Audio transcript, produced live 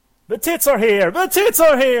The tits are here! The tits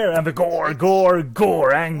are here! And the gore, gore,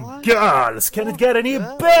 gore, and girls! Can it get any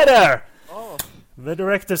better? Oh. The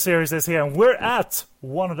director series is here, and we're at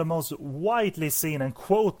one of the most widely seen and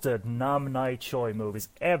quoted Nai-Choi movies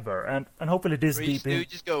ever, and hopefully this deep in...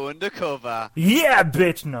 just go undercover. Yeah,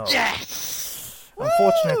 bitch, no! Yes!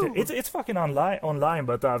 Unfortunately, it's fucking online,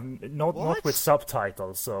 but not with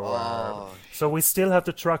subtitles. So we still have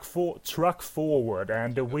to truck forward,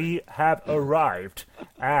 and we have arrived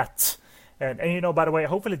at. And you know, by the way,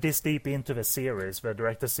 hopefully this deep into the series, the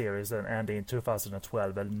director series, and in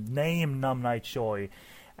 2012, the name Nai-Choi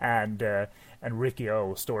and Ricky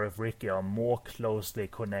O, story of Ricky, are more closely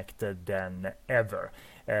connected than ever.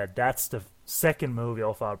 That's the second movie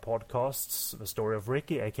of our podcasts, the story of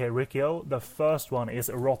Ricky, aka Ricky O. The first one is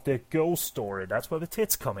Erotic Ghost Story. That's where the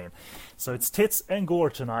tits come in. So it's tits and gore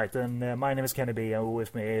tonight, and my name is Kenny B, and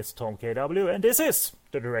with me is Tom KW, and this is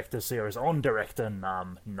the director series on director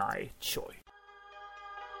Nai-Choi.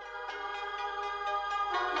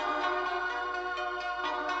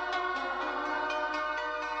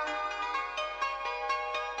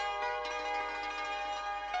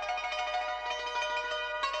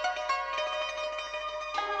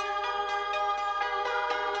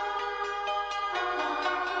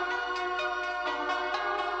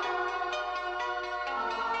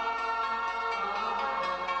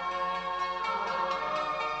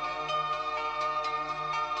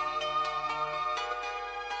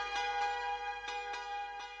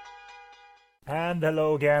 And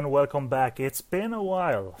hello again, welcome back. It's been a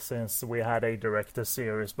while since we had a director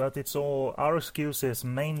series, but it's all our excuse is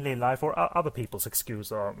mainly live, or other people's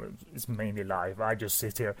excuse is mainly live. I just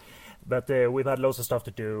sit here, but we've had loads of stuff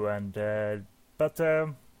to do, and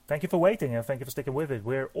thank you for waiting and thank you for sticking with it.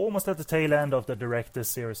 We're almost at the tail end of the director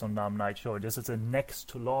series on Nai-Choi. This is the next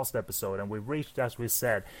to last episode, and we've reached, as we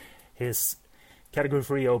said, his Category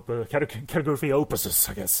 3 opuses,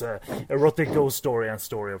 I guess. Erotic Ghost Story and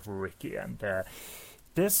Story of Ricky. And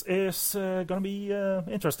this is going to be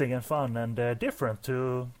interesting and fun and different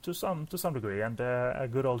to some degree. And a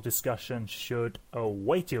good old discussion should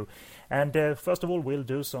await you. And first of all, we'll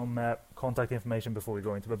do some contact information before we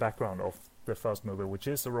go into the background of the first movie, which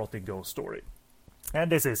is Erotic Ghost Story.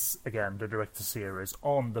 And this is, again, the director series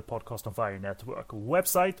on the Podcast on Fire network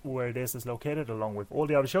website, where this is located along with all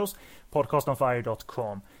the other shows,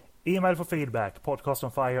 podcastonfire.com. Email for feedback,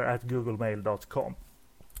 podcastonfire@googlemail.com.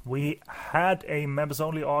 We had a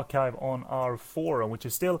members-only archive on our forum, which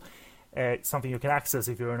is still something you can access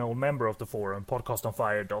if you're an old member of the forum,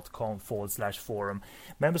 podcastonfire.com/forum.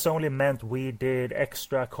 Members only meant we did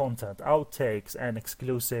extra content, outtakes, and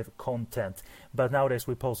exclusive content. But nowadays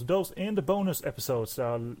we post those in the bonus episodes.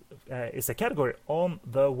 It's a category on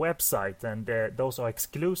the website, and those are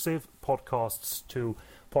exclusive podcasts to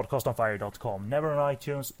podcastonfire.com. Never on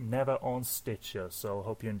iTunes, never on Stitcher. So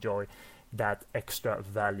hope you enjoy that extra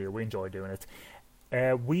value. We enjoy doing it.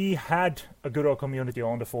 We had a good old community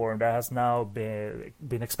on the forum that has now been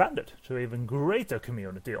expanded to an even greater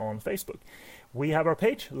community on Facebook. We have our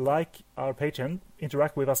page, like our page and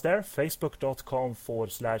interact with us there,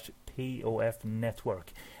 facebook.com/POF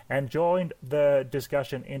network. And join the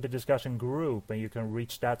discussion in the discussion group, and you can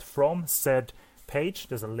reach that from said page.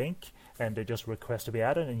 There's a link, and they just request to be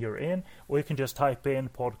added, and you're in. Or you can just type in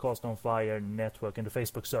Podcast on Fire Network in the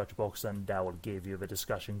Facebook search box, and that will give you the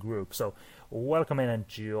discussion group. So welcome in and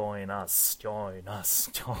join us.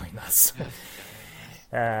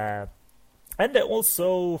 And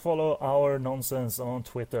also follow our nonsense on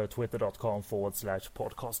Twitter,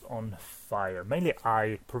 twitter.com/podcast on fire. Mainly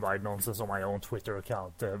I provide nonsense on my own Twitter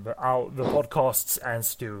account. The podcasts and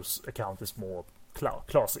Stu's account is more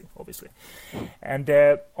classy, obviously. And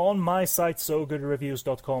on my site,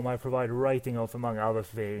 sogoodreviews.com, I provide writing of, among other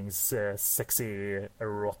things, sexy,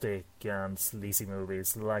 erotic, and sleazy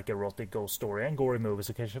movies like Erotic Ghost Story, and gory movies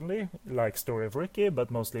occasionally, like Story of Ricky,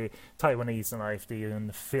 but mostly Taiwanese and IFD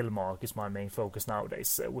and Filmark is my main focus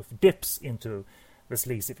nowadays, with dips into the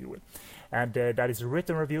sleaze, if you will. And that is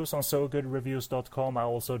written reviews on sogoodreviews.com. I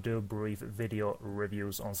also do brief video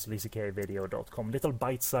reviews on sleazykvideo.com. Little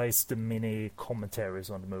bite-sized mini commentaries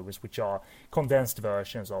on the movies, which are condensed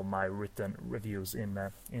versions of my written reviews in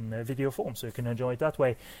video form, so you can enjoy it that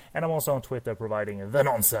way. And I'm also on Twitter providing the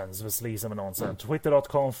nonsense, the sleaze and the nonsense.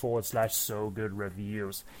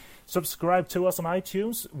 Twitter.com/sogoodreviews. Subscribe to us on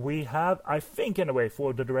iTunes. We have, I think anyway,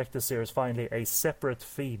 for the director series, finally a separate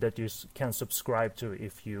feed that you can subscribe to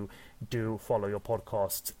if you do follow your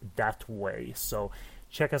podcast that way. So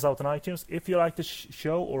check us out on iTunes. If you like the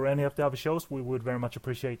show or any of the other shows, we would very much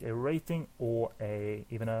appreciate a rating or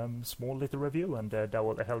even a small little review, and that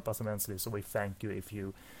will help us immensely. So we thank you if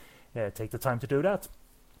you take the time to do that.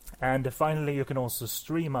 And finally, you can also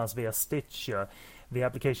stream us via Stitcher. The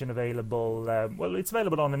application available, it's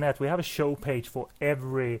available on the net. We have a show page for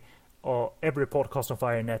every Podcast on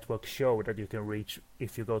Fire Network show that you can reach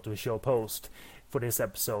if you go to a show post for this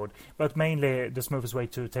episode. But mainly, the smoothest way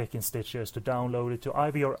to take in Stitcher is to download it to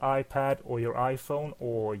either your iPad or your iPhone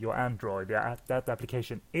or your Android. That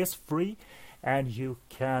application is free, and you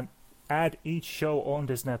can add each show on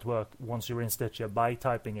this network once you're in Stitcher by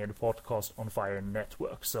typing in Podcast on Fire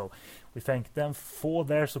Network. So we thank them for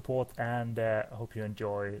their support, and hope you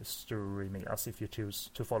enjoy streaming us if you choose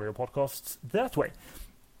to follow your podcasts that way.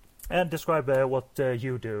 And describe what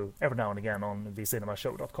you do every now and again on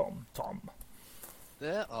thecinemashow.com, Tom.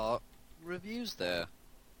 There are reviews there.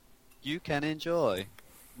 You can enjoy.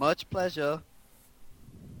 Much pleasure.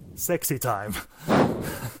 Sexy time.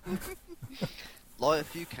 Light a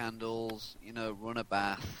few candles, run a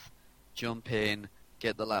bath, jump in,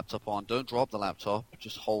 get the laptop on. Don't drop the laptop,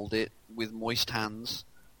 just hold it with moist hands,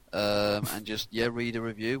 and just, read a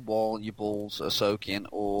review while your balls are soaking,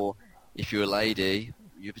 or if you're a lady,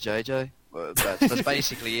 you for JJ. That's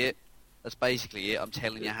basically it. That's basically it. I'm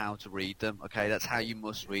telling you how to read them, okay? That's how you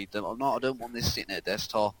must read them. I don't want this sitting at a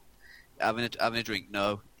desktop, having a drink.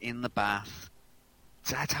 No, in the bath.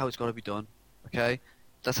 That's how it's got to be done, okay?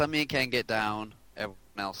 That's how me and Ken get down. Everyone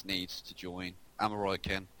else needs to join. Am I right,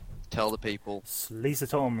 Ken? Tell the people. Sleazy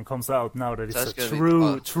Tom comes out now that it's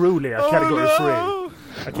truly a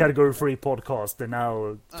category free podcast, and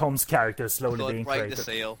now Tom's character is slowly being created.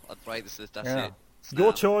 I'd break the seal. That's it.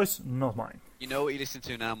 Your choice, not mine. You know what you listen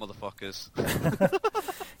to now, motherfuckers.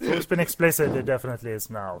 It's been explicit, it definitely is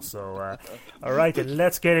now. So, alright,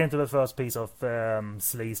 let's get into the first piece of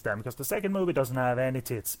sleaze then, because the second movie doesn't have any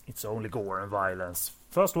tits, it's only gore and violence.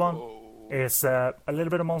 First one is a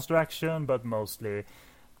little bit of monster action, but mostly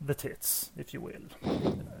the tits, if you will.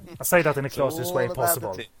 I say that in the closest way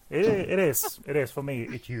possible. It is. For me,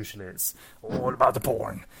 it usually is. All about the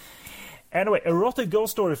porn. Anyway, Erotic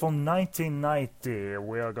Ghost Story from 1990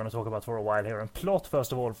 we are going to talk about for a while here. And plot,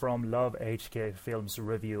 first of all, from Love HK Films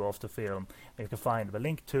review of the film. You can find the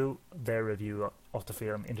link to their review of the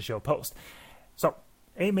film in the show post. So,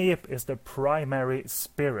 Amy Yip is the primary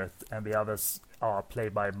spirit, and the others are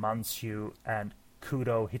played by Mansu and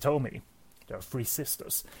Kudo Hitomi. There are three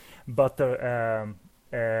sisters. But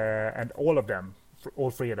and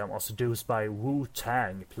all three of them are seduced by Wu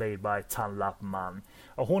Tang, played by Tan Lap Man.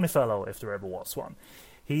 A horny fellow, if there ever was one.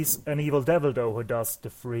 He's an evil devil, though, who does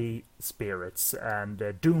the three spirits and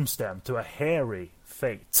dooms them to a hairy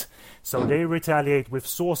fate. So they retaliate with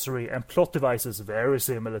sorcery and plot devices very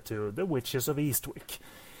similar to the Witches of Eastwick.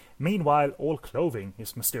 Meanwhile, all clothing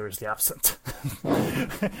is mysteriously absent.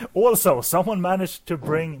 Also, someone managed to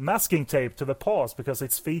bring masking tape to the paws because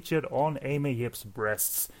it's featured on Amy Yip's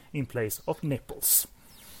breasts in place of nipples.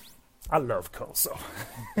 I love Koso.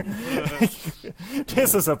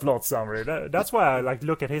 This is a plot summary. That's why I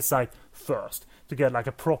look at his site first, to get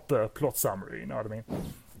a proper plot summary, you know what I mean?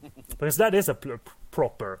 Because that is a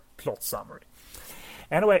proper plot summary.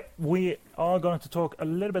 Anyway, we are going to talk a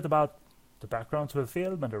little bit about the background to the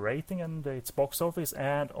film and the rating and its box office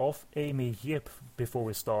and of Amy Yip before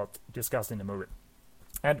we start discussing the movie.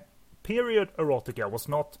 And period erotica was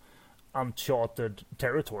not uncharted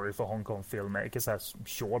territory for Hong Kong filmmakers, as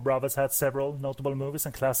Shaw Brothers had several notable movies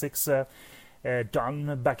and classics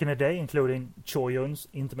done back in the day, including Cho Yun's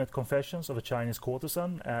Intimate Confessions of a Chinese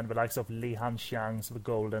Courtesan and the likes of Li Hanxiang's The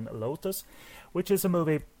Golden Lotus, which is a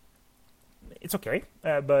movie, it's okay,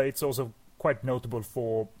 but it's also quite notable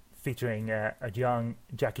for featuring a young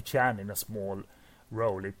Jackie Chan in a small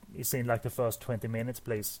role. He's in the first 20 minutes,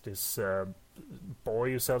 plays this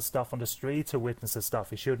boy who sells stuff on the street, who witnesses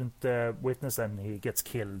stuff he shouldn't witness, and he gets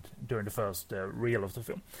killed during the first reel of the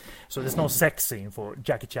film. So there's no sex scene for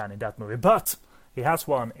Jackie Chan in that movie, but he has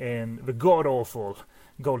one in the god-awful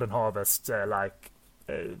Golden Harvest,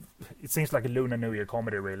 it seems like a Lunar New Year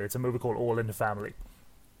comedy, really. It's a movie called All in the Family.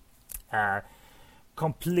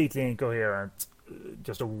 Completely incoherent,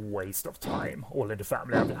 just a waste of time, All in the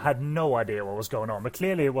Family. I had no idea what was going on, but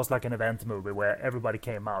clearly it was like an event movie where everybody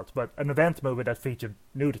came out, but an event movie that featured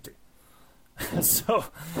nudity. So,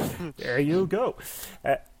 there you go.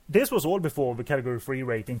 This was all before the Category 3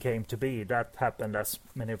 rating came to be. That happened, as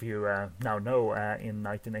many of you now know, in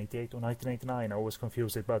 1988 or 1989. I always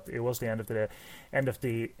confuse it, but it was the end of the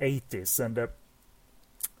 80s. And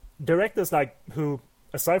directors who,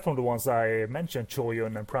 aside from the ones I mentioned, Cho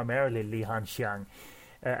Yun and primarily Li Hanxiang,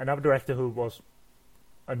 another director who was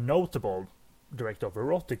a notable director of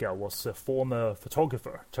erotica was a former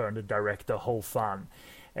photographer turned director Ho Fan.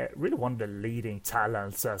 really one of the leading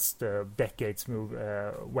talents as the decades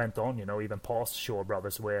went on, even past Shaw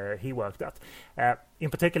Brothers, where he worked at. In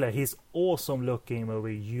particular, his awesome-looking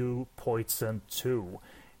movie You Poison 2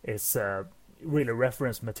 is really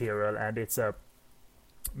reference material, and it's a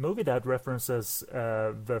movie that references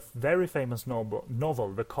the very famous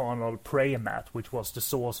novel The Carnal Prayer Mat, which was the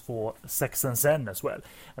source for Sex and Zen as well.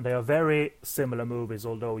 And they are very similar movies,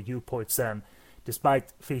 although You Poison,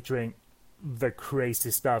 despite featuring the crazy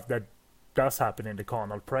stuff that does happen in The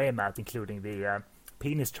Carnal Prayer Mat, including the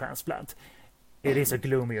penis transplant, it is a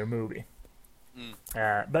gloomier movie.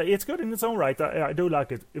 But it's good in its own right. I do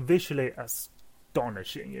like it. Visually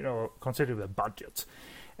astonishing, considering the budget.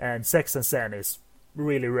 And Sex and Zen is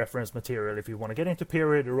really reference material if you want to get into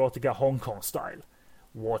period erotica Hong Kong style.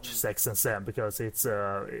 Watch Sex and Zen, because it's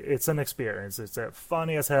an experience. It's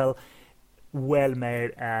funny as hell, well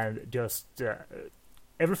made, and just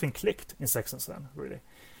everything clicked in Sex and Zen, really.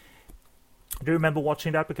 Do you remember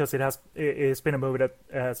watching that? Because it's been a movie that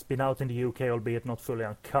has been out in the UK, albeit not fully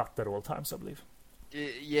uncut at all times, I believe.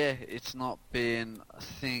 Yeah, it's not been, I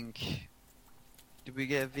think... Did we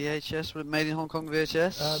get a VHS? Was it made in Hong Kong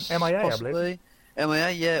VHS? MIA, possibly? I believe.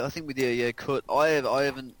 MIA, yeah, I think we did. Yeah, cut.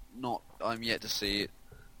 I'm yet to see it,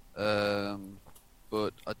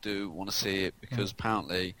 but I do want to see it because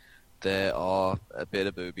apparently there are a bit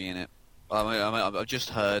of booby in it. I mean, I've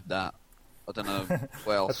just heard that. I don't know.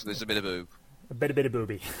 Well, there's a bit of boob. A bit of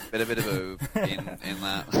booby. Bit of boob in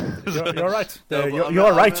that. You're right. No,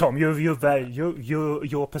 you're right, Tom.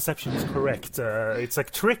 Your perception is correct. It's a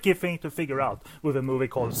tricky thing to figure out with a movie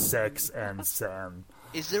called Sex and Zen.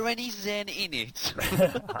 Is there any Zen in it?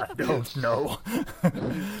 I don't know.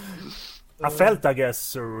 I felt, I guess,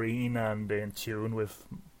 serene and in tune with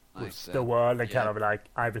the world, and kind of like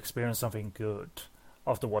I've experienced something good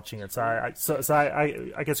after watching it. So I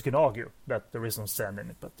guess you can argue that there is no Zen in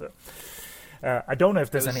it, but I don't know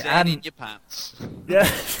if there's any Zen in your pants.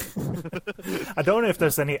 Yeah, I don't know if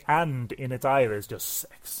there's any and in it either. It's just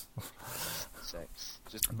sex. Sex,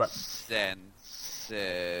 just Zen.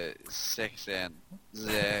 Sex and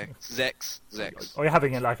Zex. Are you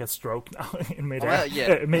having like a stroke now in mid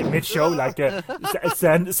yeah. mid show, like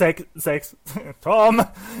sex Tom?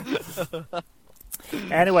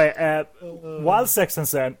 Anyway, while Sex and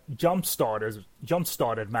Zen jump started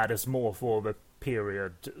matters more for the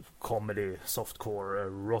period comedy, softcore,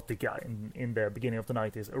 erotica in the beginning of the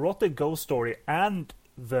 90s. Erotic Ghost Story and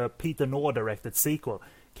the Peter Nor directed sequel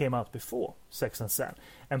came out before Sex and Zen.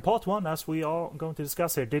 And part one, as we are going to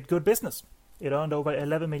discuss here, did good business. It earned over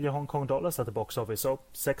 11 million Hong Kong dollars at the box office, so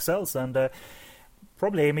sex sells, and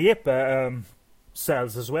probably Amy Yip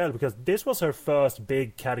sells as well, because this was her first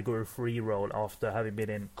big category 3 role after having been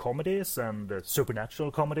in comedies and supernatural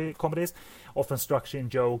comedies, often featuring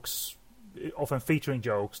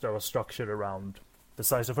jokes that were structured around the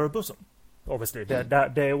size of her bosom. Obviously,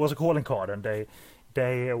 there was a calling card, and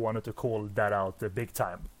they wanted to call that out big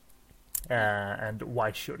time. And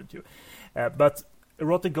why shouldn't you? But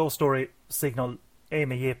Erotic Ghost Story signaled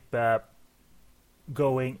Amy Yip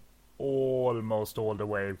going almost all the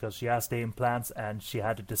way, because she has the implants and she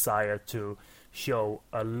had a desire to show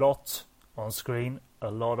a lot on screen, a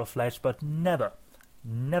lot of flesh, but never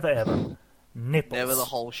ever nipples. Never the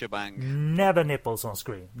whole shebang. Never nipples on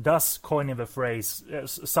screen. Thus coining the phrase,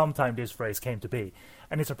 sometime this phrase came to be,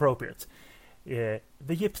 and it's appropriate. The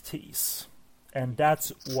Yip tease. And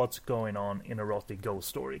that's what's going on in Erotic Ghost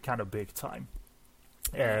Story, kind of big time.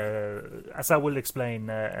 As I will explain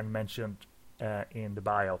and mentioned in the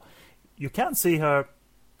bio, you can see her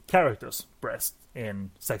character's breast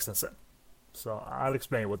in Sex and Zen. So I'll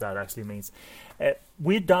explain what that actually means.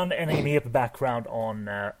 We've done an Amy Yip background on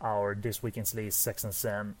our This Week in Sleaze Sex and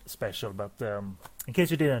Zen special, but in case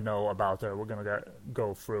you didn't know about her, we're going to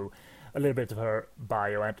go through a little bit of her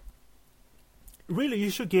bio. And really, you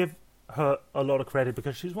should give her a lot of credit,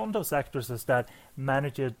 because she's one of those actresses that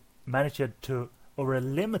managed to, over a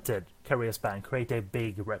limited career span, create a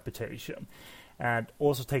big reputation, and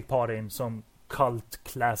also take part in some cult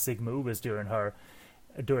classic movies during her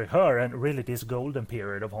and really this golden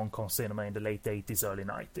period of Hong Kong cinema in the late 80s, early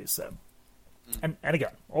 90s. And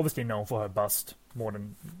again, obviously known for her bust more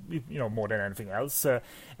than anything else, and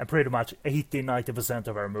pretty much 80-90%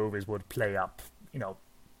 of her movies would play up,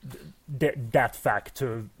 that fact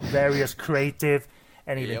to various creative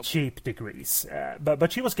and even cheap degrees.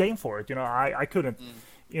 But she was game for it. I couldn't,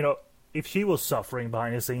 if she was suffering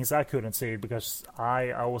behind the scenes, I couldn't see it, because I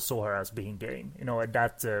always saw her as being game.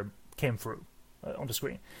 That came through on the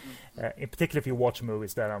screen. In particular, if you watch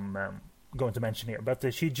movies that I'm going to mention here.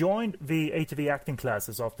 But she joined the ATV acting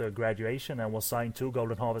classes after graduation and was signed to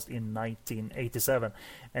Golden Harvest in 1987.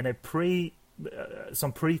 And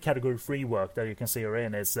some pre-category 3 work that you can see her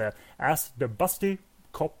in is as the busty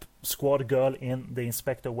cop squad girl in the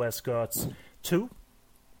Inspector Wears Skirts 2.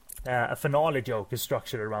 A finale joke is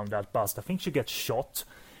structured around that bust. I think she gets shot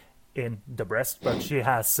in the breast, but she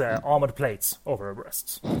has armored plates over her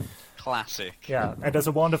breasts. Classic. Yeah, and there's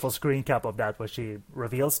a wonderful screen cap of that where she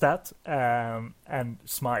reveals that and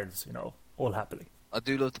smiles, all happily. I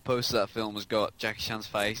do love the poster that film has got Jackie Chan's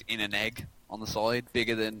face in an egg on the side,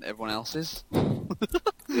 bigger than everyone else's.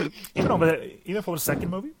 Even for the second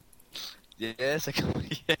movie? Yeah, second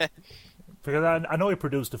movie, yeah. Because I know he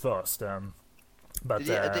produced the first. But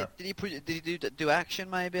did he do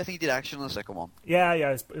action? Maybe I think he did action on the second one.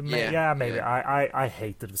 Yeah, maybe. Yeah. I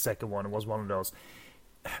hated the second one. It was one of those.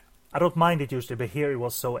 I don't mind it usually, but here it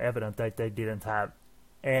was so evident that they didn't have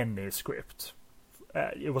any script.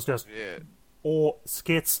 It was just all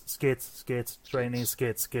skits, training,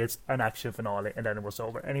 skits, an action finale, and then it was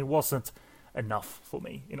over. And it wasn't enough for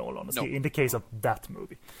me, in all honesty. In the case of that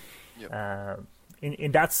movie. Yep.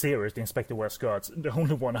 In that series, The Inspector Wears Skirts, the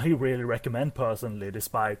only one I really recommend personally,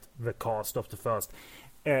 despite the cast of the first,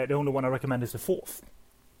 the only one I recommend is the fourth.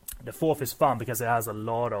 The fourth is fun because it has a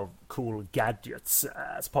lot of cool gadgets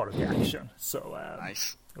as part of the action. So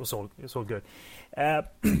nice. It was all good.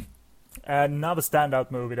 Another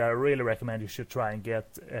standout movie that I really recommend you should try and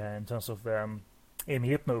get in terms of Amy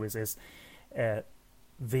Yip movies is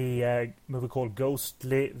the movie called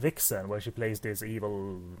Ghostly Vixen, where she plays this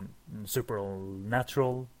evil,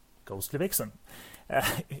 supernatural ghostly vixen.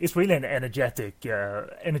 It's really an energetic,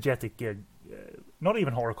 not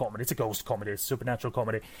even horror comedy. It's a ghost comedy, it's a supernatural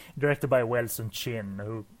comedy, directed by Wilson Chin,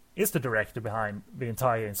 who is the director behind the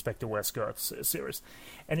entire Inspector Wears Skirts series.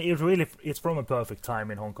 And it's from a perfect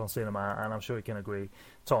time in Hong Kong cinema, and I'm sure you can agree,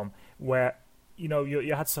 Tom, where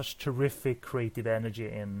you had such terrific creative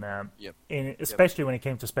energy especially when it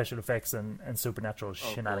came to special effects and supernatural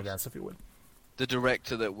shenanigans, if you will. The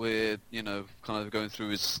director that we're kind of going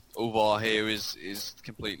through is over here is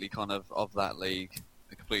completely kind of that league,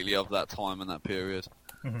 completely of that time and that period.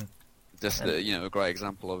 Mm-hmm. Just a great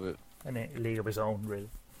example of it. And a league of his own, really.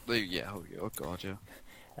 Yeah, oh god, yeah.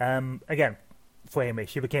 Again, for Amy,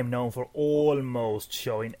 she became known for almost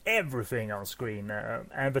showing everything on screen,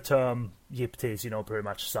 and the term Yip-Tease, pretty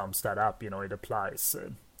much sums that up. It applies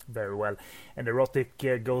very well. And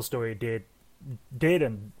Erotic Ghost Story did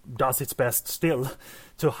and does its best still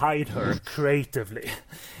to hide her creatively.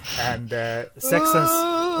 And Sex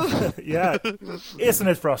and yeah, isn't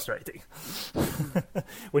it frustrating?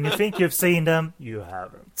 When you think you've seen them, you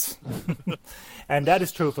haven't. And that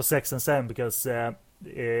is true for Sex and Sam, because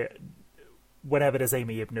whenever there's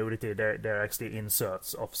Amy Yip nudity, they're actually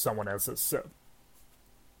inserts of someone else's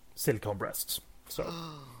silicone breasts. So,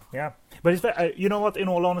 yeah. But it's, you know what? In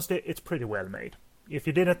all honesty, it's pretty well made. If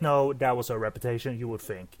you didn't know that was her reputation, you would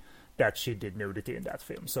think that she did nudity in that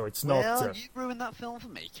film. So it's not. Well, you ruined that film for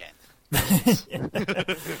me, Ken.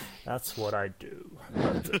 That's what I do.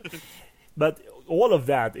 But all of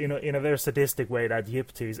that, in a very sadistic way, that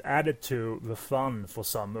Yip-Tease added to the fun for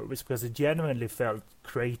some movies, because it genuinely felt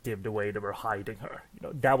creative the way they were hiding her.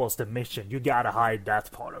 That was the mission. You gotta hide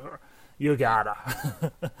that part of her. You gotta.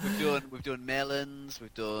 we've done melons.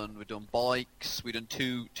 We've done bikes. We've done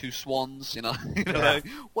two swans. Yeah. Like,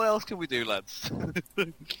 what else can we do, lads?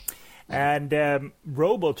 And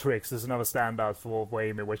Robotrix is another standout for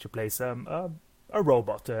Amy, where she plays a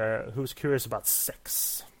robot who's curious about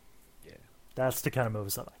sex. That's the kind of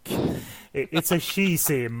movies I like. It's a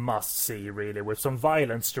cheesy must-see, really, with some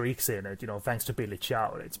violent streaks in it, thanks to Billy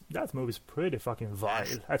Chow. That movie's pretty fucking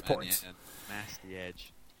vile at points. Nasty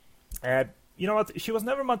edge. You know what? She was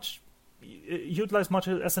never utilized much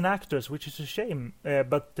as an actress, which is a shame.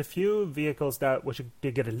 But the few vehicles where she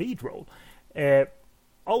did get a lead role are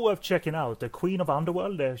worth checking out. The Queen of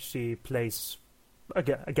Underworld, she plays a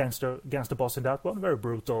gangster boss in that one. Very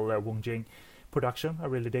brutal Wong Jing production. I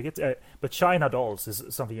really dig it. But China Dolls is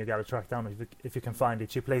something you gotta track down if you can find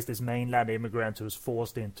it. She plays this mainland immigrant who's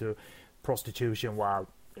forced into prostitution while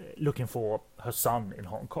looking for her son in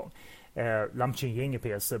Hong Kong. Lam Ching Ying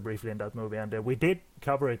appears briefly in that movie, and we did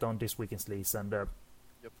cover it on This Week in Sleaze, and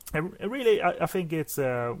I think it's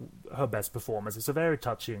her best performance. It's a very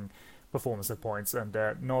touching performance at points, and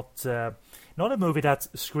not a movie that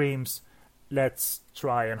screams, let's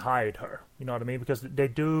try and hide her. You know what I mean? Because they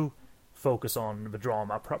do focus on the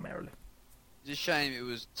drama primarily. It's a shame it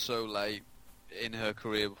was so late in her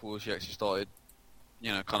career before she actually started,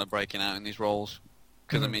 kind of breaking out in these roles.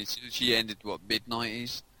 Because, I mean, she ended,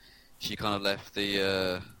 mid-90s? She kind of left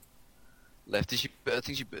the left. Did she? I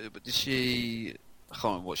think she. But did she? I can't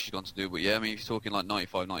remember what she's gone to do. But yeah, I mean, if you're talking like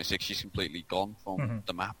 95, 96, she's completely gone from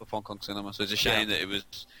the map of Hong Kong cinema. So it's a shame that it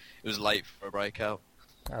was late for a breakout.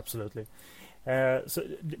 Absolutely. So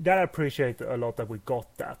that I appreciate a lot that we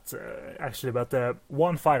got that actually. But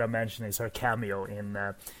one fight I mentioned is her cameo in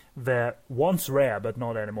the once rare but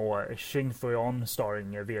not anymore Xing Fuyon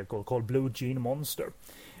starring a vehicle called Blue Jean Monster,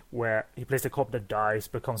 where he plays the cop that dies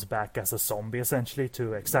but comes back as a zombie essentially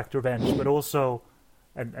to exact revenge, but also,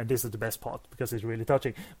 and this is the best part because it's really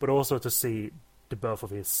touching, but also to see the birth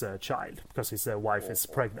of his child because his wife is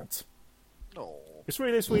pregnant. No. It's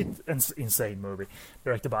really sweet and insane movie,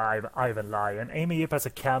 directed by Ivan Lai, and Amy Yip has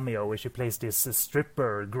a cameo where she plays this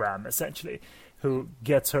stripper Graham essentially, who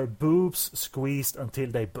gets her boobs squeezed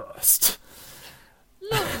until they burst.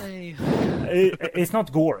 Lovely. It's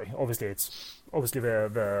not gory, obviously. It's obviously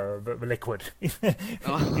the liquid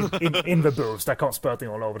in the boobs that comes spurting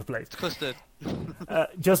all over the place. Custard.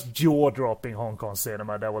 Just jaw-dropping Hong Kong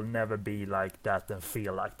cinema that will never be like that and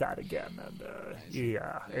feel like that again. And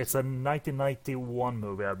it's a 1991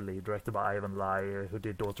 movie, I believe, directed by Ivan Lai, who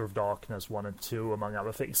did Daughter of Darkness 1 and 2, among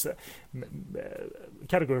other things.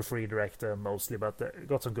 Category 3 director mostly, but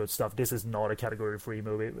got some good stuff. This is not a Category 3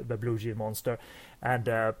 movie, The Blue Jean Monster, and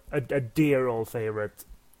a dear old favorite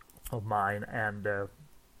of mine, and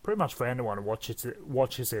pretty much for anyone who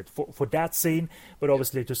watches it for that scene, but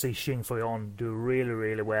obviously to see Xing Fuyon do really,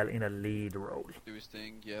 really well in a lead role. Do his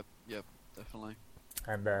thing, yep, definitely.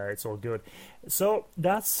 And it's all good. So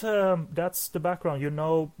that's the background. You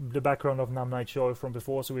know the background of Nai-Choi from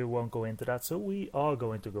before, so we won't go into that. So we are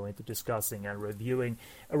going to go into discussing and reviewing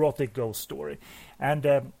Erotic Ghost Story. And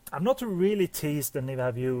I'm not really teased and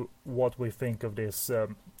have you what we think of this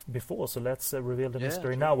before, so let's reveal the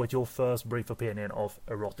mystery now with your first brief opinion of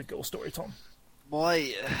Erotic Ghost Story, Tom.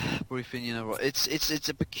 My brief opinion of it's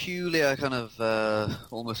a peculiar kind of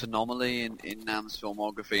almost anomaly in Nam's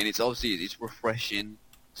filmography, and it's refreshing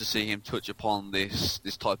to see him touch upon this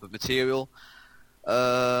type of material.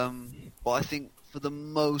 But I think for the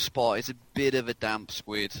most part, it's a bit of a damp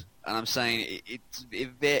squid, and I'm saying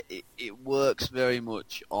it works very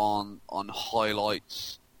much on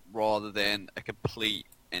highlights rather than a complete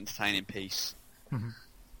entertaining piece.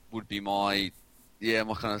 Would be my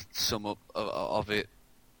kind of sum up of it.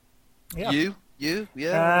 Yeah. You?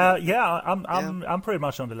 I'm pretty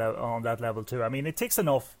much on that level too. I mean, it ticks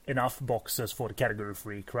enough boxes for the Category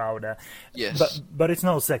 3 crowd. Yes. But it's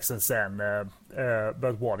no Sex and Sen.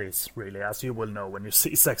 But what is really, as you will know when you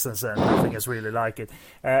see Sex and Sen, nothing is really like it.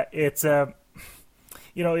 It's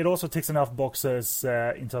it also ticks enough boxes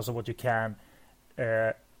in terms of what you can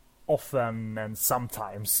often and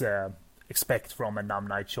sometimes expect from a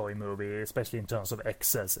Nai-Choi movie, especially in terms of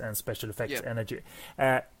excess and special effects energy.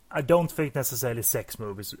 I don't think necessarily sex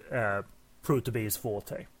movies prove to be his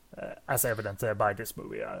forte, as evident by this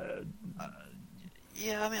movie.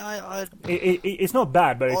 It's not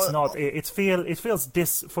bad, but it's not. It feels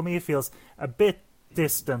for me. It feels a bit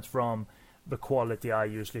distant from the quality I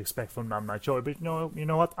usually expect from Nai-Choi. But you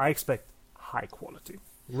know what? I expect high quality.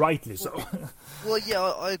 Rightly so. Well, yeah,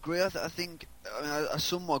 I agree. I think I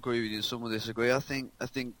somewhat agree with you, somewhat disagree. I think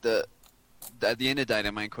that at the end of the day,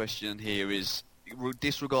 the main question here is,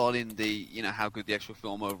 disregarding the how good the actual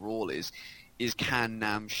film overall is can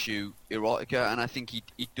Nam shoot erotica? And I think he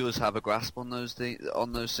does have a grasp on those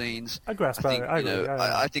scenes. A grasp.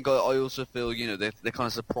 I think I also feel they're kind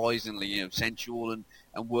of surprisingly sensual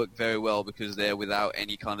and work very well because they're without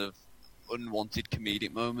any kind of unwanted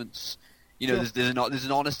comedic moments. There's an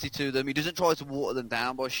honesty to them. He doesn't try to water them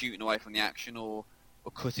down by shooting away from the action or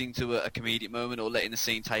cutting to a comedic moment or letting the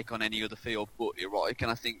scene take on any other feel but erotic. And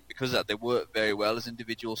I think because of that, they work very well as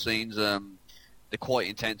individual scenes. They're quite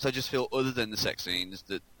intense. I just feel, other than the sex scenes,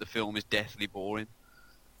 that the film is deathly boring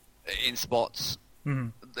in spots.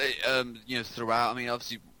 Throughout. I mean,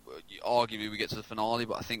 obviously, arguably we get to the finale,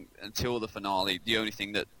 but I think until the finale, the only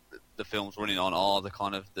thing that the film's running on are the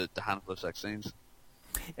kind of the handful of sex scenes.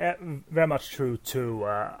 Very much true too.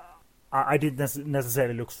 I didn't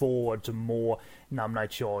necessarily look forward to more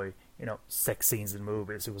Nai-Choi, sex scenes in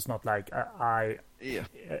movies. It was not like I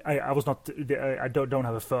was not. I don't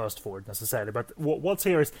have a thirst for it necessarily. But what's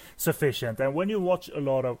here is sufficient. And when you watch a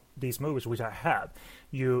lot of these movies, which I have,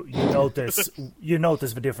 you notice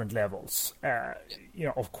the different levels,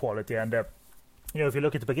 of quality. And if you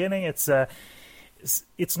look at the beginning, it's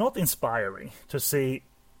not inspiring to see.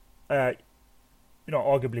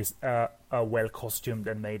 Arguably a well-costumed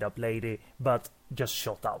and made-up lady, but just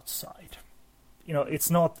shot outside. It's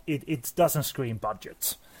not. It doesn't scream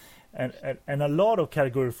budget, and a lot of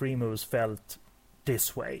Category 3 movies felt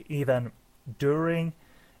this way, even during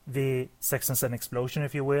the Sex and Sen explosion,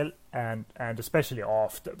 if you will, and especially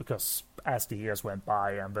after, because as the years went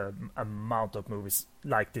by and the amount of movies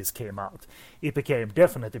like this came out, it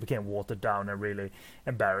definitely became watered down and really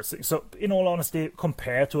embarrassing. So, in all honesty,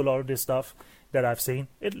 compared to a lot of this stuff that I've seen,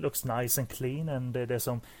 it looks nice and clean, and there's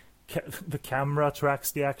some the camera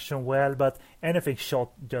tracks the action well, but anything shot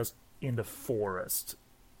just in the forest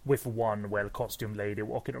with one well-costumed lady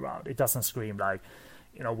walking around, it doesn't scream like,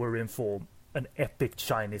 we're in for an epic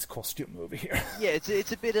Chinese costume movie here. Yeah,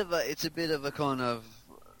 it's a bit of a kind of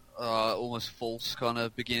almost false kind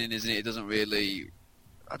of beginning, isn't it? It doesn't really,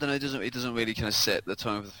 I don't know, it doesn't really kind of set the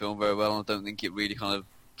tone of the film very well, and I don't think it really kind of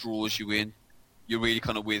draws you in. You're really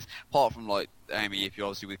kind of with, apart from like Amy, if you're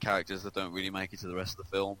obviously with characters that don't really make it to the rest of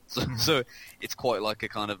the film, so it's quite like a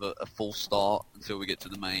kind of a full start until we get to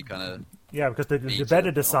the main kind of. Yeah, because the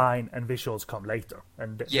better design and visuals come later,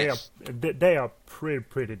 and yes. they are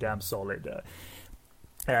pretty damn solid.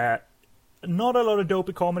 Not a lot of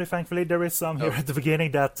dopey comedy, thankfully. There is some here at the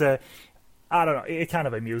beginning that I don't know. It kind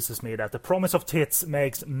of amuses me that the promise of tits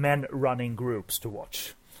makes men run in groups to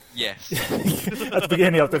watch. Yes. At the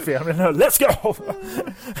beginning of the film, let's go.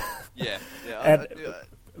 Yeah.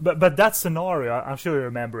 But that scenario, I'm sure you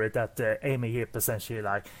remember it. That Amy Yip essentially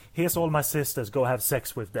like, here's all my sisters, go have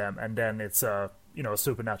sex with them, and then it's a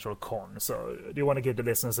supernatural con. So do you want to give the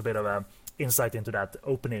listeners a bit of a insight into that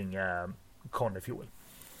opening con, if you will?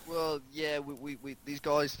 Well, yeah, we these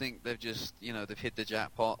guys think they've just they've hit the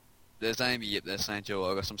jackpot. There's Amy Yip there saying,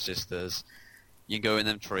 Joe, I got some sisters. You can go in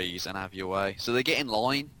them trees and have your way. So they get in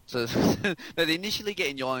line. So they initially get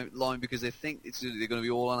in line because they think they're going to be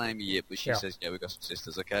all on Amy Yip, but she says, yeah, we've got some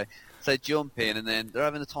sisters, okay? So they jump in, and then they're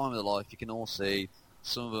having the time of their life. You can all see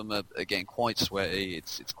some of them are getting quite sweaty.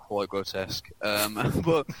 It's quite grotesque.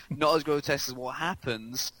 But not as grotesque as what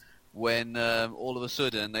happens when all of a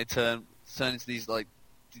sudden they turn into these, like,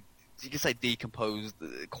 you can say decomposed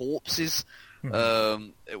corpses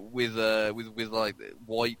with like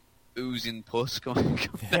white oozing pus coming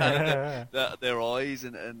out of their eyes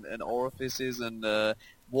and orifices, and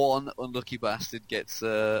one unlucky bastard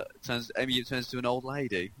Amy turns to an old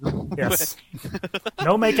lady. Yes.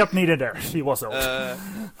 No makeup needed there. She was old.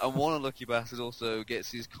 And one unlucky bastard also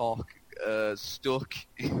gets his cock stuck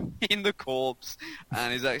in the corpse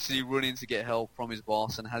and is actually running to get help from his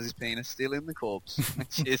boss and has his penis still in the corpse,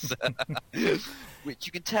 which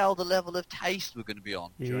you can tell the level of taste we're going to be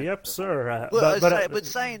on. Yep, sir. But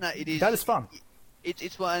saying that, that is fun.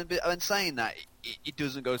 It's fun, and saying that it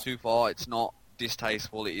doesn't go too far. It's not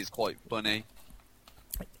distasteful. It is quite funny.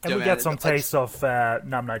 And we get some taste of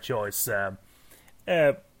Nai-Choi's,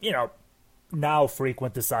 now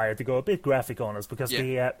frequent desire to go a bit graphic on us, because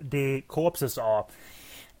the corpses are,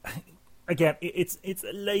 again, it's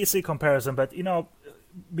a lazy comparison, but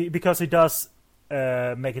because it does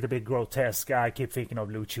make it a bit grotesque, I keep thinking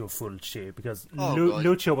of Lucio Fulci, because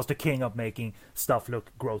Lucio was the king of making stuff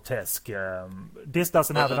look grotesque. This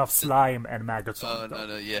doesn't have enough slime and maggots on it.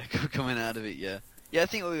 No, yeah, coming out of it, yeah. I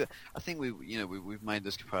think we've made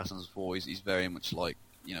those comparisons before. He's very much like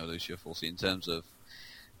Lucio Fulci in terms of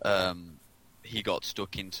he got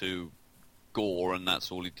stuck into gore, and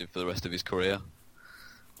that's all he did for the rest of his career.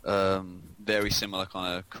 Very similar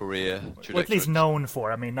kind of career trajectory. Or at least known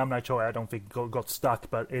for. I mean, Nai-Choi, I don't think got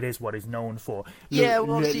stuck, but it is what he's known for.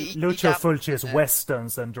 Lucio Fulci's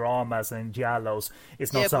westerns and dramas and giallos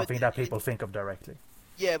is not something that people think of directly.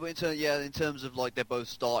 Yeah, but in terms of like, they both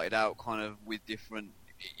started out kind of with different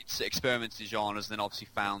experiments in genres, then obviously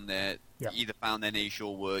either found their niche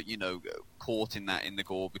or were caught in the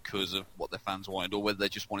gore because of what their fans wanted, or whether they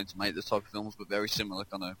just wanted to make this type of films, but very similar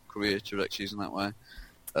kind of career trajectories in that way.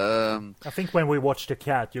 I think when we watch The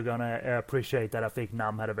Cat, you're gonna appreciate that. I think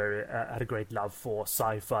Nam had a great love for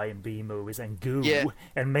sci-fi and B movies and goo,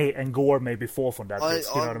 and gore may be forth on that list.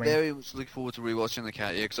 You know what I mean? I'm very much looking forward to rewatching The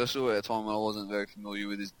Cat, because I saw it at a time when I wasn't very familiar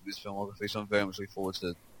with his filmography, so I'm very much looking forward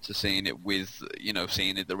to seeing it with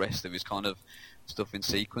seeing the rest of his kind of stuff in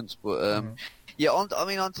sequence. But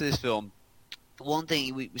onto this film. One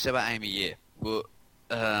thing we said about Amy Yip, but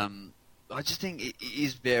I just think it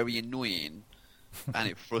is very annoying. And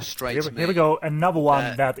it frustrates me. Here we go, another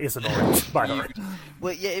one that is annoying by her.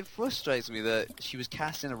 Well, yeah, it frustrates me that she was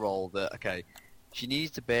cast in a role that, she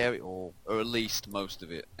needs to bear it all, or at least most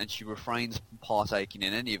of it, and she refrains from partaking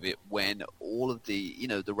in any of it when all of the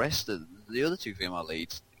rest of the other two female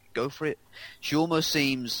leads go for it. She almost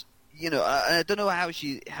seems, I don't know how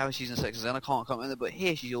she's in Sex and I can't remember, but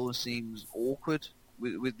here she almost seems awkward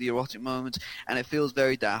with the erotic moments, and it feels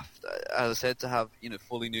very daft, as I said, to have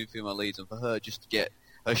fully nude female leads, and for her just to get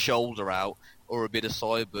her shoulder out, or a bit of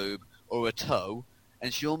side boob, or a toe,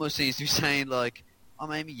 and she almost seems to be saying like,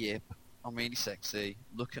 I'm Amy Yip. I'm really sexy.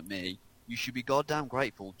 Look at me. You should be goddamn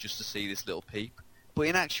grateful just to see this little peep. But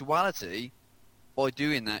in actuality, by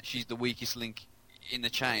doing that, she's the weakest link in the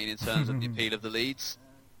chain in terms of the appeal of the leads.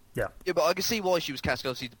 Yeah. Yeah, but I can see why she was cast,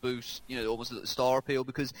 obviously, to boost, almost the star appeal,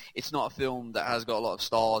 because it's not a film that has got a lot of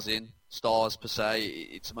stars per se.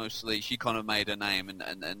 It's mostly, she kind of made her name,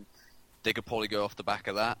 and they could probably go off the back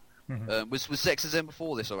of that. Was Sex and Zen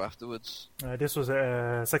before this or afterwards? This was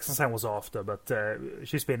Sex and Sam was after, but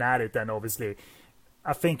she's been at it, and obviously,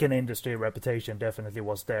 I think an industry reputation definitely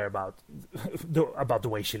was there about the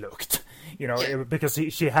way she looked, because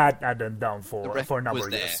she had them down for a number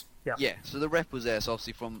of years. Yeah. So the rep was there. So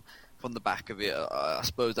obviously from the back of it, I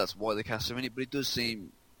suppose that's why they cast her in it. But it does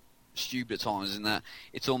seem stupid at times in that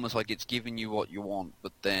it's almost like it's giving you what you want,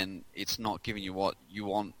 but then it's not giving you what you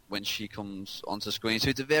want when she comes onto screen. So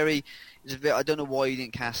it's a very I don't know why you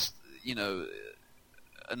didn't cast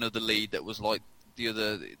another lead that was like the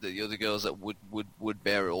other girls that would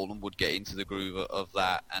bear it all and would get into the groove of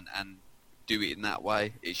that and do it in that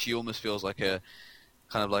way. She almost feels like a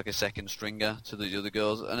kind of like a second stringer to the other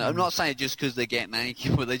girls, and I'm not saying just because they get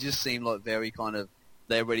naked, but they just seem like very kind of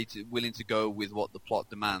they're willing to go with what the plot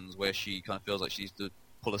demands, where she kind of feels like she needs to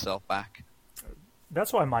pull herself back.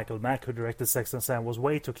 That's why Michael Mack, who directed Sex and Sam, was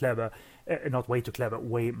way much clever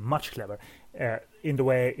in the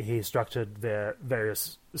way he structured the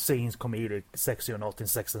various scenes, comedic, sexy or not, in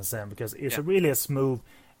Sex and Sam, because it's really a smooth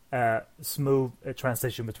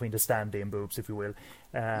transition between the stand-in boobs, if you will.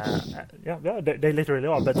 They literally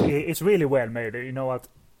are, but it's really well made. You know what?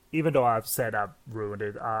 Even though I've said I've ruined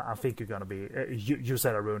it, I think you're gonna be. You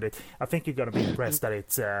said I ruined it. I think you're gonna be impressed that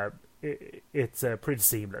it's pretty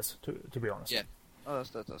seamless. To be honest. Yeah. Oh,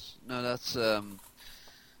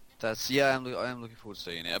 that's yeah. I am looking forward to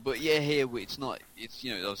seeing it. But yeah, here it's not. It's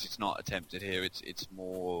obviously it's not attempted here. It's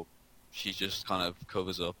more. She just kind of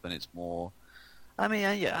covers up, and it's more. I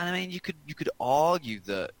mean, you could argue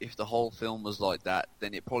that if the whole film was like that,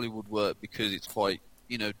 then it probably would work because it's quite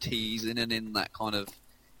teasing and in that kind of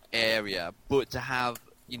area. But to have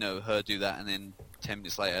her do that and then 10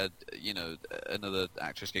 minutes later, another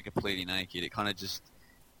actress get completely naked, it kind of just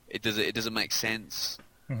it doesn't make sense.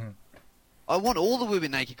 I want all the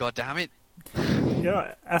women naked. God damn it!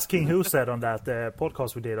 As King Who said on that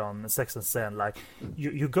podcast we did on Sex and Sen, like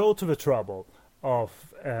you go to the trouble of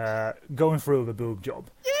going through the boob job,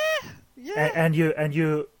 and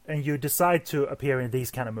you decide to appear in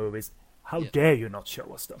these kind of movies. How dare you not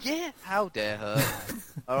show us them? Yeah, how dare her?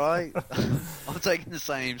 All right, I'm taking the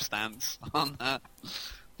same stance on that.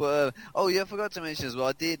 But I forgot to mention as well.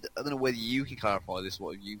 I don't know whether you can clarify this,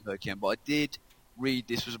 what you've heard, Ken, but I did read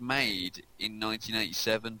this was made in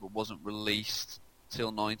 1987, but wasn't released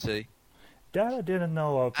till 90. That I didn't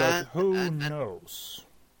know of, but who knows?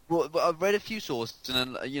 Well, I've read a few sources,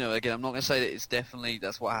 and again, I'm not going to say that it's definitely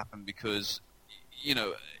that's what happened because,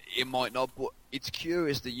 it might not. But it's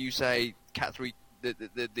curious that you say Cat 3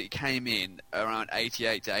 that it came in around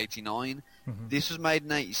 88 to 89. This was made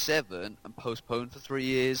in 87 and postponed for 3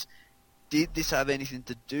 years. Did this have anything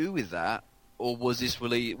to do with that, or was this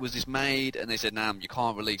made and they said, "Nah, you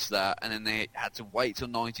can't release that," and then they had to wait till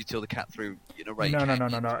 90 till the Cat 3 rate?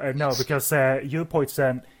 No, because U-Point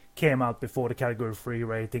came out before the Category 3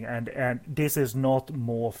 rating, and this is not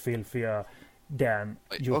more filthier than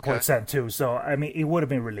U-Point 2. So I mean, it would have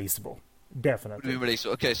been releasable. Definitely. Would have been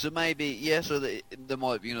releasable. Okay, so maybe so there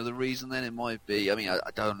might be the reason then it might be. I mean, I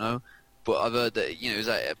don't know, but I've heard that it was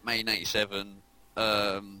May '87,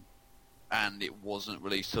 and it wasn't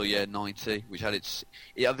released till 90, which had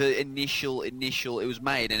the initial. It was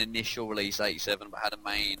made an initial release '87, but had a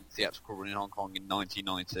main theatrical run in Hong Kong in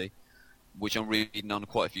 1990, which I'm reading on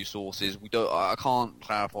quite a few sources. I can't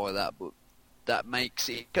clarify that, but that makes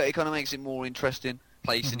it kind of makes it more interesting,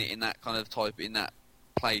 placing it in that kind of in that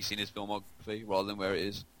place in his filmography rather than where it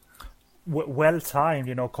is. Well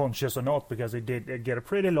timed, conscious or not, because it did get a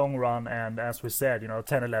pretty long run, and as we said,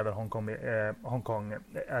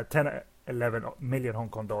 10-11 11 million Hong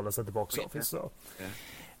Kong dollars at the box office.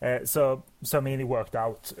 So I mean, it worked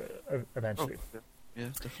out eventually. Yeah,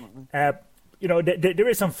 definitely. There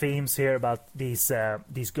is some themes here about these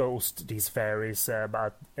ghosts, these fairies.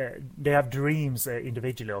 About they have dreams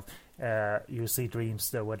individually of. You see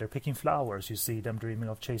dreams where they're picking flowers. You see them dreaming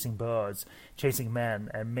of chasing birds, chasing men,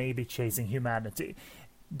 and maybe chasing humanity.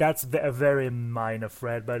 That's a very minor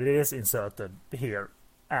thread, but it is inserted here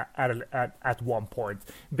at one point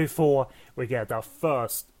before we get our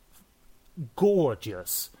first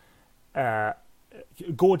gorgeous look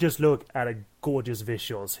at a gorgeous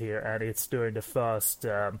visuals here, and it's during the first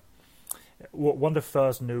one of the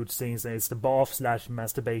first nude scenes is the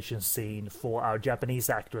bath/masturbation scene for our Japanese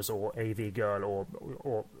actress or AV girl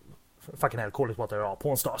or fucking hell, call it what they are,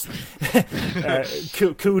 porn stars.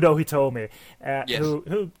 Kudo Hitomi, Yes.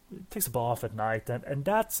 who takes a bath at night, and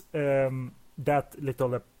that's that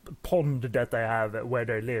little pond that they have where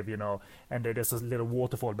they live, and there's a little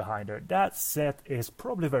waterfall behind her. That set is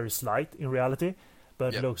probably very slight in reality,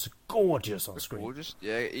 but looks gorgeous on screen. Gorgeous,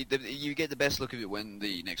 yeah. You get the best look of it when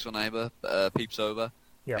the next door neighbour peeps over,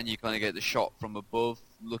 and you kind of get the shot from above,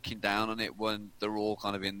 looking down on it when they're all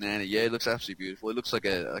kind of in there. Yeah, it looks absolutely beautiful. It looks like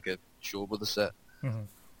a Shaw Brothers set. Mm-hmm.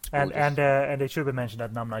 And it should be mentioned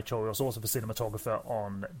that Nai-Choi was also the cinematographer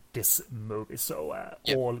on this movie. So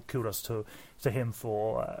all kudos to him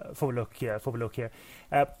for the look here.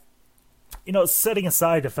 Setting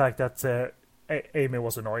aside the fact that Amy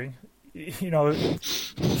was annoying,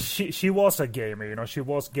 she was a gamer. She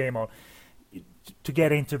was game on to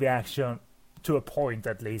get into the action to a point,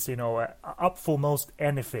 at least. Up for most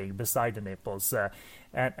anything beside the nipples.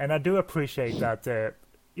 And I do appreciate that.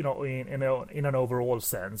 In an overall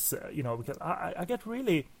sense, because I get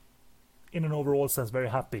really, in an overall sense, very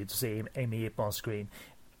happy to see Amy Yip on screen,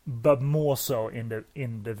 but more so in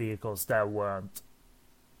the vehicles that were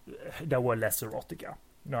less erotica.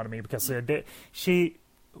 You know what I mean? Because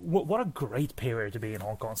what a great period to be in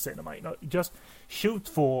Hong Kong cinema. Just shoot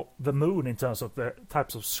for the moon in terms of the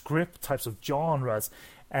types of script, types of genres,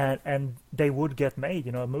 and they would get made.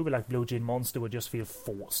 A movie like Blue Jean Monster would just feel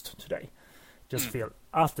forced today. Just feel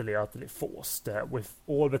utterly forced with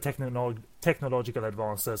all the technological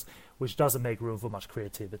advances, which doesn't make room for much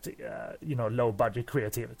creativity. Low budget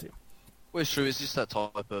creativity. Well, it's true. It's just that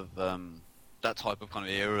type of kind of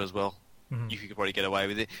era as well. Mm-hmm. You could probably get away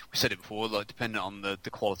with it. We said it before, like depending on the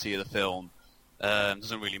quality of the film,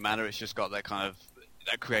 doesn't really matter. It's just got that kind of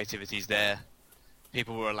that creativity's there.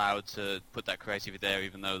 People were allowed to put that creativity there,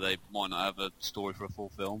 even though they might not have a story for a full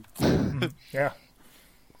film. Yeah.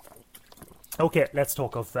 Okay, let's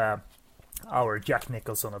talk of our Jack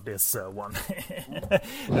Nicholson of this one.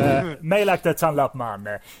 Male actor Tan Lap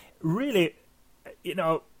Man. Really,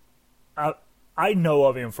 I know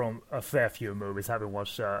of him from a fair few movies. Haven't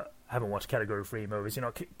watched Category 3 movies.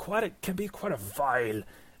 Can be quite a vile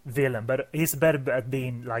villain, but he's better at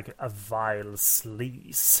being like a vile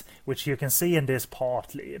sleaze, which you can see in this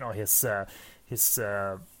partly.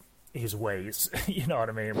 His ways, you know what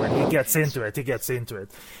I mean? When he gets into it,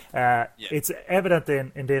 It's evident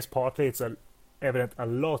in this partly. It's evident a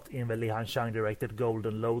lot in the Li Han-Shang directed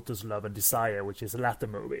Golden Lotus, Love and Desire, which is a latter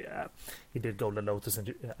movie. He did Golden Lotus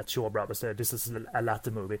at Shaw Brothers. This is a latter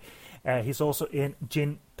movie. He's also in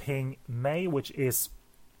Jin Ping Mei, which is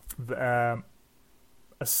a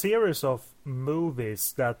series of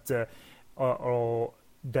movies that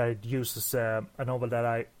that uses a novel that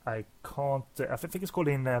I can't. I think it's called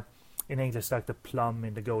in English like The Plum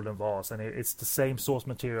in the Golden Vase, and it's the same source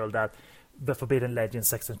material that the Forbidden Legend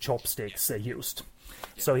Sex and Chopsticks used.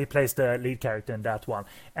 So he plays the lead character in that one,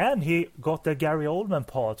 and he got the Gary Oldman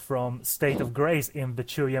part from State of Grace in the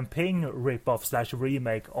Chu Yan-ping ripoff /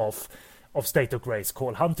 remake of State of Grace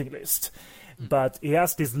called Hunting List. But he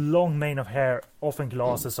has this long mane of hair, often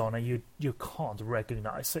glasses on, and you can't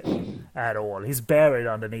recognize him at all. He's buried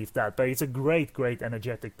underneath that, but it's a great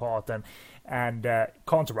energetic part, and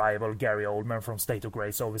can't rival Gary Oldman from State of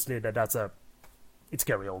Grace. Obviously, it's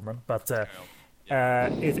Gary Oldman, but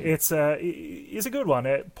it's a good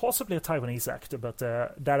one. Possibly a Taiwanese actor, but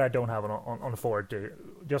that I don't have on forward.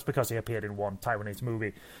 Just because he appeared in one Taiwanese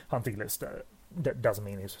movie, Hunting List, that doesn't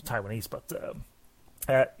mean he's Taiwanese, but.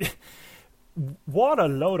 What a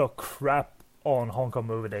load of crap on Hong Kong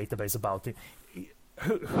Movie Database about it.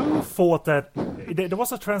 Who thought that there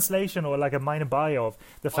was a translation or like a minor bio of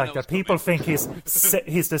the fact that people think he's the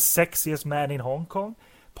sexiest man in Hong Kong,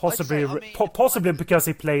 possibly because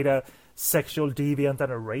he played a sexual deviant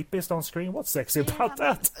and a rapist on screen. What's sexy about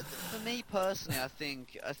that? For me personally, I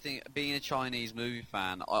think being a Chinese movie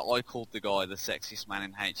fan, I called the guy the sexiest man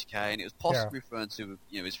in HK, and it was possibly referring to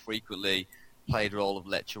his frequently played role of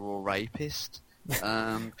lecturer or rapist,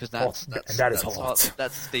 because that is hot.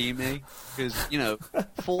 That's steamy, because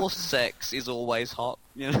forced sex is always hot.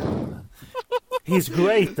 He's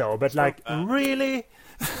great though, but really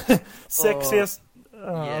sexiest.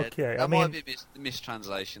 Okay, that might be a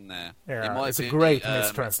mistranslation there. Yeah, it's a great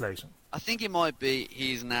mistranslation. I think it might be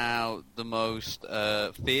he's now the most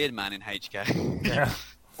feared man in HK. Yeah.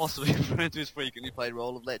 Possibly referring to his frequently played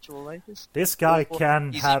role of lecturer or rapist. This guy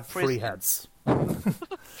can have 3 heads.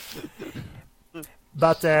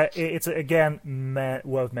 But it's again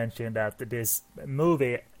worth mentioning that this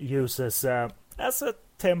movie uses, as a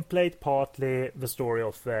template, partly the story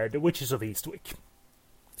of the Witches of Eastwick.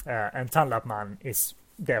 And Tanlapman is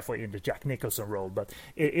therefore in the Jack Nicholson role, but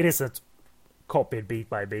it isn't copied beat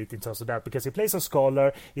by beat in terms of that, because he plays a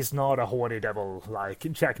scholar. He's not a horny devil like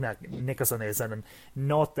Jack Nicholson is, and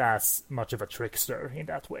not as much of a trickster in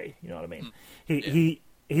that way. You know what I mean?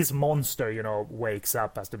 His monster, wakes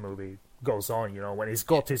up as the movie goes on. When he's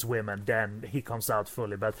got his women, then he comes out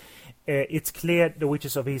fully. But it's clear the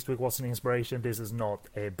Witches of Eastwick was an inspiration. This is not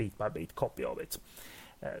a beat by beat copy of it.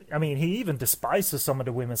 I mean, he even despises some of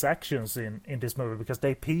the women's actions in this movie, because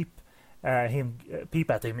they peep at him,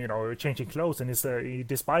 changing clothes, and he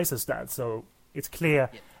despises that. So it's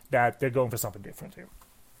clear that they're going for something different here.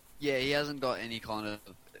 Yeah, he hasn't got any kind of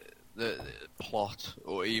the plot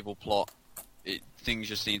or evil plot. Things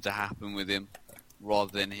just seem to happen with him,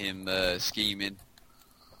 rather than him scheming.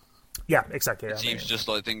 Yeah, exactly. It seems just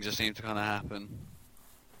like things just seem to kind of happen.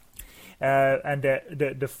 And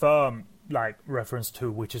the firm reference to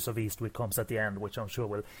Witches of Eastwick comes at the end, which I'm sure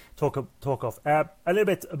we'll talk of. A little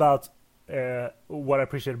bit about what I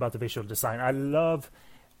appreciate about the visual design. I love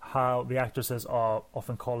how the actresses are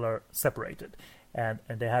often color separated, and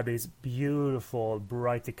they have these beautiful,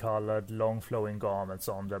 brightly colored, long flowing garments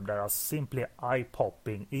on them that are simply eye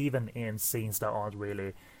popping, even in scenes that aren't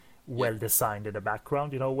really well designed in the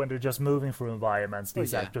background. When they're just moving through environments,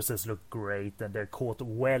 these actresses look great, and they're caught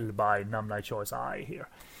well by Nai-Choi's eye here.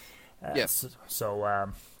 I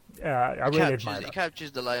really admire that. It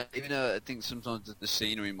captures the light, even though I think sometimes the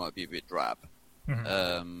scenery might be a bit drab.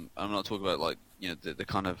 I'm not talking about the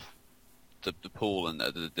kind of the pool and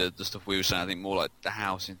the stuff we were saying. I think more like the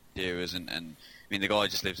house interiors, and I mean the guy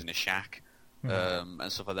just lives in a shack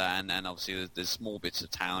and stuff like that. And obviously there's small bits of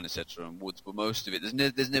town, etc., and woods, but most of it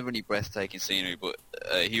there's never any breathtaking scenery. But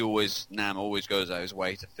Nam always goes out his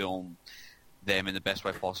way to film them in the best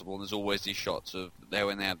way possible, and there's always these shots of there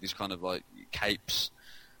when they have these kind of like capes.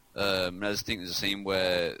 I just think there's a scene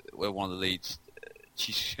where one of the leads,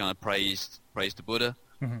 she's kind of praised the Buddha,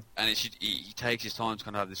 and he takes his time to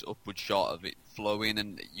kind of have this upward shot of it flowing,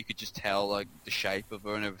 and you could just tell like the shape of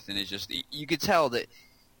her and everything is just. You could tell that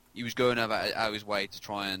he was going out his way to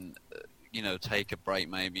try and take a break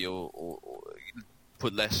maybe, or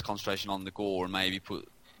put less concentration on the gore and maybe put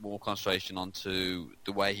more concentration onto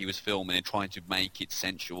the way he was filming and trying to make it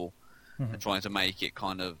sensual and trying to make it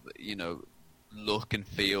kind of look and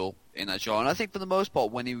feel in that genre. And I think for the most part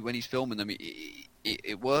when he's filming them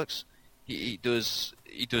it works. He does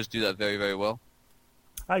do that very, very well.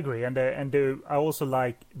 I agree, and I also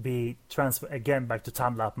like the again back to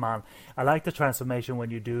Tanlapman. I like the transformation when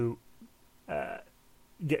you do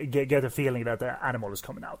get a feeling that the animal is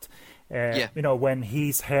coming out. When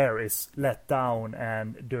his hair is let down,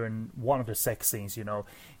 and during one of the sex scenes,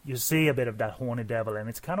 you see a bit of that horny devil, and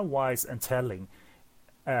it's kind of wise and telling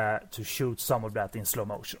to shoot some of that in slow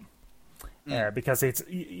motion. Because it's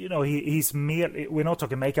he's merely, we're not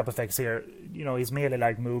talking makeup effects here, he's merely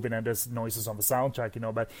like moving and there's noises on the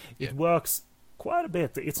soundtrack, but it works quite a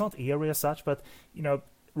bit. It's not eerie as such, but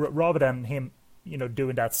rather than him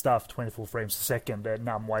doing that stuff 24 frames a second,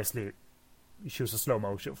 Nam wisely chooses slow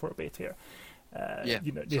motion for a bit here.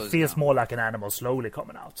 It feels more like an animal slowly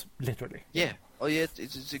coming out, literally.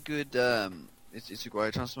 It's a good it's a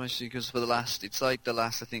great transformation, because for the last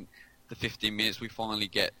I think the 15 minutes we finally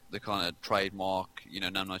get the kind of trademark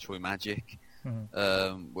Nai-Choi magic,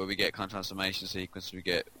 where we get kind of transformation sequence, we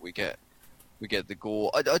get the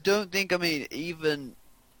gore. I don't think, even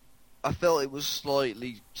I felt it was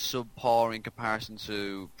slightly subpar in comparison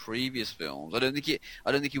to previous films. I don't think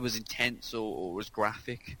it was intense or as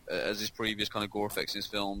graphic as his previous kind of gore effects in his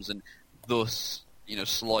films, and thus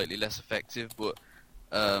slightly less effective, but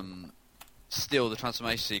still the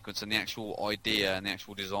transformation sequence and the actual idea and the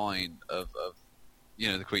actual design of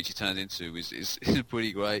the creature turned into is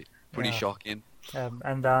pretty great, pretty shocking.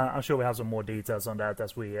 And I'm sure we have some more details on that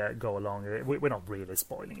as we go along. We're not really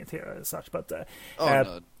spoiling it here as such, but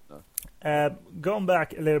going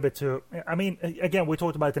back a little bit to, again, we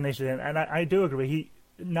talked about it initially, and I do agree.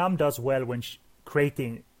 Nam does well when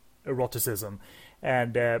creating eroticism,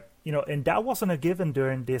 and and that wasn't a given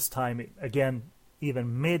during this time. Again,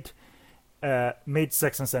 even mid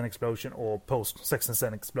Sex and Sen explosion or post Sex and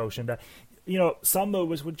Sen explosion, that some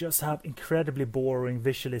movies would just have incredibly boring,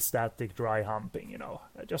 visually static, dry humping.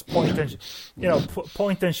 Just point and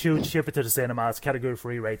point and shoot, ship it to the cinemas, category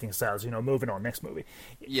 3 rating sells. Moving on, next movie.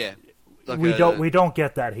 Yeah, we don't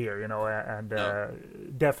get that here. And no.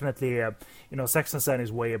 Definitely, Sex and Sen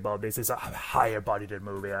is way above this. It's a higher budgeted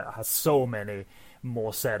movie. It has so many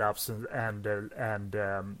more setups and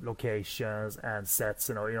locations and sets.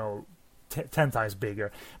 10 times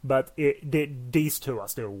bigger. But these two are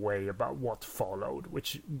still way above what followed,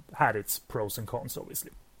 which had its pros and cons,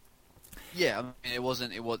 obviously. Yeah, I mean, it was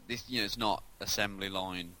this. It's not assembly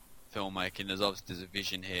line filmmaking. There's a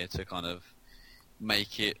vision here to kind of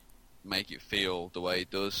make it feel the way it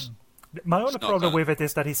does. My only problem with it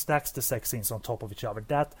is that he stacks the sex scenes on top of each other.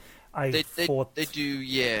 That I thought they do.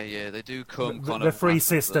 Yeah, they do come the three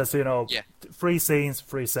sisters, Yeah. 3 scenes,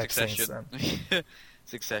 3 sex scenes.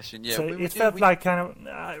 Succession. Yeah. So it felt like kind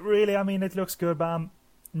of really. I mean, it looks good, but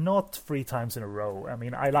not 3 times in a row. I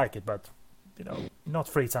mean, I like it, but not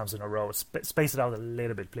 3 times in a row. Space it out a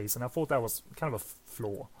little bit, please. And I thought that was kind of a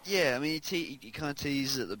flaw. Yeah, I mean, he kind of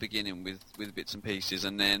teases at the beginning with bits and pieces,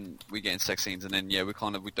 and then we get in sex scenes, and then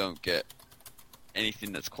we don't get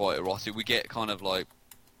anything that's quite erotic. We get kind of like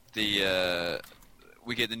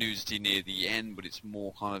we get the nudity near the end, but it's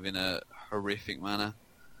more kind of in a horrific manner,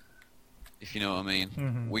 if you know what I mean.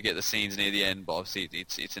 Mm-hmm. We get the scenes near the end, but obviously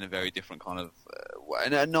it's in a very different kind of way,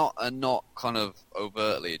 and not kind of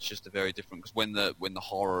overtly. It's just a very different, because when the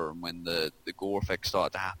horror and when the gore effects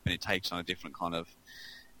start to happen, it takes on a different kind of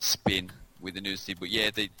spin with the nudity. But yeah,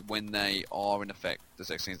 when they are in effect the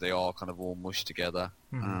sex scenes, they are kind of all mushed together.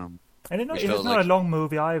 Mm-hmm. And it's not a long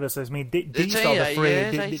movie either, so I mean, these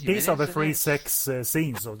are the 3 sex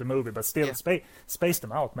scenes of the movie, but still, space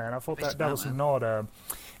them out, man. I thought that was not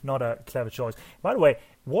a clever choice. By the way,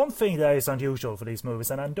 one thing that is unusual for these movies,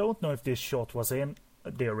 and I don't know if this shot was in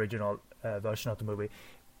the original version of the movie,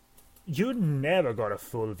 you never got a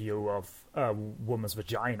full view of a woman's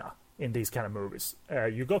vagina in these kind of movies.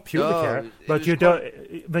 You got pubic hair, but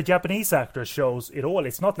the Japanese actor shows it all.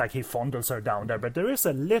 It's not like he fondles her down there, but there is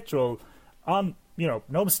a literal, no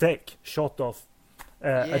mistake, shot of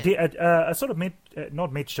a sort of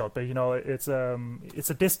not mid shot, but it's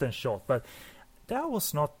a distance shot. But that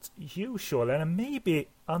was not usual, and maybe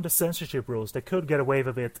under censorship rules they could get away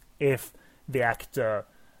with it if the actor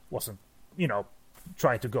wasn't,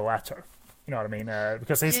 trying to go at her. You know what I mean?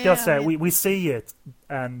 Because it's just we see it,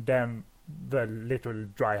 and then the literal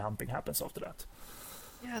dry humping happens after that.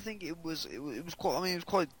 Yeah, I think it was quite. I mean, it was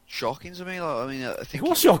quite shocking to me. Like, I mean, I think it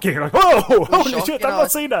was shocking. Like, whoa, holy shit! I've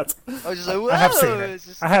not seen that. I was just like, whoa. I have seen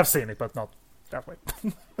it. I have seen it, but not that way.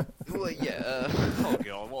 Well, yeah. Oh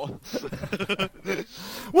god, what?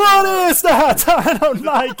 What is that? I don't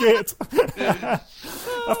like it.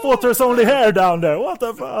 I thought there's only hair down there. What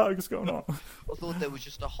the fuck is going on? I thought there was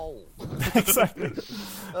just a hole. Exactly.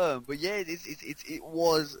 But yeah, it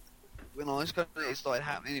was, when I it started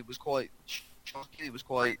happening, it was quite shocking. It was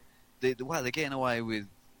quite they're getting away with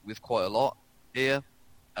quite a lot here.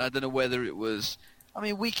 And I don't know whether it was. I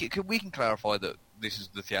mean, we can clarify that this is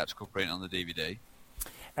the theatrical print on the DVD.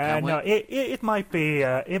 No, it might be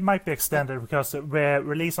extended, because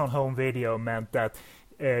release on home video meant that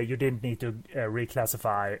you didn't need to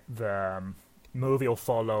reclassify the movie or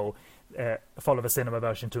follow the cinema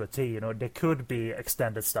version to a T. There could be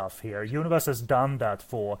extended stuff here. Universal has done that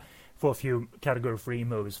for a few Category 3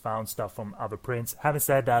 movies, found stuff from other prints. Having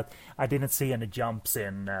said that, I didn't see any jumps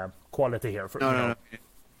in quality here. No,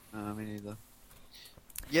 me neither.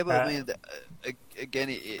 Yeah, but I mean, again,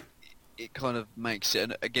 it kind of makes it,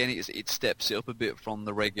 and again, it steps it up a bit from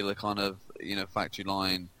the regular kind of factory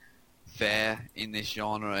line fare in this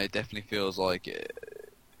genre. It definitely feels like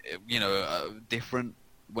different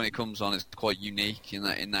when it comes on. It's quite unique in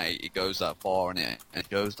that it goes that far and it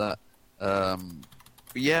goes that. But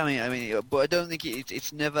yeah, I mean, but I don't think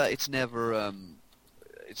it's never. I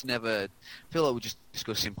feel like we're just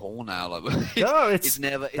discussing porn now. Like, no, it's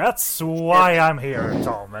never. That's why I'm here,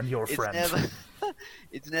 Tom, and your friend.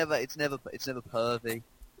 It's never pervy.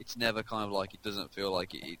 It's never kind of like, it doesn't feel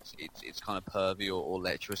like it's kind of pervy or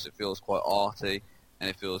lecherous. It feels quite arty, and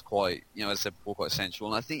it feels quite, as I said before, quite sensual.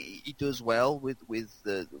 And I think he does well with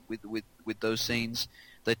those scenes.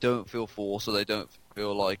 They don't feel forced, or they don't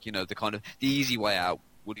feel like the kind of the easy way out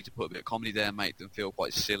would be to put a bit of comedy there and make them feel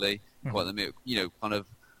quite silly, quite kind of.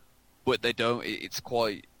 But they don't. It's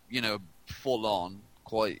quite full on,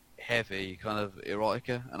 quite heavy kind of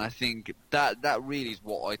erotica, and I think that really is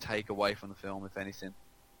what I take away from the film, if anything,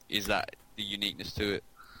 is that the uniqueness to it.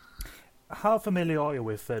 How familiar are you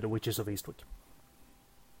with The Witches of Eastwick?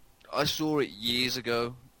 I saw it years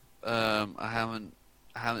ago. I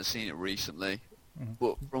haven't seen it recently,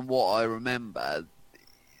 but from what I remember,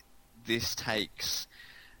 this takes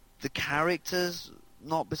the characters,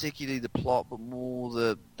 not particularly the plot, but more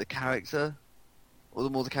the character, or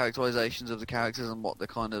more the characterizations of the characters and what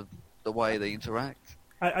the way they interact.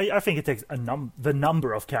 I think it takes the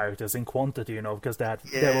number of characters in quantity, because there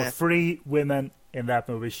were 3 women in that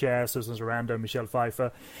movie: Cher, Susan Sarandon, Michelle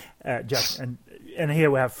Pfeiffer, Jack, and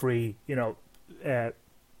here we have three,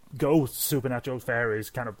 ghosts, supernatural fairies,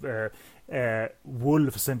 kind of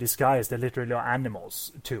wolves in disguise. They literally are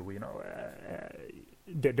animals too.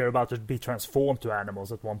 They're about to be transformed to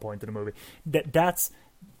animals at one point in the movie. That's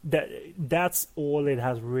all it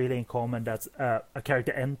has really in common. That's a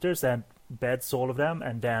character enters and beds all of them,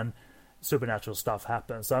 and then supernatural stuff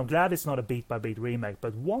happens. So I'm glad it's not a beat by beat remake,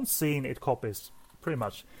 but one scene it copies pretty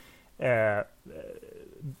much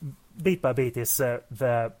beat by beat is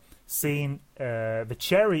the scene, the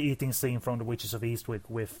cherry eating scene from The Witches of Eastwick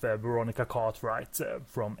with Veronica Cartwright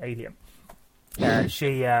from Alien.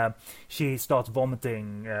 She starts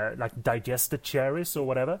vomiting like digested cherries or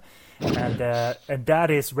whatever, and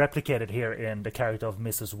that is replicated here in the character of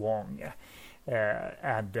Mrs. Wong,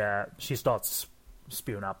 and she starts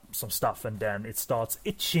spewing up some stuff, and then it starts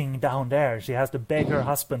itching down there. She has to beg her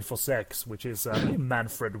husband for sex, which is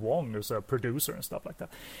Manfred Wong, who's a producer and stuff like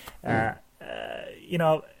that.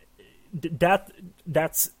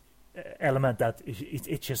 That's element that it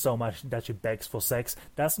itches so much that she begs for sex.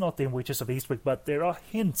 That's not in Witches of Eastwick, but there are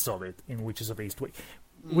hints of it in Witches of Eastwick.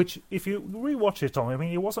 Which, if you rewatch it, Tom, I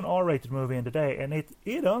mean, it was an R-rated movie in the day, and it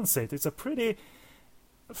earns it. It's a pretty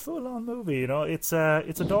full-on movie. It's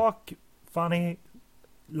a dark, funny,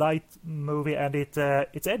 light movie, and it's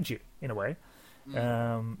edgy in a way.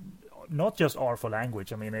 Not just R for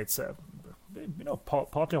language. I mean, it's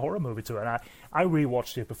partly a horror movie too. And I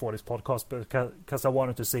rewatched it before this podcast because I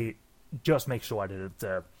wanted to see, just make sure I didn't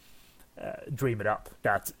dream it up,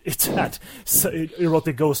 that it had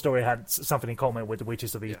Erotic Ghost Story had something in common with The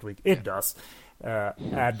Witches of Eastwick. It does,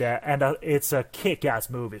 and it's a kick-ass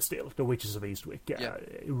movie still. The Witches of Eastwick,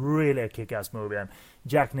 really a kick-ass movie, and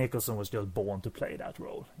Jack Nicholson was just born to play that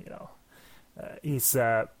role. He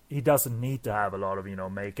doesn't need to have a lot of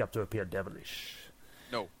makeup to appear devilish.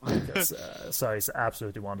 No, because, so it's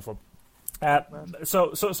absolutely wonderful.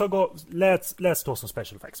 So go. Let's talk some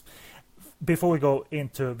special effects. Before we go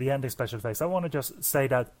into the ending special effects, I want to just say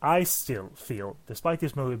that I still feel, despite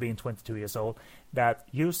this movie being 22 years old, that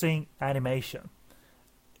using animation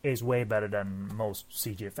is way better than most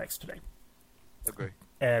CG effects today. Agree.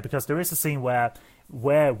 Because there is a scene where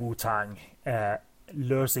Wu-Tang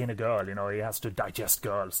lures in a girl. He has to digest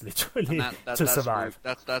girls literally to survive.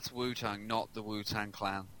 That's Wu-Tang, not the Wu-Tang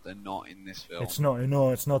Clan. They're not in this film. It's not. No,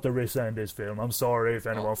 it's not the RZA in this film. I'm sorry if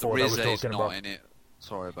anyone thought I was talking about. In it.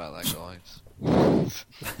 Sorry about that, guys.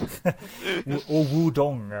 Or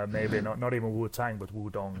Wudong, maybe not even Wu-Tang, but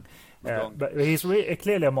Wudong. But he's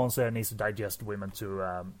clearly a monster and needs to digest women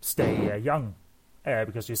to stay young.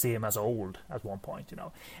 Because you see him as old at one point,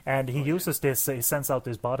 and he uses this. He sends out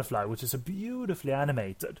this butterfly, which is a beautifully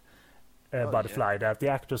animated butterfly that the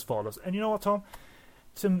actors follows. And you know what, Tom?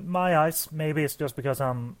 To my eyes, maybe it's just because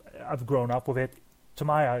I've grown up with it. To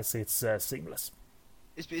my eyes, it's seamless.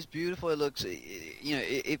 It's beautiful. It looks,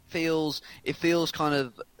 it feels kind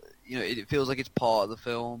of, it feels like it's part of the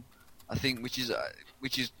film. I think, which is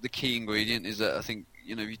the key ingredient, is that I think,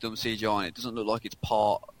 if you've done CGI, it doesn't look like it's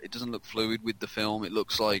part. It doesn't look fluid with the film. It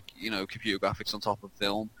looks like computer graphics on top of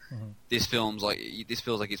film. Mm-hmm. This feels like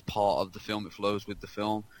it's part of the film. It flows with the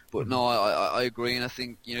film. But no, I agree, and I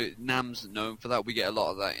think Nam's known for that. We get a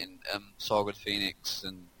lot of that in Saga of the Phoenix,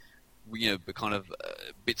 and the kind of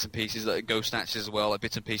bits and pieces, like Ghost Snatchers as well, like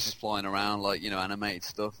bits and pieces flying around, like animated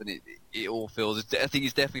stuff, and it all feels. I think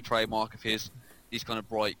it's definitely a trademark of his. These kind of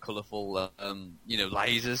bright, colourful,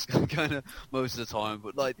 lasers, kind of most of the time,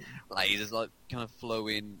 but like lasers, like kind of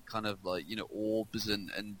flowing, kind of like orbs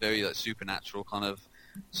and very like supernatural kind of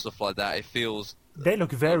stuff like that. It feels. They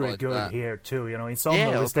look very good here too. In some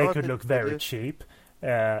movies they could look very cheap,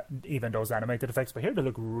 even those animated effects, but here they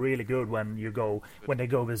look really good when they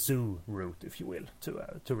go the Zoo route, if you will,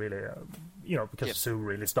 to really, because Zoo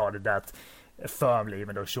really started that firmly,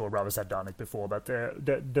 even though Shaw Brothers had done it before, but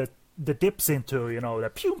the dips into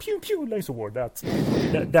the pew pew pew laser war,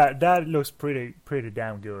 that looks pretty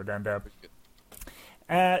damn good,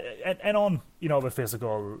 and on the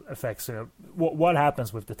physical effects, what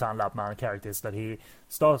happens with the Tan Lap Man character is that he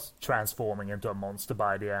starts transforming into a monster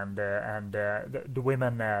by the end, and the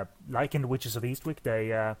women, like in the Witches of Eastwick,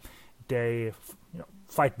 they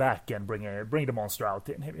fight back and bring the monster out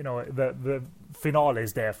in him. The finale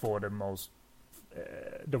is therefore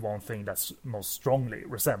the one thing that's most strongly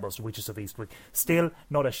resembles Witches of Eastwick. Still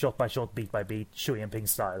not a shot-by-shot, beat-by-beat, Shu Jinping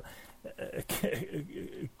style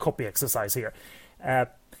copy exercise here. And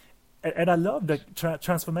I love the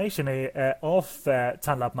transformation of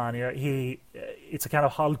Tan Lap Man. It's a kind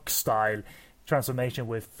of Hulk-style transformation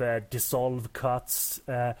with dissolve cuts.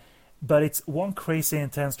 but it's one crazy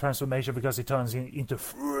intense transformation because he turns into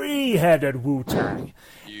three-headed Wu-Tang.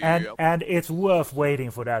 Yep. And it's worth waiting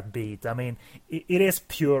for that beat. I mean, it is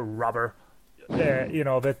pure rubber. But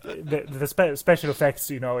the special effects,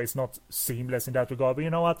 it's not seamless in that regard. But you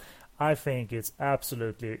know what? I think it's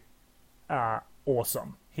absolutely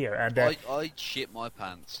awesome here. And I shit my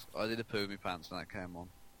pants. I did a poo my pants when that came on.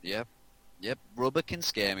 Yep. Rubber can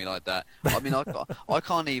scare me like that. I mean, I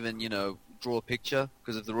can't even, draw a picture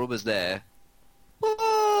because if the rubber's there,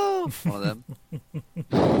 whoa, one of them.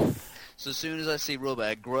 So as soon as I see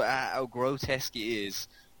rubber, how grotesque it is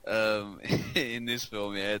in this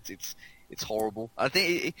film, yeah, it's horrible. I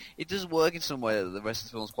think it does work in some way that the rest of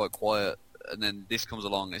the film's quite quiet, and then this comes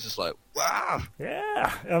along, and it's just like, wow.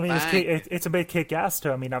 Yeah, I mean, it's a bit kick-ass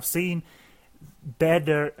too. I mean, I've seen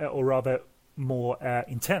better, or rather more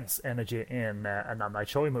intense energy in a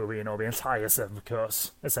Nai-Choi movie, the entire Seventh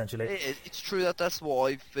Curse, essentially. It's true that's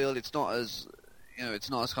what I feel. It's not as, it's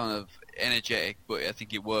not as kind of energetic, but I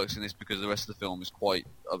think it works in this because the rest of the film is quite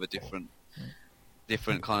of a different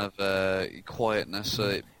kind of quietness.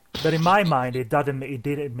 So but in my mind, it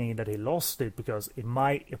didn't mean that he lost it, because in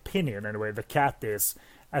my opinion, anyway, the cat is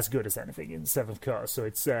as good as anything in Seventh Curse. So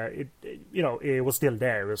it's it was still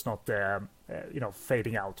there. It was not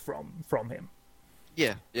fading out from him.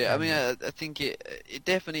 Yeah. I mean, I think it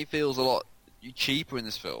definitely feels a lot cheaper in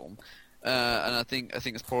this film, and I think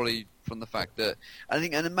it's probably from the fact that I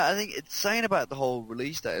think it's saying about the whole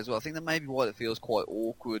release date as well. I think that maybe why it feels quite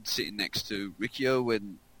awkward sitting next to Riccio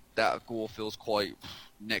when that gore feels quite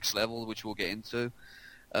next level, which we'll get into.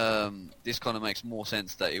 This kind of makes more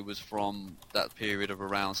sense that it was from that period of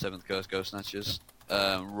around Seventh Curse Ghost Snatchers,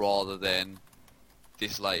 rather than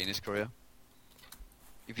this late in his career.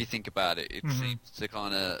 If you think about it, it seems to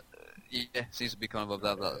kind of seems to be kind of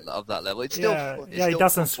that level. It's still it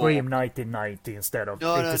doesn't scream 1990 instead of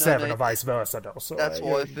 87 or vice versa though. So that's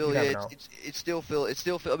why I feel it still feel. I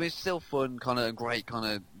mean, it's still fun, kind of, and great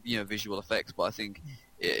kind of visual effects, but I think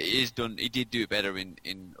it is done. He did do it better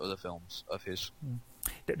in other films of his.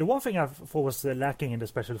 The one thing I thought was lacking in the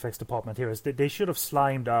special effects department here is that they should have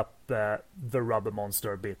slimed up the rubber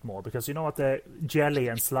monster a bit more, because the jelly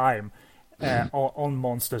and slime on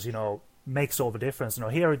monsters, makes all the difference.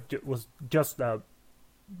 Here it was just a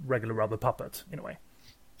regular rubber puppet in a way.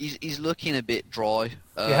 He's looking a bit dry.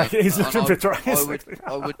 He's looking a bit dry.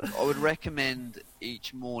 I would recommend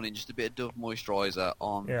each morning just a bit of Dove moisturiser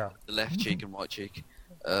on the left cheek and right cheek.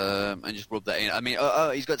 And just rub that in. I mean,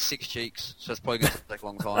 he's got 6 cheeks, so it's probably going to take a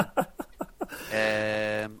long time.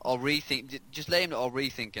 I'll rethink. Just let him know. I'll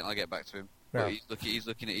rethink it, and I'll get back to him. Yeah. But he is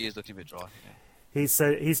looking a bit dry. Yeah.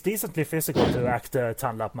 He's decently physical to act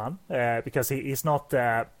Tan-Lap Man, because he's not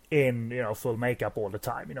in full makeup all the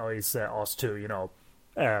time. He's asked to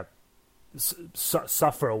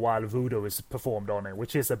suffer while voodoo is performed on him,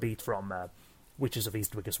 which is a beat from Witches of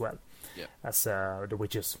Eastwick as well. Yeah. As the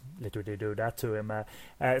witches literally do that to him.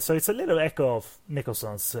 So it's a little echo of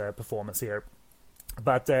Nicholson's performance here.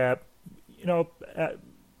 But, the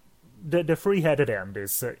three-headed end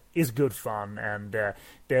is good fun, and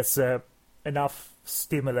there's enough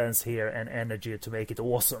stimulants here and energy to make it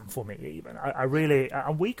awesome for me even.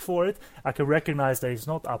 I'm weak for it. I can recognize that it's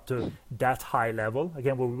not up to that high level.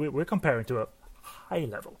 Again, we're comparing to a high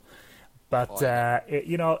level. But,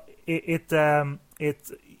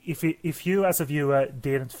 if you as a viewer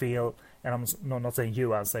didn't feel, and I'm not saying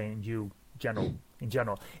you, I'm saying you in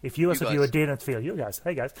general. If you as a viewer didn't feel, you guys,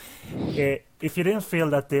 hey guys, if you didn't feel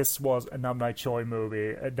that this was a Nai-Choi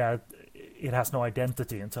movie, that it has no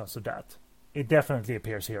identity in terms of that, it definitely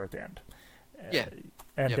appears here at the end.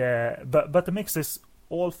 But the mix is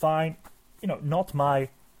all fine. Not my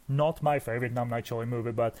favorite Nai-Choi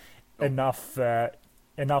movie, but enough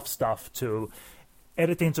stuff to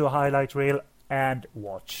edit into a highlight reel and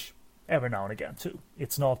watch every now and again too.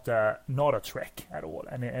 It's not a trek at all,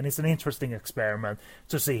 and it's an interesting experiment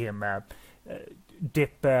to see him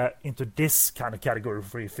dip into this kind of category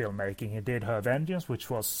free filmmaking. He did Her Vengeance, which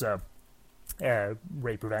was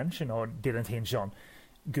rape revenge, didn't hinge on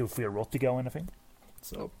goofy erotica or anything.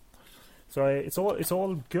 So it's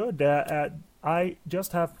all good. I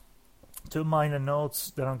just have 2 minor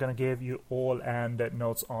notes that I'm going to give you all, and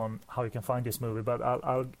notes on how you can find this movie. But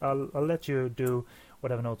I'll let you do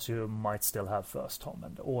whatever notes you might still have first, Tom,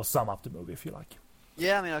 or sum up the movie if you like.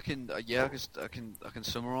 Yeah, I mean, I can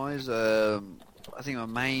summarize. I think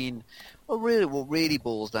what really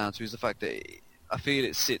boils down to is the fact that I feel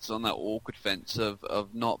it sits on that awkward fence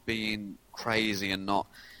of not being crazy and not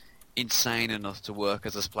insane enough to work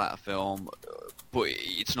as a splatter film, but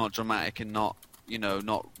it's not dramatic and not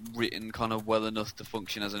not written kind of well enough to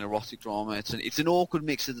function as an erotic drama. It's an awkward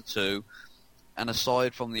mix of the two, and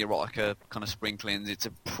aside from the erotica kind of sprinklings, it's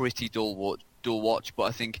a pretty dull watch. But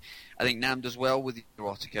I think Nam does well with the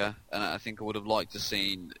erotica, and I think I would have liked to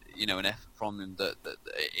seen an effort from them that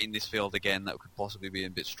in this field again that could possibly be a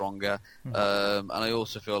bit stronger. And I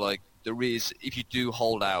also feel like there is, if you do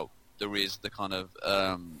hold out, there is the kind of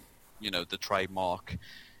the trademark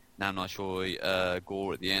Nam Nai-Choi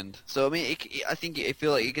gore at the end. So I mean, I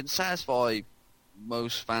feel like it can satisfy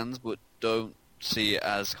most fans, but don't see it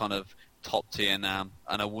as kind of top tier Nam.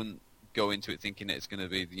 And I wouldn't go into it thinking that it's going to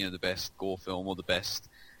be the best gore film or the best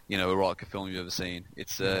erotica film you've ever seen.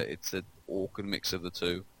 It's an awkward mix of the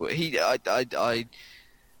two. But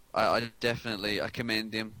I definitely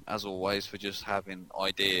commend him as always for just having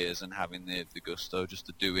ideas and having the gusto just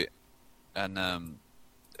to do it. And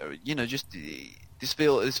this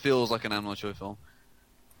feels like an Nam Nai-Choi film.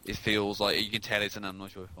 It feels like you can tell it's an Nam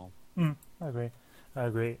Nai-Choi film. I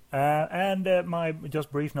agree. And my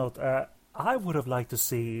just brief note: I would have liked to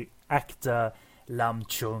see actor Lam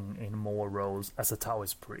Chung in more roles as a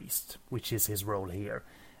Taoist priest, which is his role here.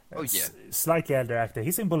 Oh yeah, slightly elder actor.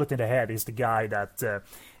 He's in Bullet in the Head. He's the guy that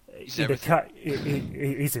he's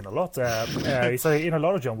in a lot. He's in a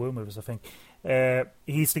lot of John Woo movies, I think.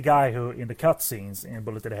 He's the guy who, in the cutscenes in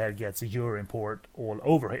Bullet in the Head, gets urine poured all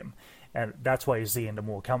over him. And that's why you see in the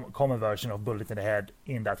more common version of Bullet in the Head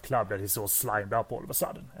in that club that he's all slimed up all of a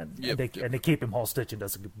sudden. And they keep him hostage, and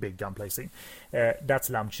there's a big gunplay scene. That's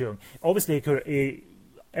Lam Chung. Obviously,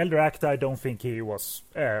 elder actor, I don't think he was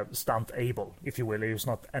stunt able, if you will. He was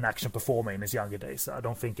not an action performer in his younger days, I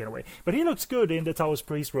don't think, anyway. But he looks good in the Taoist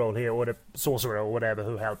priest role here, or the sorcerer or whatever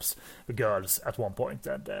who helps the girls at one point.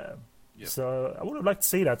 And so I would have liked to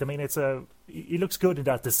see that. I mean, he looks good in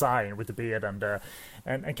that design with the beard and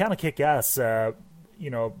kind of kick ass,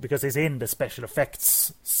 because he's in the special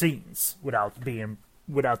effects scenes without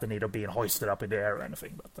the need of being hoisted up in the air or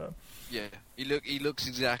anything. But he looks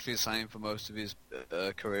exactly the same for most of his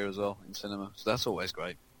career as well in cinema. So that's always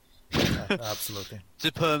great. Absolutely.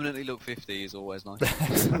 To permanently look 50 is always nice.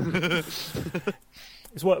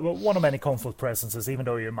 It's one of many comfort presences, even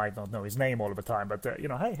though you might not know his name all of the time. But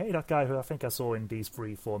hey, that guy who I think I saw in these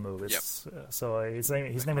 3-4 movies. Yep. So his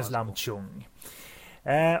name is Lam Chung.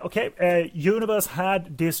 Universe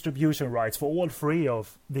had distribution rights for all 3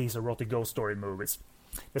 of these erotic ghost story movies.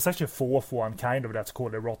 There's actually a 4th one, kind of, that's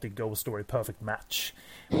called Erotic Ghost Story Perfect Match,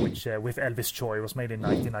 which with Elvis Choi was made in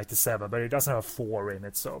 1997, but it doesn't have 4 in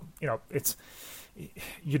it, so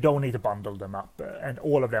you don't need to bundle them up, and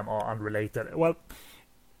all of them are unrelated. Well,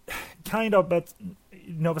 kind of, but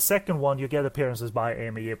the second one you get appearances by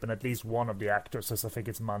Amy Yip and at least one of the actors, as I think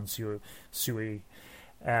it's Mansu Sui.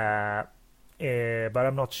 But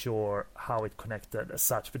I'm not sure how it connected as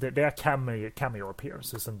such. But there are cameo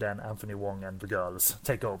appearances, and then Anthony Wong and the girls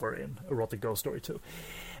take over in Erotic Ghost Story 2.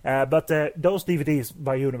 But those DVDs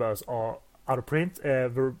by Universe are out of print.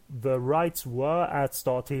 The rights were at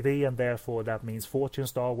Star TV, and therefore that means Fortune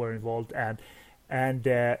Star were involved and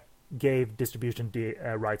gave distribution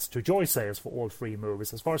rights to Joy Sales for all 3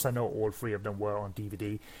 movies. As far as I know, all 3 of them were on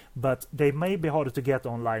DVD, but they may be harder to get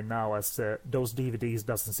online now, as those DVDs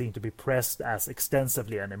doesn't seem to be pressed as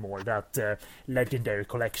extensively anymore, that legendary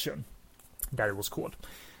collection that it was called.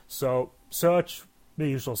 So search the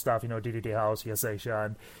usual stuff, DDD House, Yes Asia,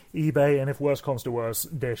 and eBay, and if worse comes to worse,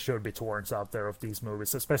 there should be torrents out there of these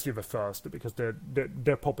movies, especially the first, because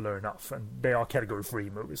they're popular enough, and they are category 3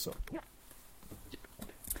 movies, so yeah.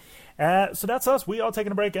 So that's us. We are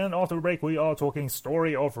taking a break, and after the break we are talking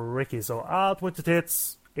Story of Ricky. So out with the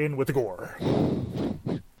tits, in with the gore.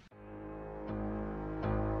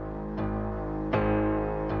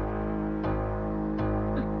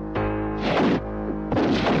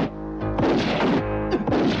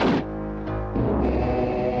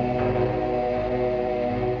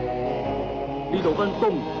呢度分東、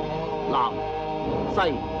南、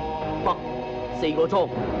西、北4個倉，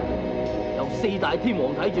由4大天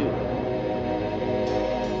王睇住。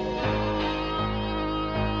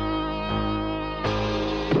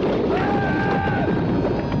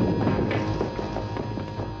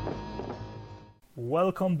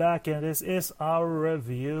Welcome back, and this is our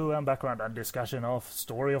review and background and discussion of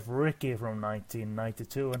Story of Ricky from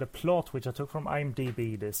 1992, and the plot, which I took from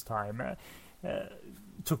IMDb this time.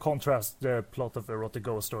 To contrast the plot of Erotic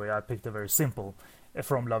Ghost Story, I picked a very simple,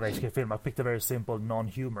 from Love HK Film, I picked a very simple,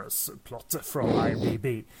 non-humorous plot from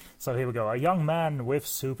IMDb. So here we go. A young man with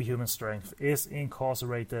superhuman strength is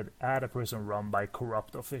incarcerated at a prison run by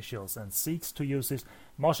corrupt officials and seeks to use his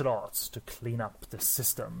martial arts to clean up the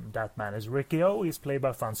system. That man is Ricky O. He's played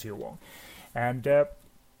by Fan Siu Wong. And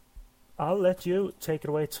I'll let you take it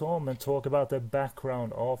away, Tom, and talk about the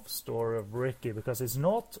background of Story of Ricky, because it's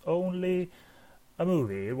not only a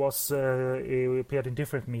movie. It appeared in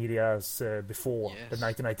different medias before the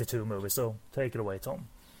 1992 movie. So take it away, Tom.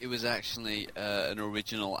 It was actually an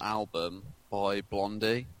original album by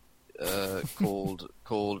Blondie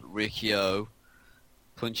called Ricky O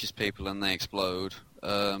punches people and they explode,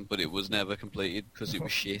 but it was never completed because it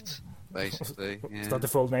was shit. Basically, yeah. Is that the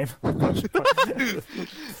full name?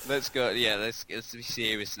 Let's go. Yeah, let's be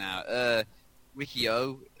serious now. Ricky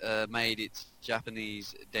O made its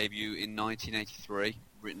Japanese debut in 1983,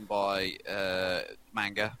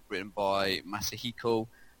 manga written by Masahiko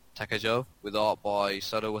Takajo, with art by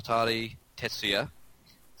Sodawatari Tetsuya,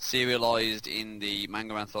 serialized in the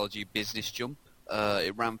manga anthology Business Jump.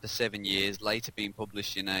 It ran for 7 years, later being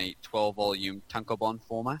published in a 12-volume tankobon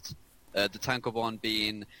format. The tankobon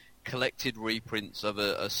being collected reprints of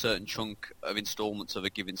a certain chunk of installments of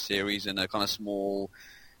a given series in a kind of small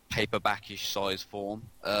paperback-ish size form.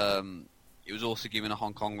 It was also given a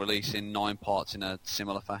Hong Kong release in 9 parts in a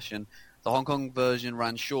similar fashion. The Hong Kong version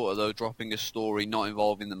ran shorter, though, dropping a story not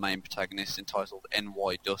involving the main protagonist entitled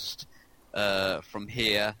NY Dust. From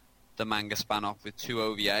here, the manga span off with 2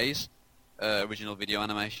 OVAs, original video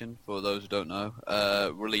animation, for those who don't know,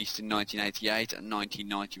 released in 1988 and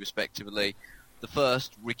 1990 respectively. The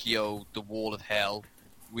first, Rikio, The Wall of Hell,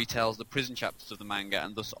 retells the prison chapters of the manga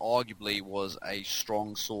and thus arguably was a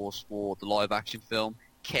strong source for the live-action film.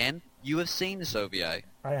 Ken, you have seen this OVA.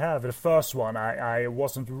 I have. The first one, I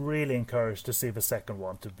wasn't really encouraged to see the second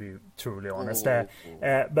one, to be truly honest.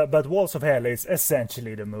 But Walls of Hell is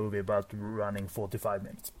essentially the movie, but running 45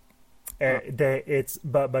 minutes.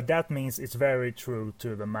 But that means it's very true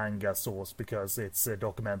to the manga source, because it's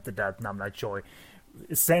documented that Nai-Choi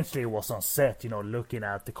essentially was on set, looking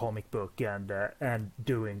at the comic book and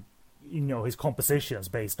doing, his compositions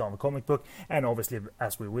based on the comic book. And obviously,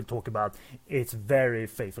 as we will talk about, it's very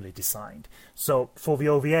faithfully designed. So for the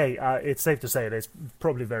OVA, it's safe to say that it's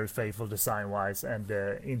probably very faithful design-wise and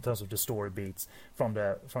in terms of the story beats from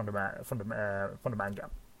the manga.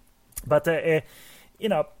 But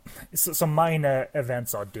some minor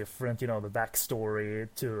events are different. The backstory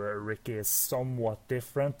to Ricky is somewhat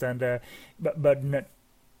different, and but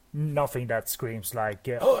nothing that screams like,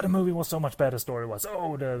 the movie was so much better story-wise.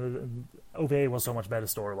 Oh, the OVA was so much better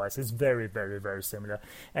story-wise. It's very, very, very similar.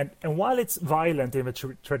 And while it's violent in the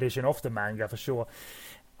tradition of the manga, for sure,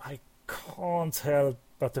 I can't help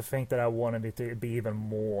but to think that I wanted it to be even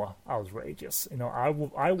more outrageous. I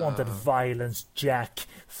wanted Violence Jack,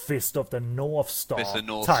 Fist of the North Star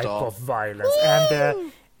type of violence. Woo!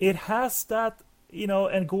 And it has that,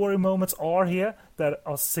 and gory moments are here that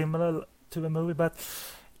are similar to the movie, but,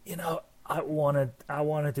 I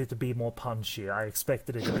wanted it to be more punchy. I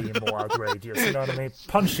expected it to be more outrageous. You know what I mean?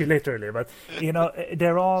 Punchy, literally. But,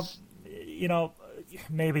 there are,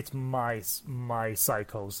 maybe it's my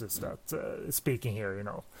psychosis that speaking here,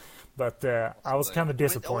 But I was kind of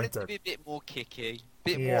disappointed. I wanted it to be a bit more kicky, a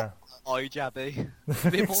bit more eye-jabby,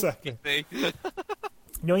 a bit more kicky.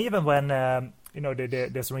 Even when,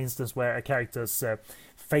 there's for instance where a character's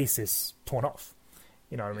face is torn off,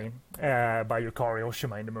 you know what I mean, by Yukari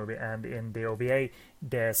Oshima in the movie, and in the OVA,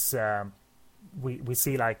 there's, we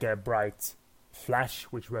see like a bright flash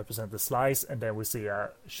which represents the slice, and then we see a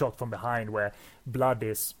shot from behind where blood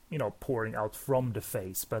is pouring out from the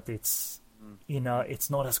face, but it's it's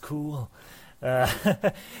not as cool.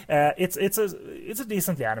 It's a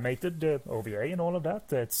decently animated OVA and all of that.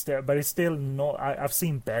 But it's still not. I've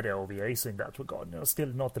seen better OVAs in that regard. Still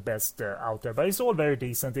not the best out there, but it's all very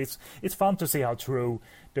decent. It's fun to see how true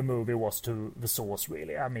the movie was to the source.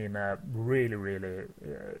 Really, I mean, really, really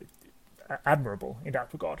admirable in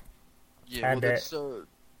that regard. Yeah, and, well, that's so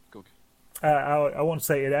good. I want to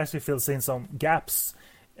say it actually fills in some gaps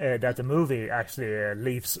that the movie actually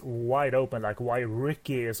leaves wide open, like why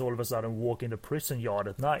Ricky is all of a sudden walking the prison yard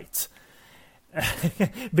at night.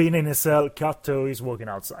 Being in his cell, cut to he's walking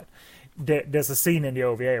outside. There's a scene in the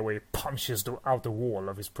OVA where he punches out the wall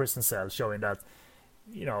of his prison cell, showing that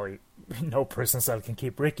no prison cell can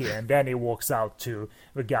keep Ricky, and then he walks out to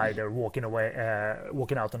the guy they're walking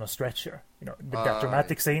out on a stretcher. That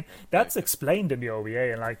dramatic scene that's explained in the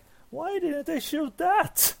OVA, and like, why didn't they shoot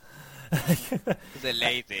that? They're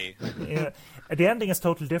lazy. The ending is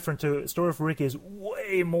totally different too. Story of Ricky is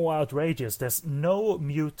way more outrageous. There's no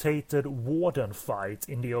mutated warden fight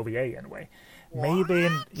in the OVA anyway. What? Maybe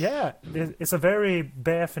it's a very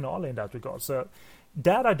bare finale in that regard. So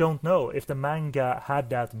that I don't know if the manga had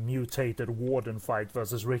that mutated warden fight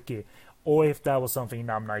versus Ricky, or if that was something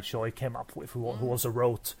Nai-Choi came up with, who also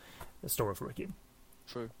wrote the Story of Ricky.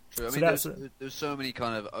 True. I So mean, that's there's so many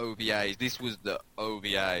kind of OVAs. This was the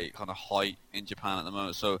OVA kind of height in Japan at the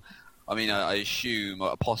moment. So, I mean, I assume,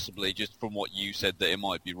 possibly just from what you said, that it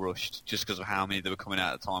might be rushed just because of how many that were coming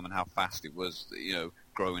out at the time and how fast it was,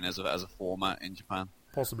 growing as a format in Japan.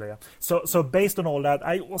 possibly, yeah. So based on all that,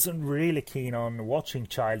 I wasn't really keen on watching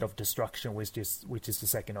Child of Destruction, which is the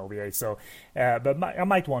second OVA. So, but I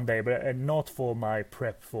might one day, but not for my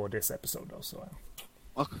prep for this episode, though. So.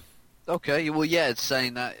 Okay. Well, yeah, it's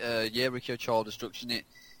saying that Rikyo Child Destruction.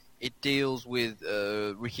 It deals with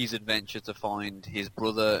Ricky's adventure to find his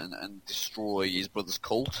brother and destroy his brother's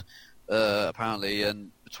cult, apparently.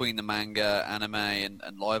 And between the manga, anime,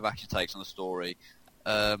 and live action takes on the story,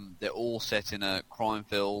 they're all set in a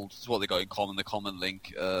crime-filled. It's what they got in common. The common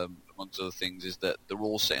link, amongst other things, is that they're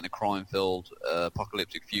all set in a crime-filled,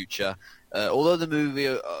 apocalyptic future. Although the movie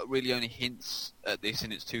really only hints at this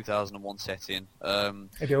in its 2001 setting.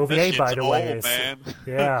 The OVA, by the way, is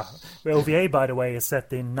yeah. The OVA, by the way, is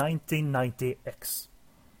set in 1990X.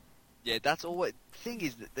 Yeah, that's all. The thing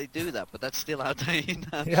is that they do that, but that's still outdated.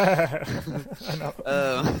 Yeah, I know.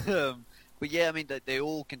 But yeah, I mean, they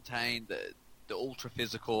all contain the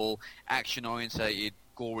ultra-physical, action-orientated,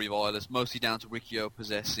 gory violence, mostly down to Rikyo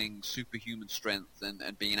possessing superhuman strength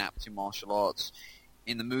and being apt in martial arts.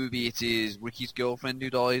 In the movie, it is Ricky's girlfriend who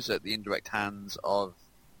dies at the indirect hands of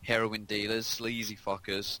heroin dealers, sleazy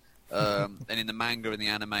fuckers. And in the manga and the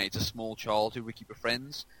anime, it's a small child who Ricky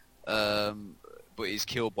befriends, but is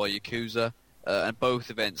killed by Yakuza. And both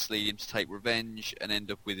events lead him to take revenge and end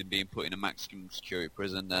up with him being put in a maximum security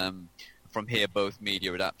prison. From here, both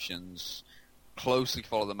media adaptations closely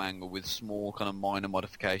follow the manga with small kind of minor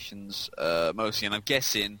modifications, mostly, and I'm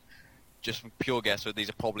guessing, just from pure guess, these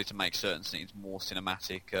are probably to make certain scenes more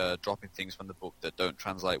cinematic, dropping things from the book that don't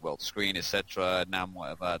translate well to screen, etc. Nam might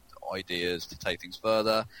have had ideas to take things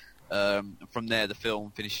further. From there, the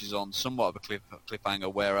film finishes on somewhat of a cliffhanger,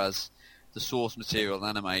 whereas the source material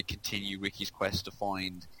and anime continue Ricky's quest to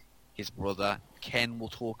find his brother. Ken will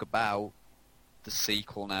talk about the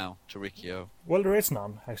sequel now to Rikyo. Well, there is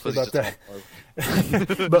none actually, but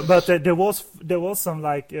there was some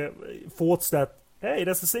thoughts that hey,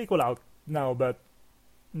 there's a sequel out now, but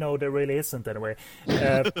no, there really isn't anyway.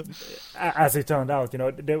 As it turned out,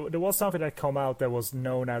 there was something that came out that was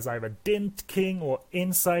known as either Dint King or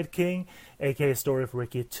Inside King, aka Story of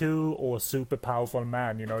Ricky 2 or Super Powerful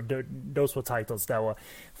Man. Those were titles that were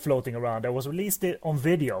floating around. That was released on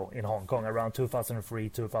video in Hong Kong around 2003,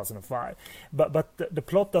 2005. But the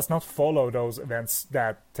plot does not follow those events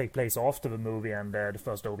that take place after the movie and the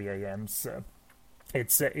first OVA ends.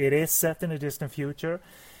 It is set in a distant future.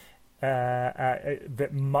 Way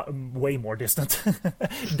more distant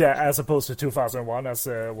as opposed to 2001, as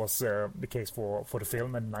was the case for the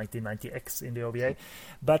film and 1990X in the OVA.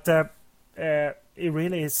 But it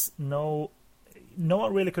really is no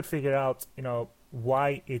one really could figure out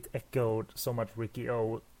why it echoed so much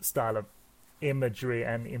Rikyo style of imagery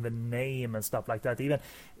and in the name and stuff like that. Even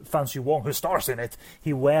Fan Xu-Wong, who stars in it,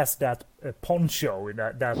 he wears that poncho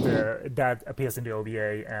that appears in the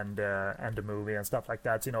OVA and the movie and stuff like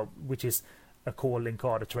that. Which is a calling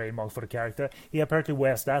card, a trademark for the character. He apparently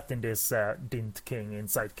wears that in this Dint King,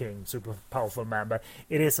 Inside King, Super Powerful Man, but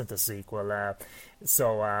it isn't a sequel.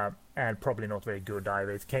 And probably not very good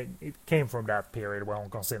either. It came from that period where Hong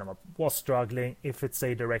Kong cinema was struggling. If it's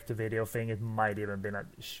a direct-to-video thing, it might even been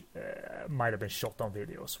might have been shot on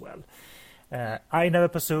video as well. I never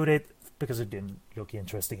pursued it because it didn't look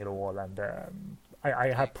interesting at all, and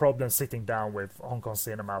I had problems sitting down with Hong Kong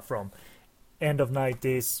cinema from end of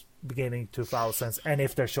 90s, beginning 2000s, and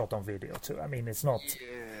if they're shot on video too. I mean, it's not.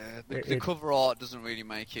 Yeah, the cover art doesn't really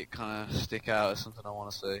make it kind of stick out as something I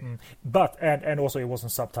want to see. But and also it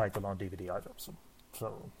wasn't subtitled on DVD either.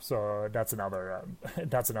 So that's another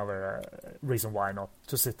reason why not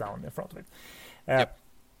to sit down in front of it. Yep.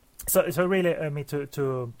 So really, I mean,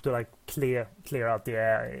 to like clear out the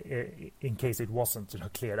air in case it wasn't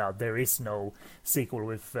cleared out. There is no sequel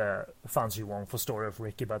with Fan Xu-Wong for Story of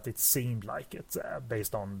Ricky, but it seemed like it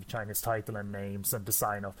based on the Chinese title and names and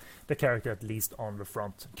design of the character, at least on the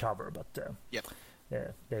front cover. But yep.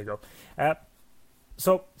 There you go.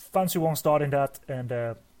 So Fan Xu-Wong starting that, and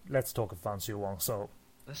let's talk of Fan Xu-Wong. So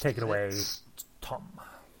take it away, Tom.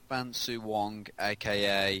 Fan Xu-Wong,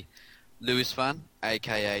 aka Lewis Fan,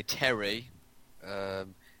 a.k.a. Terry,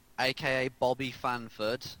 a.k.a. Bobby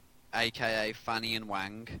Fanford, a.k.a. Fanny and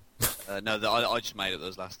Wang, No, I just made up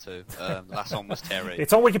those last two. The last one was Terry.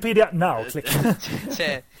 It's on Wikipedia now. Click.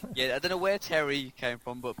 Yeah, I don't know where Terry came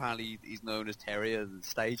from, but apparently he's known as Terry as a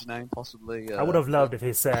stage name, possibly. I would have loved if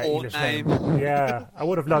his English name. Yeah, I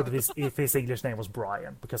would have loved if his English name was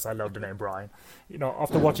Brian, because I love the name Brian.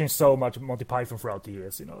 After watching so much Monty Python throughout the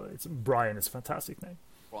years, Brian is a fantastic name.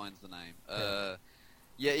 Brian's the name.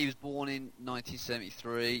 Yeah, he was born in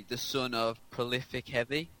 1973, the son of prolific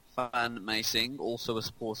heavy Fan Mei-sing, also a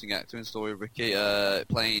supporting actor in Story of Ricky,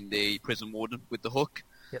 playing the prison warden with the hook.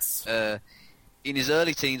 Yes. In his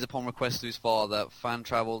early teens, upon request of his father, Fan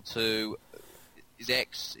travelled to his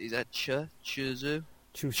ex. Is that Shuzu?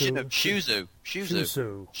 Shuzu.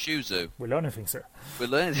 We're learning things, sir. We're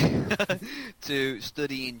learning to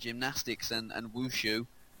study in gymnastics and wushu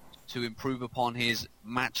to improve upon his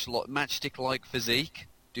matchstick-like physique.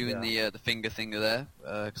 Doing the finger thing there,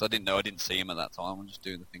 because I didn't see him at that time. I'm just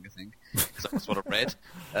doing the finger thing, because that's what I read.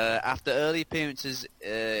 After early appearances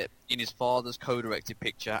in his father's co-directed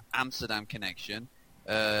picture, Amsterdam Connection,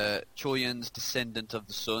 Choi-yun's Descendant of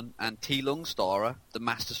the Sun, and T-Lung Starer, The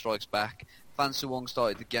Master Strikes Back, Fan Su-wong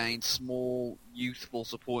started to gain small, youthful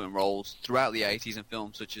supporting roles throughout the 80s in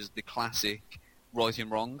films such as the classic Righting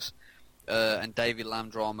Wrongs, and David Lam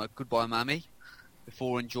drama Goodbye Mammy,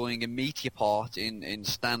 before enjoying a meteor part in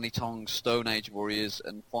Stanley Tong's Stone Age Warriors,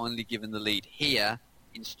 and finally given the lead here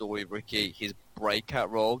in Story of Ricky, his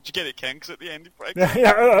breakout role. Did you get it, Ken? 'Cause at the end he breaks. Yeah,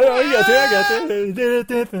 I got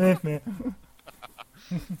it.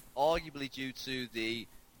 Arguably due to the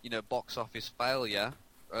box office failure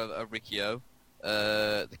of Riccio,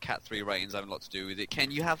 the Cat 3 ratings having a lot to do with it.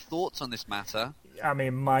 Ken, you have thoughts on this matter? I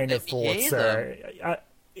mean, minor thoughts.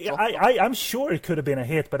 I'm sure it could have been a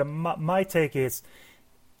hit, but my take is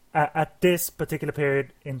at this particular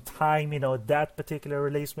period in time, that particular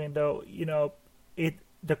release window,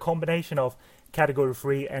 the combination of category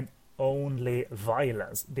 3 and only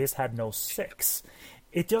violence. This had no sex.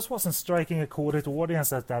 It just wasn't striking a chord with the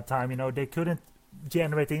audience at that time. They couldn't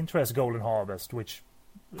generate interest. Golden Harvest, which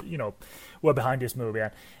were behind this movie,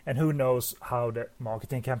 and who knows how the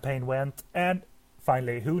marketing campaign went, and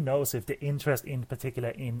finally, who knows if the interest in particular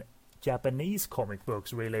in Japanese comic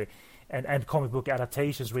books really, and comic book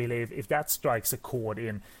adaptations really, if that strikes a chord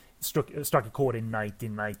struck a chord in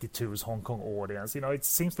 1992's Hong Kong audience. It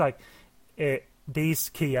seems like these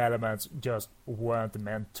key elements just weren't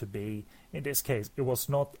meant to be. In this case, it was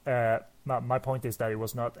not. My point is that it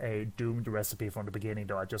was not a doomed recipe from the beginning,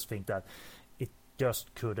 though. I just think that it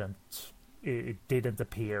just couldn't. It didn't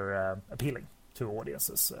appear appealing to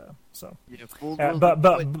audiences. But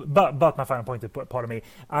my final point, pardon me,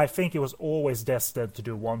 I think it was always destined to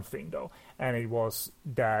do one thing, though, and it was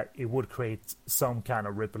that it would create some kind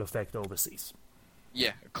of ripple effect overseas.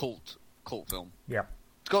 Yeah, a cult film. Yeah,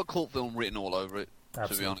 it's got cult film written all over it.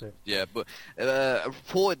 Absolutely. To be honest. Yeah, but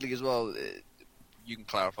reportedly as well, you can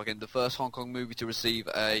clarify again, the first Hong Kong movie to receive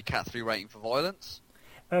a Cat 3 rating for violence.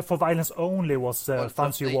 For violence only was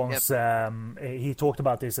Fan Su-wong's. He talked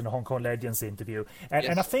about this in the Hong Kong Legends interview,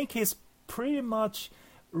 and I think he's pretty much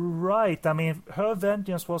right. I mean, Her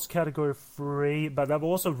Vengeance was category 3, but I've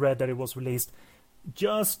also read that it was released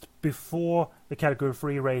just before the category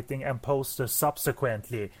 3 rating, and posters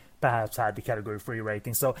subsequently perhaps had the category 3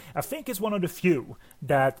 rating. So I think it's one of the few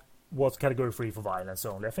that was category 3 for violence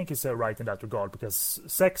only. I think it's right in that regard, because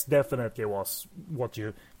sex definitely was what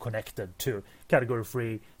you connected to category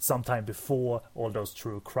 3 sometime before all those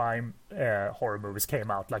true crime horror movies came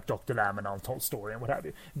out, like Dr. Lamb and Untold Story and what have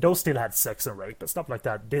you. Those still had sex and rape and stuff like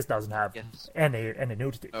that. This doesn't have any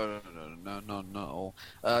nudity. No, not at all.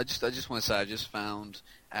 I just want to say I just found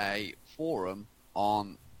a forum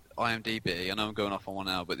on IMDb. I know I'm going off on one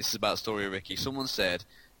now, but this is about Story of Ricky. Someone said,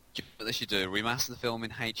 what they should do, remaster the film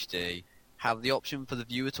in HD, have the option for the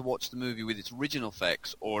viewer to watch the movie with its original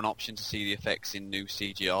effects, or an option to see the effects in new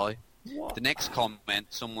CGI. What? The next comment,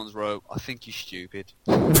 someone's wrote, I think you're stupid.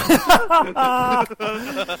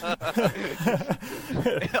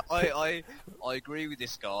 I agree with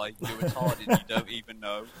this guy. You're retarded, you don't even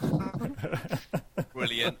know.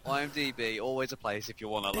 Brilliant. IMDb, always a place if you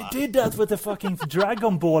want to laugh. They did that with the fucking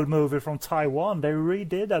Dragon Ball movie from Taiwan. They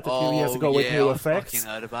redid that a few years ago with new effects. I fucking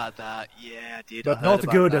heard about that. Yeah, I did. But not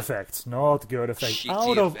good effects. Not good effects.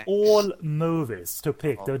 Out of all movies to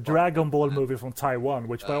pick, the Dragon Ball movie from Taiwan,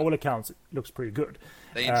 which by all accounts looks pretty good.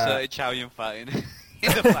 They inserted Chow Yun-fat in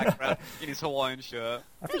the background in his Hawaiian shirt.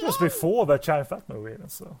 I think it was before the Chow Yun-fat movie.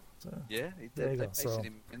 So yeah, they pasted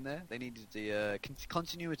him in there. They needed the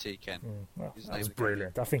continuity, Ken. Well, that was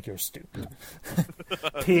brilliant. I think you're stupid.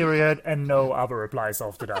 Period, and no other replies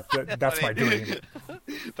after that. That's my dream.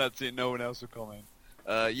 That's it. No one else will comment.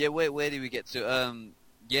 Where do we get to?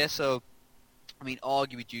 Yeah, so I mean,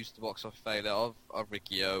 arguably due to the box office failure of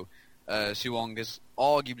Rikio, Suwong has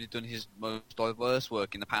arguably done his most diverse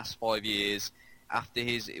work in the past 5 years after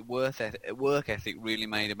his work ethic really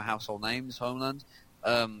made him a household name in his homeland.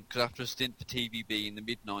 Because after a stint for TVB in the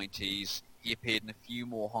mid-90s, he appeared in a few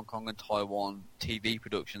more Hong Kong and Taiwan TV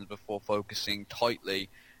productions before focusing tightly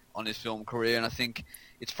on his film career. And I think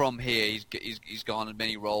it's from here he's garnered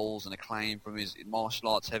many roles and acclaim from his martial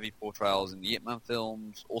arts heavy portrayals in the Ip Man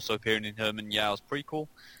films, also appearing in Herman Yao's prequel,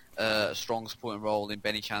 a strong supporting role in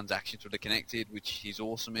Benny Chan's action thriller Connected, which he's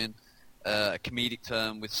awesome in, a comedic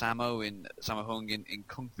term with Sammo Hung in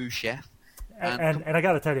Kung Fu Chef. And I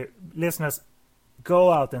gotta tell you, listeners,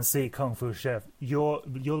 go out and see Kung Fu Chef.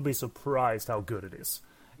 You'll be surprised how good it is.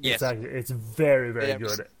 Yes, it's very, very good.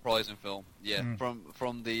 Surprising film. Yeah,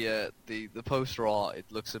 from the poster art, it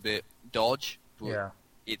looks a bit dodge, but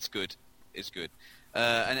it's good. It's good.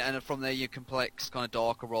 And from there, your complex kind of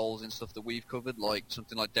darker roles and stuff that we've covered, like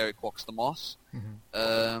something like Derek Walks the Moss.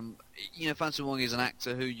 Fan Sung Wong is an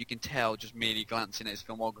actor who you can tell just merely glancing at his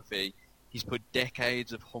filmography, he's put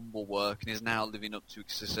decades of humble work and is now living up to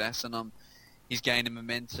success. And he's gaining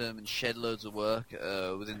momentum and shed loads of work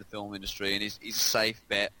within the film industry, and he's a safe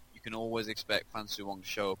bet. You can always expect Fan Sung Wong to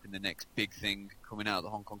show up in the next big thing coming out of the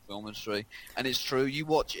Hong Kong film industry. And it's true, you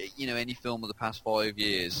watch any film of the past 5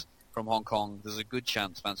 years from Hong Kong, there's a good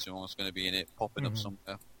chance Fan Sung Wong's going to be in it, popping up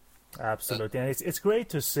somewhere. Absolutely, and it's great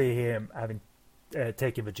to see him having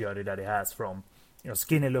taken the journey that he has from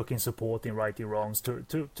skinny looking, supporting righty wrongs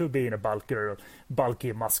to being a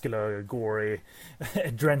bulky, muscular, gory,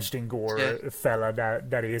 drenched in gore fella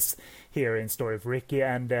that is here in Story of Ricky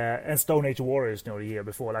and Stone Age Warriors the year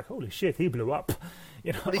before. Like, holy shit, he blew up.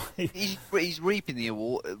 But he's reaping the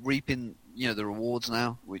rewards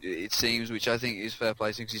now. It seems, which I think is fair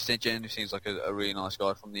play, because he genuinely seems like a really nice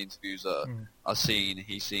guy from the interviews that I've seen.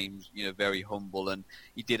 He seems very humble, and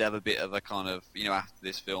he did have a bit of a kind of after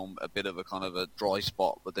this film a bit of a kind of a dry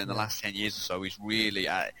spot. But then the last 10 years or so, he's really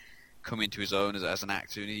come into his own as an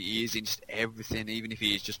actor, and he is in just everything, even if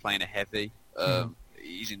he is just playing a heavy.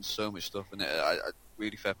 He's in so much stuff, and I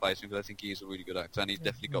really fair play to him, because I think he is a really good actor, and he's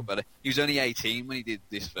definitely got better. He was only 18 when he did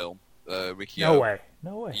this film, Ricky. No way.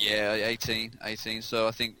 Yeah, 18. So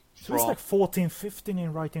I think so he's like 14, 15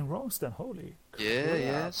 in Righting Wrongs then. Holy crap.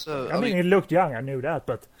 Yeah. So I mean, he looked young. I knew that,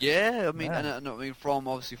 but yeah. I mean, from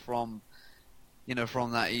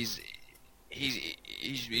that, he's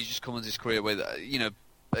just come into his career with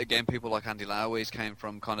again, people like Andy Lau, he's came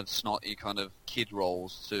from kind of snotty kind of kid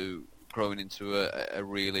roles to growing into a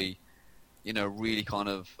really really kind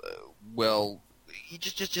of he's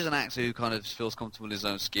just an actor who kind of feels comfortable in his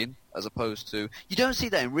own skin, as opposed to, you don't see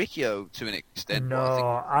that in Riccio to an extent.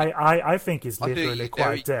 No, I think he's literally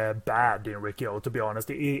quite bad in Riccio, to be honest.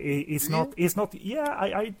 He's not.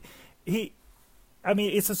 Yeah, I mean,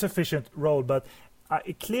 it's a sufficient role, but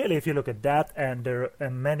clearly, if you look at that and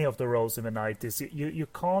many of the roles in the 90s, you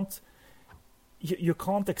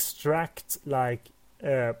can't extract like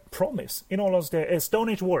promise. In all honesty, Stone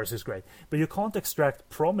Age Wars is great, but you can't extract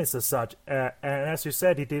promise as such. And as you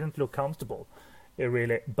said, he didn't look comfortable,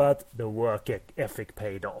 really. But the work ethic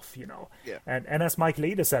paid off, Yeah. And as Mike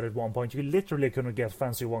Leader said at one point, you literally couldn't get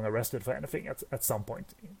Fan Sung Wong arrested for anything at some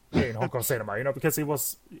point in Hong Kong cinema, because it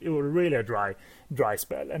was really a dry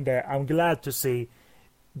spell. And I'm glad to see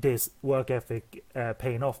this work ethic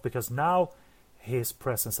paying off, because now his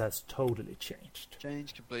presence has totally changed.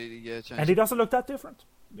 Changed completely, yeah. And he doesn't look that different.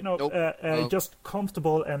 Nope. Just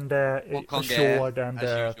comfortable and assured, and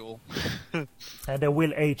as usual. and they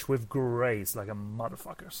will age with grace like a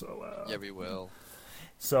motherfucker. So yeah, we will.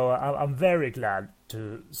 So I'm very glad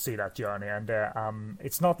to see that journey, and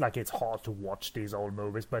it's not like it's hard to watch these old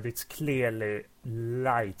movies, but it's clearly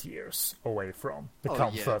light years away from the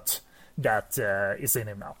comfort that is in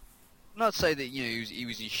him now. Not to say that he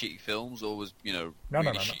was in shitty films or was No.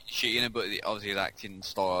 shitty in it, but obviously his acting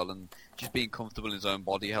style and just being comfortable in his own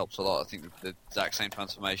body helps a lot. I think the exact same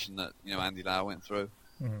transformation that Andy Lau went through,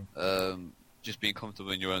 just being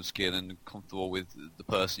comfortable in your own skin and comfortable with the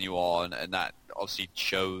person you are, and that obviously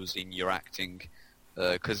shows in your acting.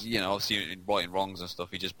 Because obviously in Righting Wrongs and stuff,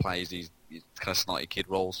 he just plays these kind of snotty kid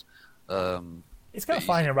roles. It's kind of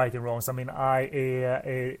fine in Righting Wrongs. I mean, that's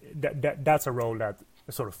a role that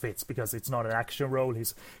sort of fits, because it's not an action role.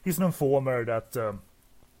 He's an informer that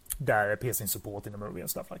appears in support in the movie and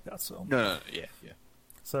stuff like that. So yeah.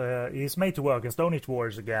 So he's made to work. And Stone Age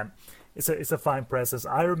Warriors again, it's a fine presence.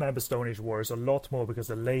 I remember Stone Age Warriors a lot more because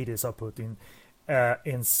the ladies are put in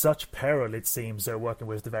in such peril, it seems, they're working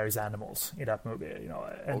with the various animals in that movie, you know,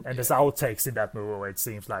 and yeah. there's outtakes in that movie where it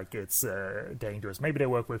seems like it's dangerous. Maybe they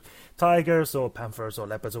work with tigers or panthers or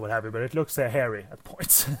leopards or what have you, but it looks hairy at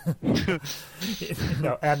points.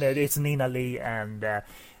 And it's Nina Lee and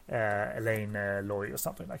Elaine Loy or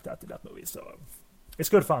something like that in that movie. So it's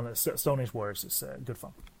good fun. Stone Age Warriors is good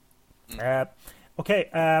fun. Okay,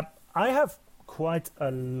 I have quite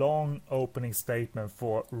a long opening statement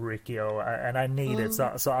for Riccio, and I need it.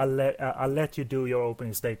 So I'll let you do your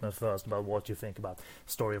opening statement first about what you think about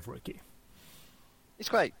Story of Ricky. It's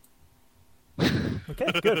great.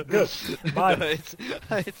 Okay, good. Bye. No,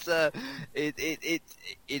 it's let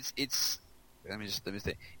me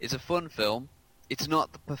think. It's a fun film. It's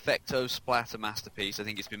not the perfecto splatter masterpiece I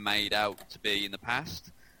think it's been made out to be in the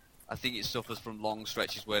past. I think it suffers from long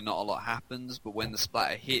stretches where not a lot happens, but when the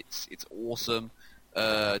splatter hits, it's awesome.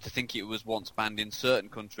 To think it was once banned in certain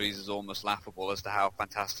countries is almost laughable as to how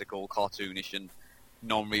fantastical, cartoonish, and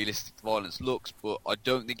non-realistic violence looks, but I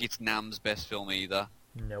don't think it's Nam's best film either.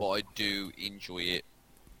 Nope. But I do enjoy it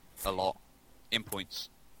a lot, in points.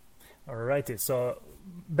 Alrighty, so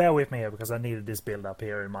bear with me here because I needed this build-up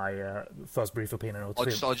here in my first brief opinion of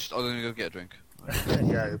the film. I'm going to go get a drink.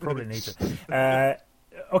 Yeah, you probably need to.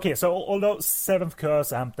 Okay, so although Seventh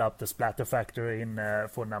Curse amped up the splatter factor in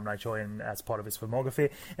for Nai-Choi as part of his filmography,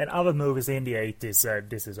 and other movies in the 80s,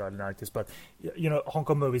 this is early 90s, but you know, Hong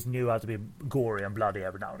Kong movies knew how to be gory and bloody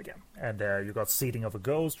every now and again. And you got Seeding of a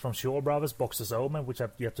Ghost from Shaw Brothers, Boxer's Omen, which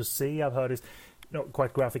I've yet to see. I've heard is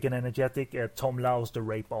quite graphic and energetic. Tom Lau's The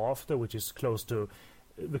Rape After, which is close to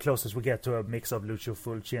the closest we get to a mix of Lucio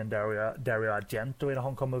Fulci and Dario Argento in a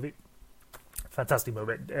Hong Kong movie. Fantastic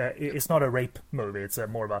movie. It's not a rape movie. It's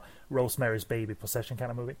more of a Rosemary's Baby possession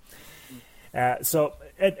kind of movie. So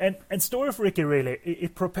Story of Ricky really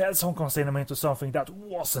it propels Hong Kong cinema into something that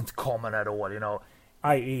wasn't common at all. You know,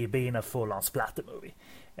 i.e. being a full-on splatter movie,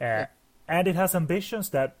 and it has ambitions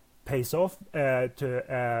that pays off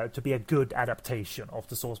to be a good adaptation of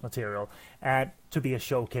the source material and to be a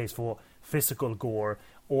showcase for physical gore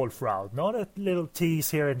all throughout. Not a little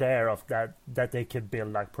tease here and there of that they can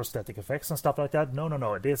build like prosthetic effects and stuff like that.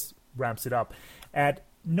 No. This ramps it up. And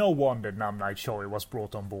no wonder Nai-Choi was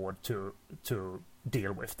brought on board to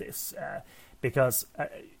deal with this. Because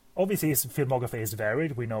obviously his filmography is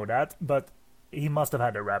varied, we know that, but he must have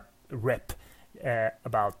had a rep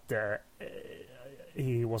about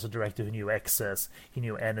he was a director who knew excess, he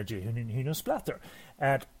knew energy, he knew splatter.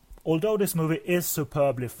 And although this movie is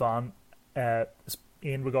superbly fun,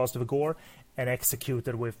 in regards to the gore and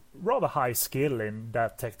executed with rather high skill in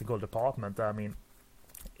that technical department. I mean,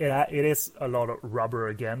 it is a lot of rubber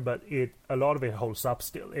again, but a lot of it holds up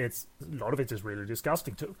still. A lot of it is really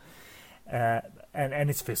disgusting too, and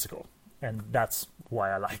it's physical, and that's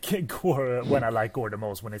why I like gore. When I like gore the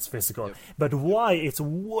most, when it's physical. Yep. But why it's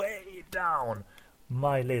way down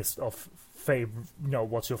my list of favorite.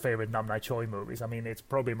 What's your favorite Nai-Choi movies? I mean, it's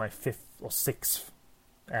probably my 5th or 6th.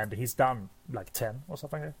 And he's done like 10 or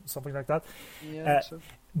something like that. Yeah.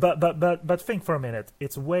 But think for a minute.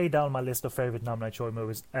 It's way down my list of favorite Nai-Choi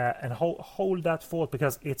movies, and hold that thought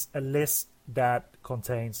because it's a list that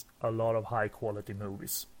contains a lot of high quality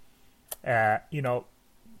movies. Yep.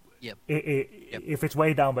 If it's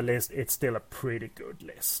way down the list, it's still a pretty good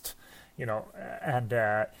list.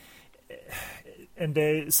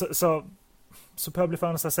 So superbly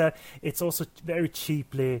fun, as I said. It's also very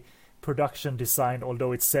cheaply production designed,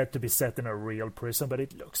 although it's said to be set in a real prison, but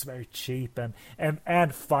it looks very cheap. And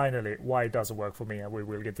finally, why it doesn't work for me, and we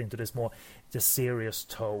will get into this more, the serious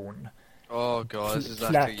tone. Oh god, this is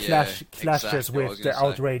clashes exactly with the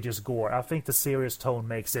outrageous gore. I think the serious tone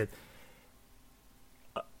makes it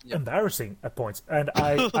embarrassing at points, and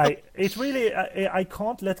it's really I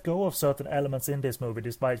can't let go of certain elements in this movie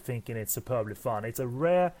despite thinking it's superbly fun. It's a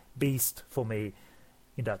rare beast for me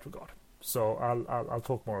in that regard. So I'll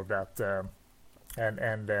talk more of that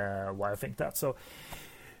and why I think that. So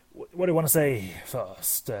what do you want to say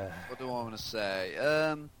first? What do I want to say?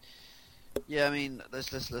 Yeah, I mean,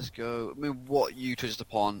 let's go. I mean, what you touched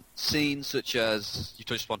upon, scenes such as you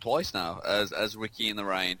touched upon twice now, as Ricky in the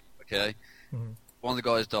rain. Okay, One of the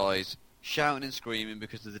guys dies, shouting and screaming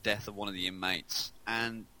because of the death of one of the inmates,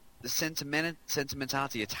 and the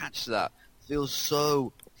sentimentality attached to that feels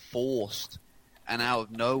so forced and out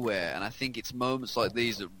of nowhere. And I think it's moments like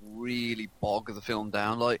these that really bog the film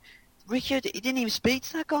down. Like Ricky, he didn't even speak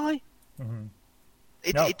to that guy.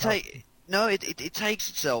 It takes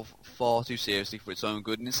itself far too seriously for its own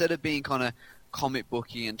good, and instead of being kind of comic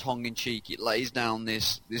booky and tongue-in-cheek, it lays down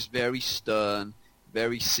this very stern,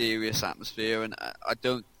 very serious atmosphere, and I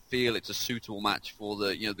don't feel it's a suitable match for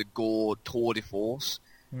the gore tour de force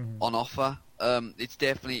on offer. It's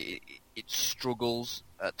definitely it struggles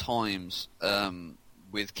at times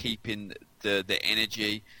with keeping the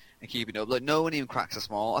energy and keeping it up. Like, no one even cracks a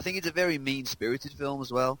smile. I think it's a very mean-spirited film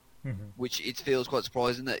as well, which it feels quite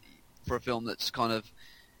surprising that for a film that's kind of,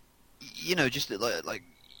 just like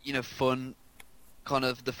fun, kind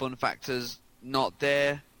of the fun factors not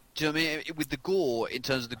there. Do you know what I mean? With the gore, in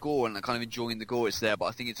terms of the gore and kind of enjoying the gore, it's there. But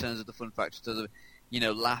I think in terms of the fun factors, in terms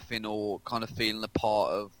of, laughing or kind of feeling a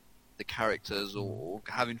part of the characters or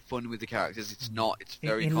having fun with the characters, it's not. It's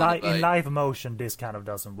very in live motion. This kind of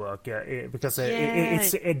doesn't work because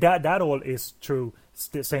that all is true,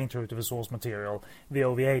 staying true to the source material. The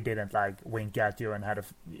OVA didn't wink at you and had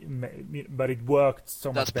but it worked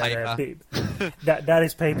so much better. That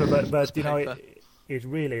is paper, but paper. It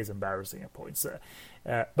really is embarrassing at points.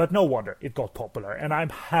 But no wonder it got popular, and I'm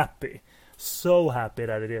happy. So happy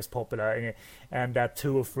that it is popular, and that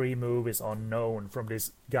 2 or 3 movies are known from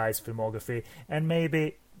this guy's filmography, and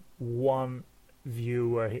maybe one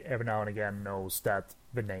viewer every now and again knows that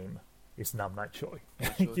the name is Nai-Choi.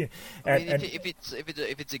 If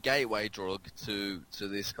it's a gateway drug to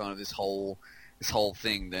this kind of this whole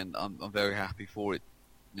thing, then I'm very happy for it,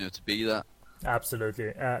 to be that.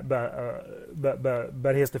 Absolutely,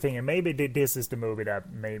 but here's the thing, and maybe this is the movie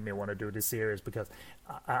that made me want to do this series, because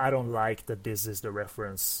I don't like that this is the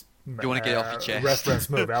reference. You want to get off your chest.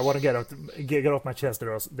 Reference movie. I want to get off my chest.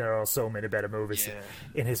 There are so many better movies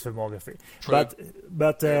in his filmography. True.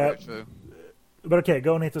 But okay,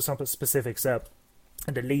 going into some specifics and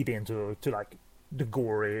the lead into the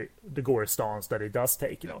gory stance that it does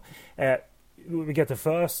take. We get the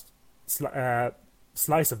first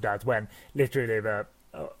slice of that when literally the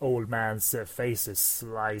old man's face is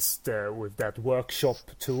sliced with that workshop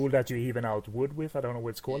tool that you even out wood with. I don't know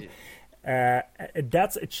what it's called.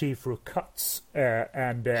 That's achieved through cuts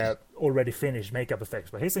and already finished makeup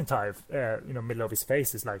effects, but his entire middle of his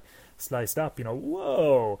face is sliced up.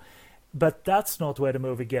 Whoa! But that's not where the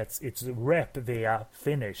movie gets its rep via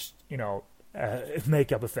finished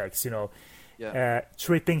makeup effects.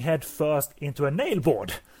 Tripping head first into a nail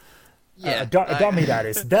board. Dummy,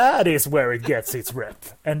 that is where it gets its rep,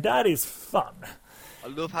 and that is fun. I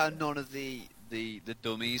love how none of the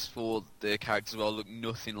dummies for the characters look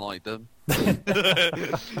nothing like them.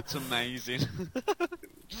 It's amazing.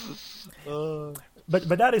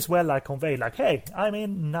 But that is well conveyed, hey, I'm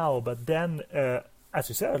in now, but then as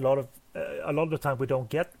you said, a lot of the time we don't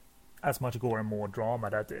get as much gore and more drama,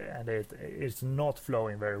 and it's not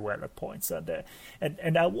flowing very well at points,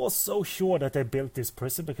 and I was so sure that they built this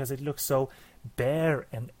prison because it looks so bare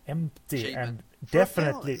and empty, and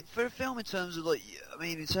definitely for a film in terms of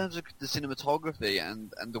in terms of the cinematography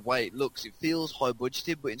and the way it looks, it feels high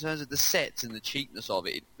budgeted, but in terms of the sets and the cheapness of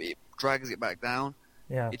it drags it back down.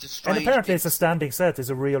 Yeah, it's a strange. And apparently it's a standing set. It's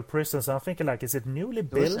a real prison. So I'm thinking, is it newly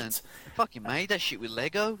built? They fucking made that shit with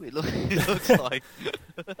Lego. It looks like.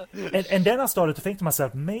 and then I started to think to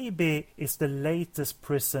myself, maybe it's the latest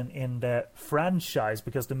prison in the franchise,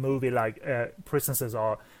 because the movie prisons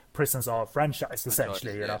are franchised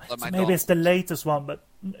essentially. Like so maybe it's the latest one, but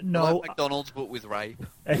no. Like McDonald's, but with rape.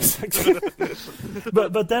 Exactly.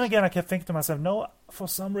 but then again, I kept thinking to myself, no, for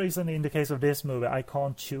some reason in the case of this movie, I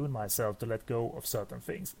can't tune myself to let go of certain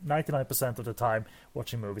things. 99% of the time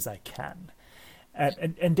watching movies I can.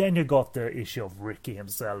 And then you got the issue of Ricky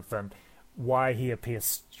himself and why he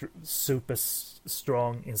appears super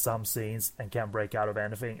strong in some scenes and can break out of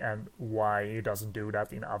anything, and why he doesn't do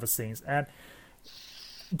that in other scenes. And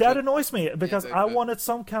that annoys me, because I wanted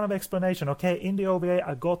some kind of explanation. Okay, in the OVA,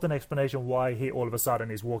 I got an explanation why he all of a sudden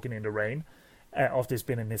is walking in the rain after he's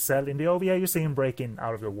been in his cell. In the OVA, you see him breaking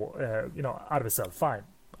out of the out of his cell. Fine,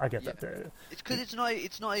 I get that. It's because it's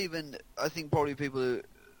not even. I think probably people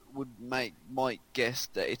might guess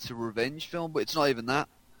that it's a revenge film, but it's not even that.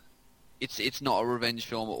 It's not a revenge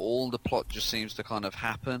film at all. The plot just seems to kind of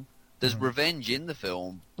happen. There's revenge in the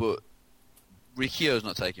film, but Ricchio's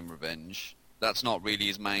not taking revenge. That's not really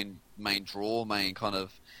his main draw,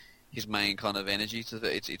 his main kind of energy to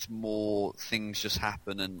it. It's more things just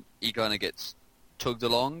happen and he kind of gets tugged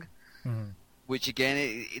along, which again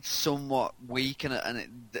it's somewhat weak, and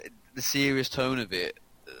the serious tone of it,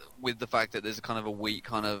 with the fact that there's a kind of a weak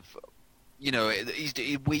kind of,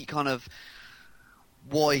 he's weak kind of.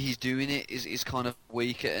 Why he's doing it is kind of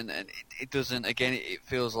weak, and it doesn't. Again, it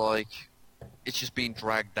feels like it's just being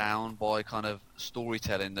dragged down by kind of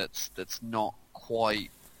storytelling that's not quite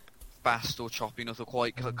fast or choppy enough, or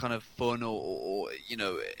quite kind of fun or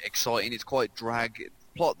exciting. It's quite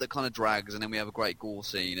plot that kind of drags, and then we have a great gore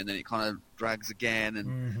scene, and then it kind of drags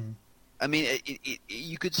again, I mean,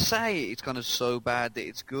 you could say it's kind of so bad that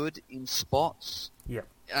it's good in spots. Yeah.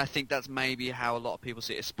 I think that's maybe how a lot of people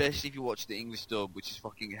see it, especially if you watch the English dub, which is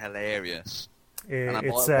fucking hilarious.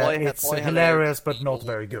 It's hilarious, but not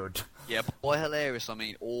very good. Yeah, by hilarious, I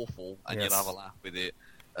mean awful, and Yes. you'll have a laugh with it.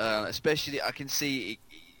 Especially, I can see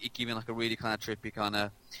it giving like a really kind of trippy, kind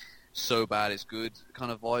of so bad it's good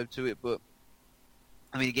kind of vibe to it. But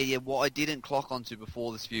I mean, again, yeah, what I didn't clock onto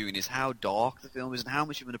before this viewing is how dark the film is and how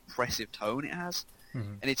much of an oppressive tone it has.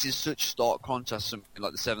 Mm-hmm. And it's in such stark contrast to something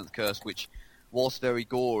like The Seventh Curse, which, whilst very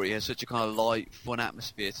gory, has such a kind of light, fun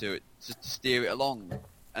atmosphere to it to steer it along.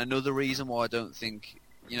 Another reason why I don't think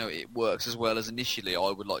it works as well as initially I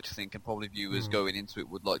would like to think, and probably viewers going into it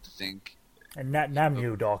would like to think. And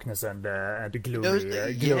Namnu darkness and the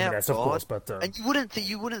gloominess, of course, but and you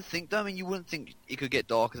wouldn't think though. I mean, you wouldn't think it could get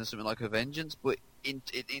darker than something like A Vengeance, but in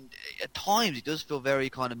at times it does feel very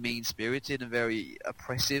kind of mean spirited and very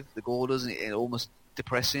oppressive. The gore does, and almost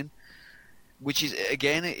depressing. Which is,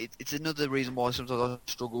 again, it's another reason why sometimes I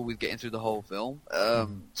struggle with getting through the whole film.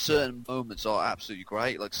 Certain moments are absolutely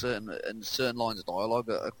great, like certain lines of dialogue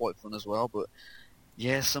are quite fun as well. But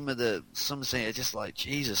yeah, some scenes are just like,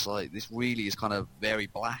 Jesus, like this really is kind of very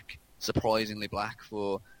black, surprisingly black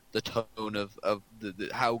for the tone of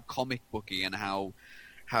the how comic booky and how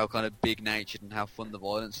kind of big natured and how fun the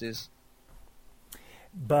violence is.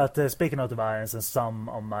 But speaking of the violence, and some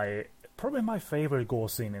of probably my favorite gore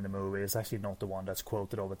scene in the movie is actually not the one that's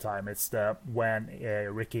quoted all the time. It's when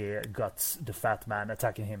Ricky guts the fat man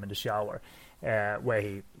attacking him in the shower, where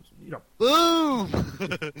he, boom,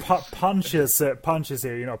 punches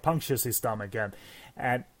his stomach,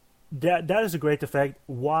 and that is a great effect.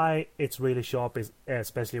 Why it's really sharp is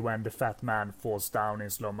especially when the fat man falls down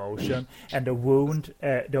in slow motion, and the wound,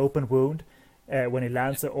 the open wound, when he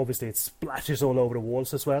lands, obviously it splashes all over the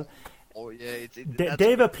walls as well. Oh yeah,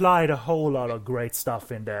 they've applied a whole lot of great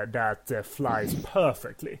stuff in there that flies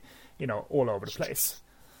perfectly, all over the place.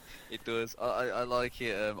 It does. I like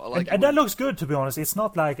it. And that looks good, to be honest. It's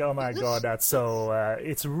not like, oh my god, that's so.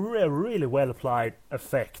 It's really well applied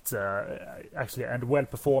effect, actually, and well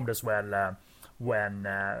performed as well. When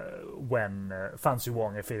Fan Su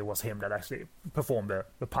Wong, if it was him that actually performed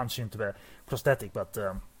the punch into the prosthetic, but.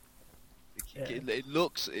 It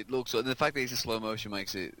looks, and the fact that it's in slow motion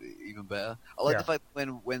makes it even better. I like the fact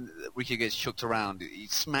when Ricky gets chucked around, he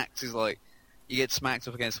gets smacked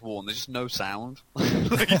up against the wall, and there's just no sound.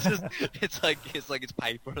 it's like it's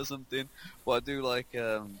paper or something. But I do like,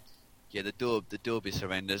 the dub is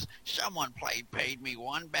horrendous. Someone paid me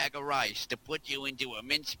one bag of rice to put you into a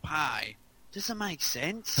mince pie. Doesn't make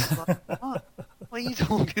sense. What are you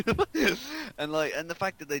talking about? And the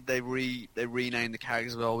fact that they rename the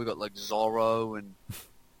characters as well. We got like Zorro, and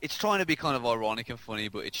it's trying to be kind of ironic and funny,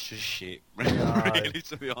 but it's just shit. Really,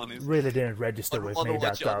 to be honest. Really didn't register with me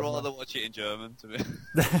that dub. I'd rather watch it in German. To be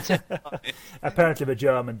Apparently, the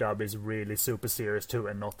German dub is really super serious too,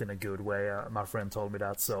 and not in a good way. My friend told me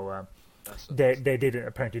that, so they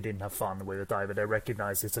didn't have fun with it either. They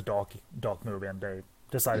recognized it's a dark movie, and they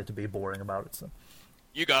decided to be boring about it. So.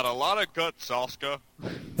 You got a lot of guts, Oscar.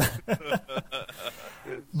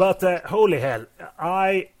 But holy hell,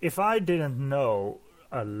 if I didn't know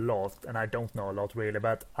a lot, and I don't know a lot really,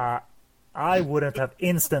 but I wouldn't have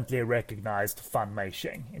instantly recognized Fan Mei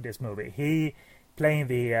Sheng in this movie. He playing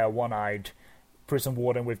the one-eyed prison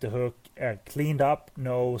warden with the hook, cleaned up,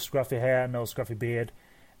 no scruffy hair, no scruffy beard.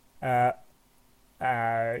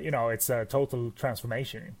 It's a total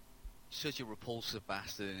transformation. Such a repulsive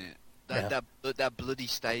bastard, isn't it? That bloody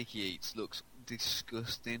steak he eats looks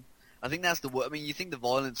disgusting. I think that's the word. I mean, you think the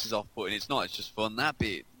violence is off-putting. It's not. It's just fun. That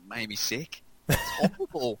bit made me sick. It's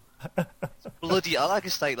horrible. It's bloody. I like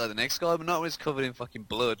a steak like the next guy, but not when it's covered in fucking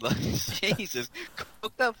blood. Like, Jesus,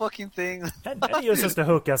 cook that fucking thing. and he uses the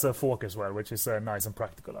hook as a fork as well, which is nice and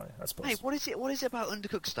practical, I suppose. Hey, what is it about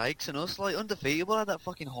undercooked steaks and us? Like, Undefeatable had that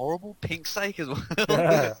fucking horrible pink steak as well.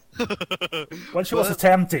 Yeah. Well, she was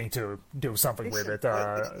attempting to do something with it.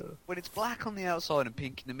 When it's black on the outside and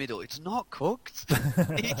pink in the middle, it's not cooked. It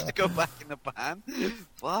needs to go back in the pan.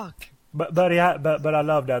 Fuck. But I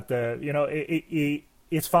love that.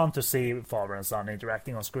 It's fun to see father and son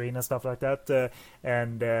interacting on screen and stuff like that.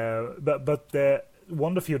 But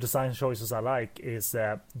one of the few design choices I like is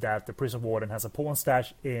that the prison warden has a porn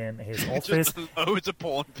stash in his office. Just loads of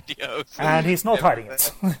porn videos, and he's not hiding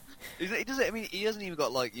it. He doesn't. I mean, he hasn't even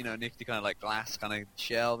got nifty kind of like glass kind of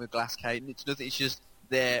shell with glass cating. It's nothing. It's just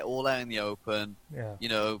there, all out in the open.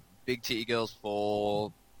 Yeah. Big titty girls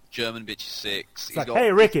 4, German bitches 6. It's like,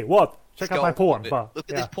 hey Ricky, what? Check out my porn. Look at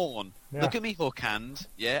this porn. Yeah. Look at me hook hand.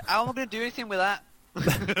 Yeah. How am I going to do anything with that?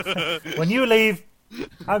 When you leave,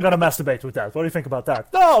 I'm gonna masturbate with that. What do you think about that?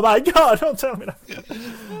 Oh my god! Don't tell me that.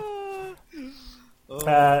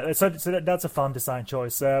 So that's a fun design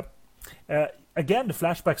choice. Again, the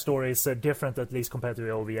flashback story is different, at least compared to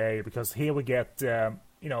the OVA, because here we get,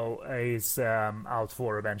 he's out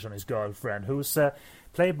for revenge on his girlfriend, who's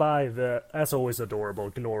played by the, as always, adorable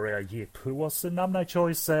Gloria Yip, who was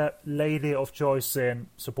Nai-Choi's lady of choice in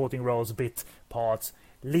supporting roles, bit parts,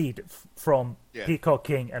 lead from Peacock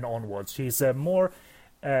King and onwards. She's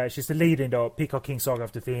she's the lead in the Peacock King Saga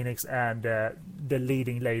of the Phoenix, and the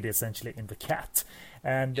leading lady essentially in The Cat.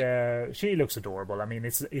 And she looks adorable. I mean,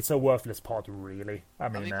 it's a worthless part, really. I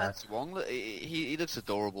mean that's wrong. He looks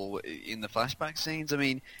adorable in the flashback scenes. I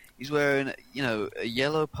mean, he's wearing a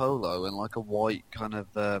yellow polo and like a white kind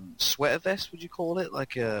of sweater vest. Would you call it?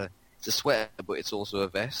 Like it's a sweater, but it's also a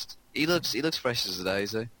vest. He looks fresh as a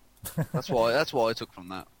daisy. That's why I took from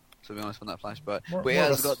that. To be honest, from that flashback. But he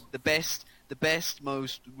has got the best,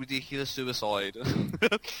 most ridiculous suicide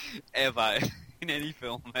ever in any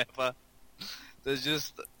film ever. There's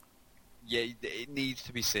just, it needs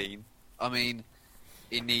to be seen. I mean,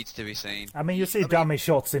 it needs to be seen. I mean, you see dummy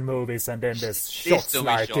shots in movies, and then there's shots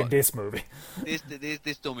like in this movie.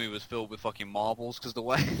 This dummy was filled with fucking marbles, because the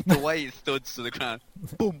way it thuds to the ground,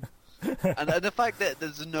 boom. And the fact that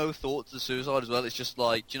there's no thought to suicide as well, it's just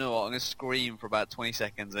like, you know what, I'm going to scream for about 20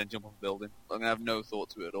 seconds and then jump off a building. I'm going to have no thought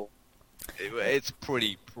to it at all. It's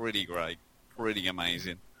pretty great. Pretty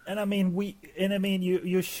amazing. And I mean,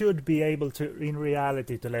 you should be able to, in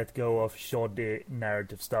reality, to let go of shoddy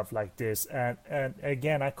narrative stuff like this. And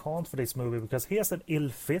again, I can't for this movie because he has an ill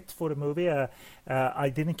fit for the movie. I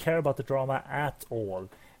didn't care about the drama at all.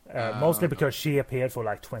 Mostly because she appeared for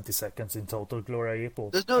like 20 seconds in total, Gloria Yip.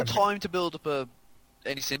 There's no time to build up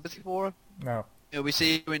any sympathy for her. No. We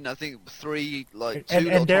see her in, I think, two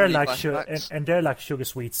and they're like flashbacks. and they're like sugar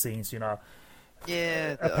sweet scenes,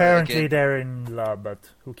 Yeah. Apparently they're in love, but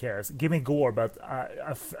who cares? Give me gore, but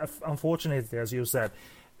unfortunately, as you said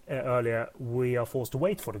earlier, we are forced to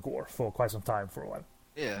wait for the gore for quite some time for a while.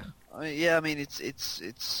 Yeah. I mean,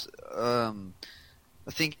 it's. I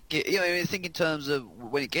think I think in terms of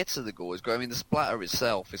when it gets to the gore, it's great. I mean, the splatter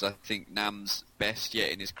itself is, I think, Nam's best yet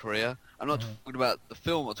in his career. I'm not talking about the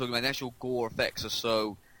film. I'm talking about the actual gore effects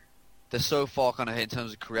they're so far kind of in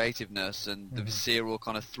terms of creativeness and the visceral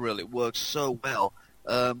kind of thrill. It works so well.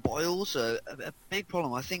 But I also a big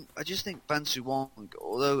problem. I just think Ban Su-wong,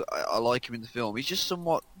 although I like him in the film, he's just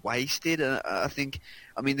somewhat wasted. And I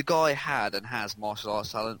mean, the guy had and has martial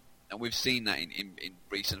arts talent. And we've seen that in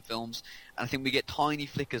recent films. And I think we get tiny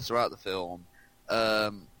flickers throughout the film.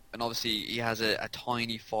 And obviously he has a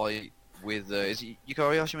tiny fight with... is it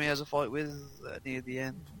Yukari Yoshimi has a fight with near the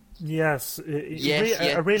end? Yes.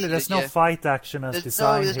 Yes. Really, there's no fight action as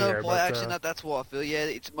designed here. There's no fight action. That's what I feel. Yeah,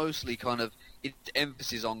 it's mostly kind of... It's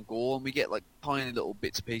emphasis on gore. And we get like tiny little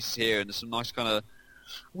bits and pieces here. And there's some nice kind of...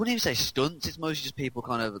 I wouldn't even say stunts. It's mostly just people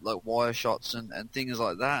kind of like wire shots and things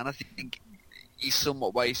like that. And I think... he's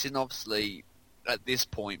somewhat wasted. Obviously, at this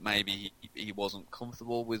point, maybe he wasn't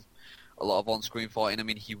comfortable with a lot of on-screen fighting. I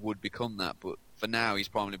mean, he would become that, but for now, he's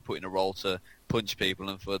probably put in a role to punch people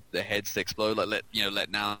and for their heads to explode. Like let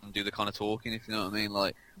Nam do the kind of talking, if you know what I mean.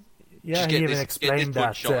 Like, yeah, he even explained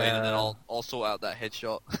that. Shot in and then I'll sort out that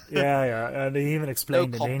headshot. yeah, and he even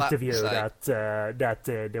explained in the interview that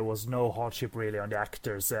there was no hardship really on the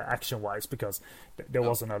actors action-wise because there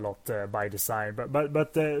wasn't a lot by design.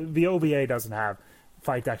 But the OVA doesn't have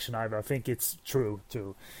fight action either. I think it's true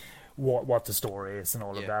to what the story is and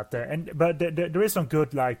all of that. But there is some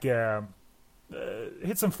good like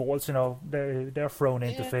hits and falls. They're thrown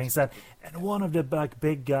into things, and one of the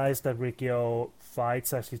big guys that Rikyo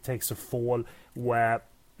fights actually takes a fall where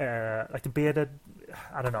like the bearded,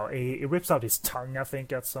 I don't know, he rips out his tongue, I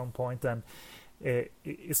think, at some point, and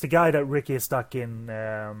it's the guy that Ricky is stuck in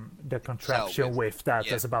the contraption with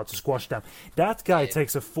that's about to squash them. That guy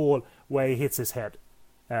takes a fall where he hits his head.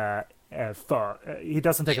 He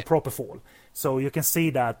doesn't take a proper fall, so you can see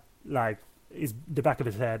that like the back of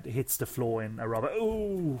his head hits the floor in a rubber.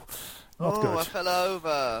 Ooh, not good. I fell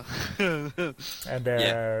over. And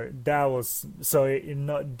that was so it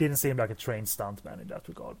didn't seem like a trained stuntman in that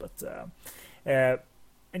regard. But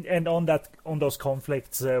and on those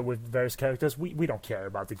conflicts with various characters, we don't care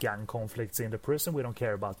about the gang conflicts in the prison. We don't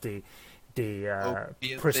care about the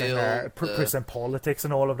prison politics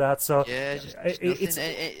and all of that. So it's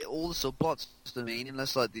all the subplots are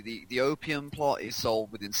meaningless. Like the opium plot is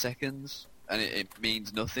solved within seconds, and it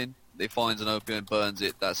means nothing. They finds an opium and burns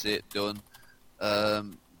it. That's it, done.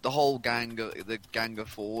 The whole gang of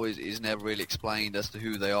four is never really explained as to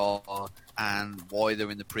who they are and why they're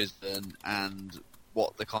in the prison and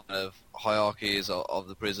what the kind of hierarchy is of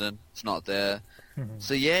the prison. It's not there.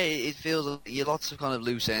 So yeah, it feels like lots of kind of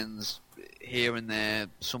loose ends here and there,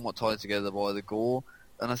 somewhat tied together by the gore.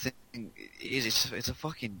 And I think it's a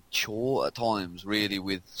fucking chore at times, really,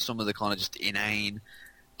 with some of the kind of just inane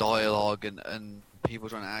dialogue and people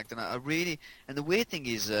trying to act. And and the weird thing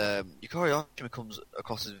is, Yukari Ashima comes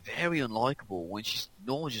across as very unlikable when she's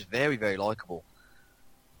normally just very, very likable.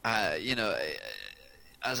 You know,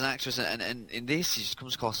 as an actress, and in this, she just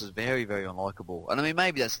comes across as very, very unlikable. And I mean,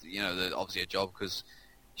 maybe that's, you know, obviously a job because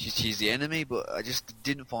she's the enemy, but I just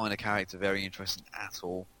didn't find her character very interesting at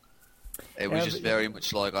all. It was just very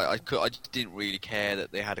much like I just didn't really care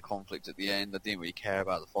that they had a conflict at the end. I didn't really care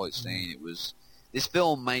about the fight scene. It was this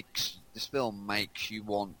film makes you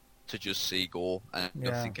want to just see gore and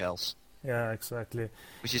nothing else. Yeah, exactly.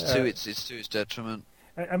 Which is to its detriment.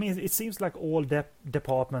 I mean, it seems like all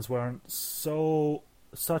departments were on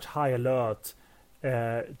such high alert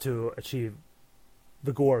to achieve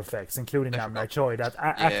the gore effects, including Nai-Choi, that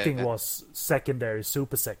acting was secondary,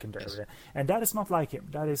 super secondary. Yes. And that is not like him.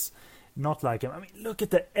 That is not like him. I mean, look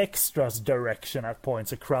at the extras direction at points.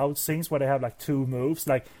 The crowd scenes where they have like two moves,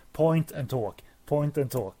 like point and talk, point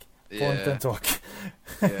and talk, point and talk.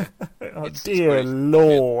 Yeah. Oh, dear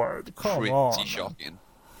Lord, come on. Pretty shocking.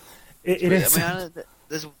 It is. I mean,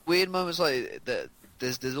 there's weird moments like that.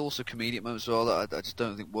 There's also comedic moments as well that I just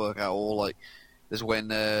don't think work at all. Like there's when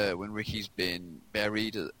Ricky's been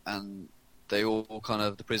buried and they all kind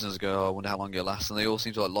of, the prisoners go, oh, I wonder how long it'll last, and they all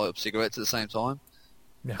seem to like light up cigarettes at the same time.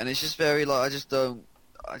 Yeah. And it's just very like I just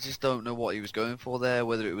don't know what he was going for there.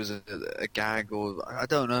 Whether it was a gag or I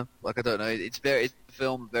don't know. Like I don't know. It's a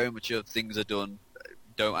film very much of things are done.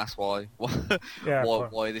 Don't ask why.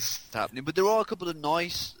 Why this is happening. But there are a couple of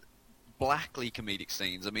nice blackly comedic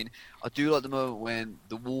scenes. I mean, I do like the moment when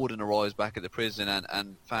the warden arrives back at the prison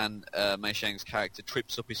and Fan Mei Sheng's character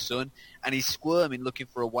trips up his son and he's squirming looking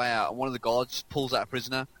for a way out, and one of the guards just pulls out a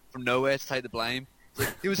prisoner from nowhere to take the blame. It's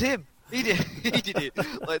like, it was him. He did it.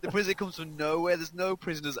 Like, the prison comes from nowhere. There's no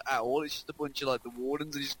prisoners at all. It's just a bunch of, like, the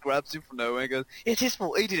wardens, and he just grabs him from nowhere and goes, it's his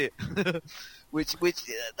fault. He did it. which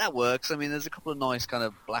that works. I mean, there's a couple of nice kind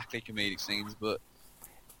of blackly comedic scenes, but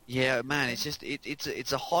yeah, man, it's just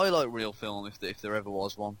it's a highlight reel film if there ever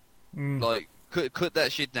was one. Like, cut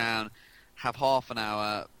that shit down, have half an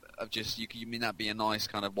hour of just you mean that be a nice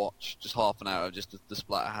kind of watch, just half an hour of just the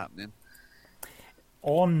splatter happening.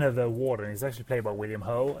 On the warden is actually played by William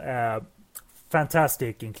Ho.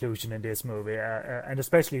 Fantastic inclusion in this movie, and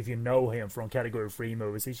especially if you know him from Category 3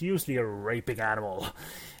 movies, he's usually a raping animal,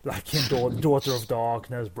 like in Daughter of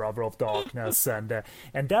Darkness, Brother of Darkness, and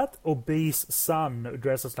that obese son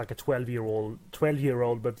dresses like a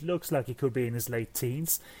 12-year-old, but looks like he could be in his late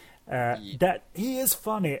teens. That he is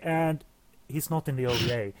funny, and he's not in the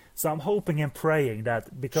OVA, so I'm hoping and praying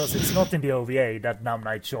that because it's not in the OVA that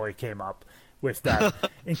Nai-Choi came up with that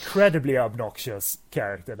incredibly obnoxious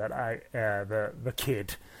character that the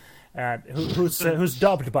kid, and who's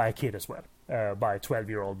dubbed by a kid as well, by a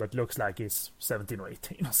 12-year-old, but looks like he's 17 or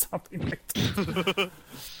 18 or something like that.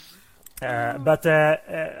 But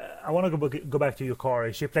I want to go back to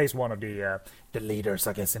Yukari. She plays one of the leaders,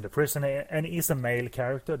 I guess, in the prison, and is a male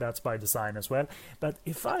character. That's by design as well. But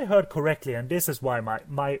if I heard correctly, and this is why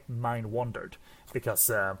my mind wandered,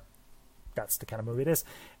 because that's the kind of movie it is.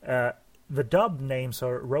 The dub names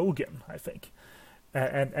her Rogan, I think,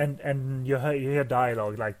 and you hear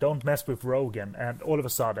dialogue like "Don't mess with Rogan," and all of a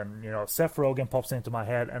sudden, you know, Seth Rogen pops into my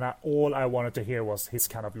head, and all I wanted to hear was his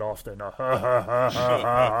kind of laughter, you know,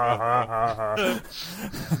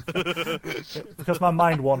 because my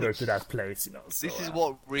mind wandered to that place, you know. So, this is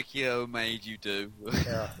what Riccio made you do.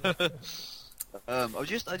 Yeah. I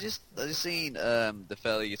just seen the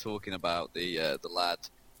fella you're talking about, the lad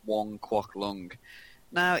Wong Kwok Lung.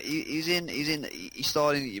 Now he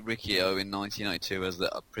starred in Riccio in 1992 as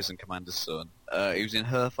the prison commander's son. He was in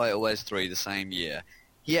Her Fatal Ways 3 the same year.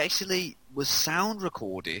 He actually was sound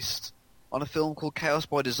recordist on a film called Chaos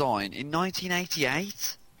by Design in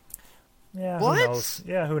 1988. Yeah, what? Who knows?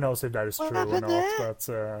 Yeah, who knows if that is what true or not? There?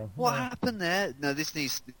 But what happened there? No, this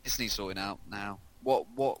needs sorting out now. What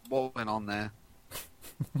went on there?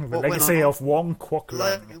 The legacy of Wong Kwok Lung.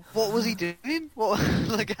 Like, what was he doing? What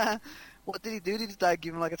what did he do? Did his dad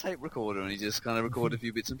give him like a tape recorder and he just kind of recorded a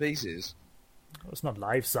few bits and pieces? It's not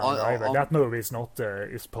live sound either. That movie is not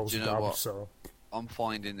is post-dubbed, so... I'm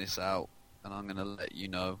finding this out and I'm going to let you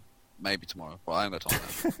know maybe tomorrow, but I haven't got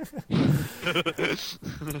time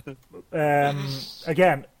now.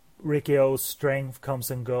 Again, Riccio's strength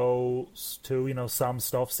comes and goes too. You know, some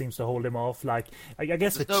stuff seems to hold him off. Like, I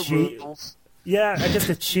guess There's no rules. Yeah, I guess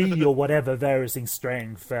the chi or whatever varies in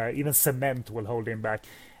strength. Even cement will hold him back.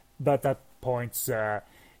 But that points. I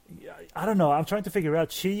don't know. I'm trying to figure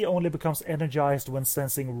out. Chi only becomes energized when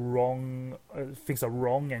sensing wrong things are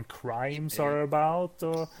wrong and crimes Yeah. are about,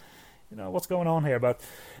 or what's going on here. But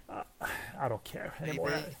I don't care anymore.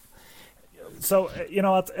 Maybe. So you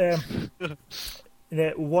know what?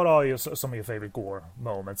 What are some of your favorite gore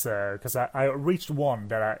moments? Because I reached one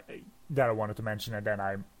that I wanted to mention, and then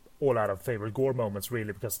I'm all out of favorite gore moments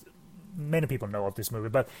really, because many people know of this movie.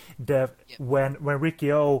 But when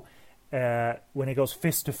Ricky O, when he goes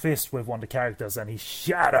fist to fist with one of the characters and he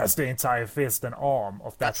shatters the entire fist and arm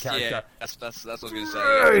of that character. Yeah, that's what I was going to say.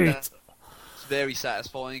 Yeah, Great! it's very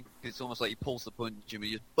satisfying. It's almost like he pulls the punch and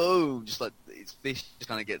you just boom, just like his fist just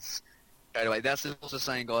kind of gets carried away. That's also the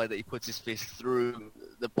same guy that he puts his fist through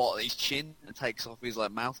the bottom of his chin and takes off his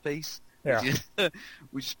like mouthpiece. Yeah.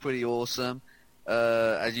 Which is pretty awesome.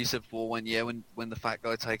 As you said before, when the fat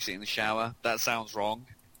guy takes it in the shower, that sounds wrong.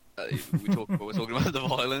 We're talking about the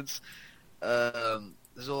violence.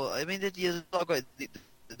 There's a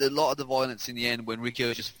lot of the violence in the end when Ricky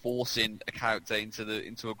is just forcing a character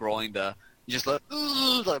into a grinder. You're just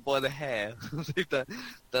like by the hair.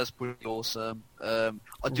 That's pretty awesome. I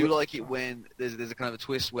do like it when there's a kind of a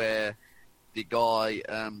twist where the guy,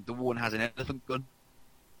 the warden has an elephant gun.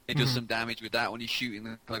 He does some damage with that when he's shooting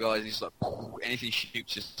the kind of guys. And he's like, anything he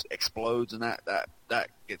shoots just explodes, and that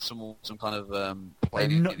gets some kind of play.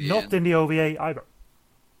 Not in the OVA either.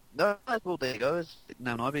 No, well, there you go.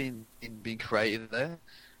 I've been creative there.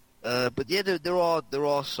 But yeah, there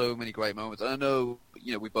are so many great moments. I know,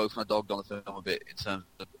 we both kind of dogged on the film a bit in terms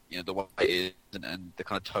of the way it is and the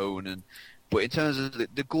kind of tone, but in terms of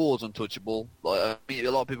the gore's untouchable. Like, I mean,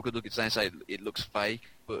 a lot of people could look at it and say it looks fake,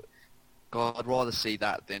 but God, I'd rather see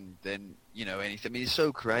that than anything. I mean, it's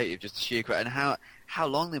so creative, just the sheer creative, and how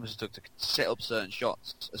long they must have took to set up certain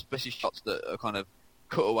shots, especially shots that are kind of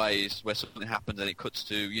cutaways where something happens and it cuts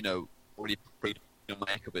to already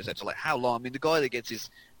makeup, etc. Like how long? I mean, the guy that gets his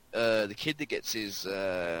the kid that gets his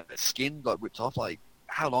skin like ripped off, like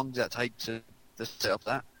how long does that take to set up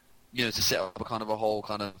that? To set up a kind of a whole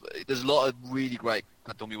kind of. There's a lot of really great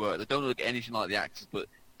kind of dummy work. They don't look anything like the actors, but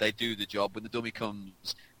they do the job. When the dummy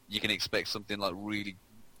comes, you can expect something like really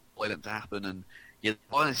violent to happen, and the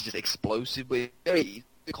violence is just explosive. But it's very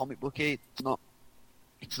comic booky.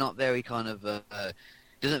 It's not very kind of.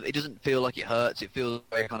 It doesn't feel like it hurts. It feels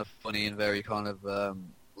very kind of funny and very kind of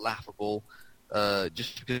laughable,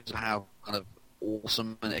 just because of how kind of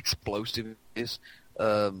awesome and explosive it is.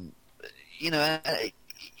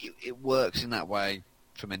 It works in that way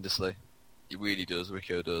tremendously. It really does.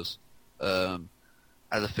 Rico does.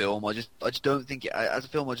 As a film, I just don't think it. As a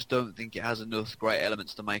film, I just don't think it has enough great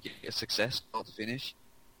elements to make it a success, start to finish.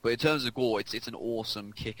 But in terms of gore, it's an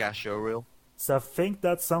awesome, kick-ass showreel. So I think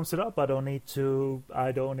that sums it up. I don't need to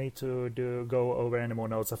go over any more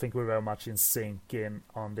notes. I think we're very much in sync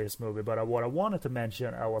on this movie. But what I wanted to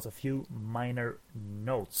mention was a few minor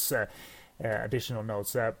notes, additional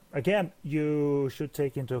notes. Again, you should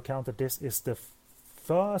take into account that this is the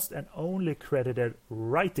first and only credited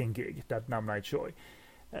writing gig that Nai-Choi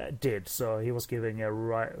did. So he was giving a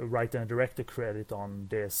writer and director credit on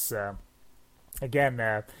this.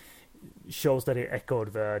 Again, shows that he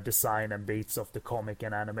echoed the design and beats of the comic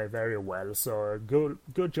and anime very well. So good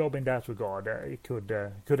job in that regard. He could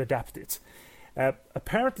adapt it.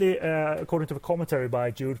 Apparently, according to the commentary by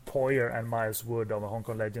Jude Poyer and Miles Wood on the Hong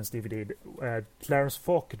Kong Legends DVD,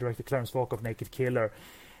 director Clarence Falk of Naked Killer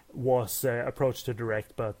was approached to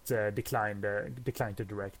direct, but declined to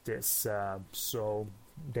direct this. So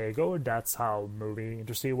there you go. That's how movie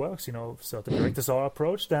industry works. Certain directors are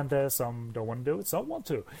approached, and some don't want to do it, some want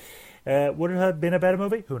to. Would it have been a better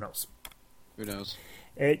movie? Who knows? Who knows?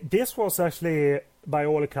 This was actually, by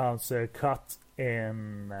all accounts, cut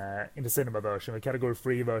in the cinema version. The category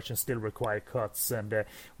 3 version still required cuts, and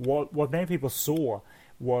what many people saw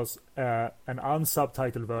was an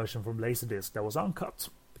unsubtitled version from Laserdisc that was uncut.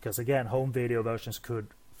 Because again, home video versions could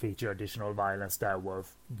feature additional violence that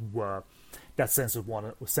that censors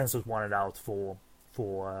wanted out for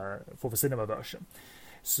the cinema version.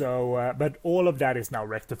 So, but all of that is now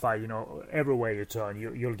rectified. Everywhere you turn,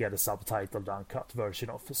 you'll get a subtitled, uncut version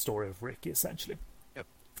of the story of Ricky, essentially. Yep.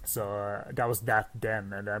 So that was that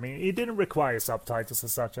then, and I mean, it didn't require subtitles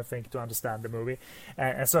as such, I think, to understand the movie,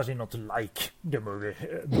 and certainly not to like the movie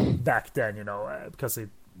back then, because it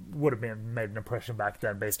would have made an impression back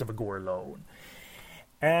then based on the gore alone.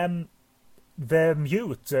 The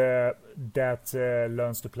mute that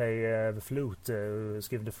learns to play the flute, who's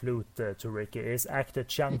given the flute to Ricky, is actor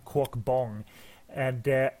Chan Kwok Bong, and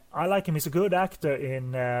I like him. He's a good actor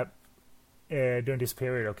in during this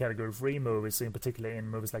period of Category 3 movies, in particular in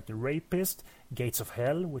movies like The Rapist, Gates of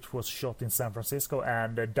Hell, which was shot in San Francisco,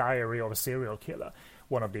 and Diary of a Serial Killer,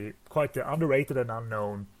 one of the quite underrated and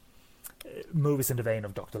unknown movies in the vein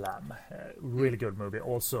of Dr. Lamb. Really good movie,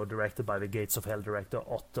 also directed by the Gates of Hell director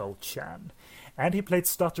Otto Chan. And he played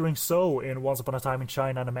Stuttering So in Once Upon a Time in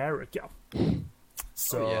China and America.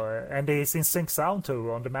 So, and he's in Sync Sound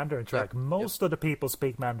too on the Mandarin track. Most of the people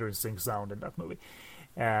speak Mandarin Sync Sound in that movie.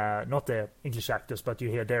 Not the English actors, but you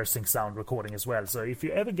hear their Sync Sound recording as well. So if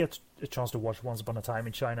you ever get a chance to watch Once Upon a Time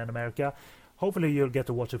in China and America, hopefully you'll get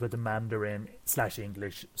to watch it with the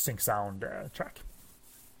Mandarin/English Sync Sound track.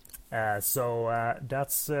 So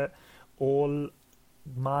that's all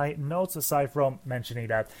my notes, aside from mentioning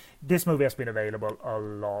that this movie has been available a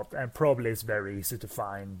lot and probably is very easy to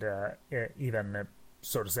find, even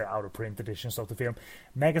so to say out of print editions of the film.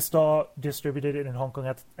 Megastar distributed it in Hong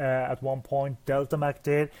Kong at one point. Deltamac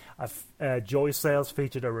did. Joy Sales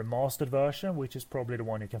featured a remastered version, which is probably the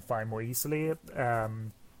one you can find more easily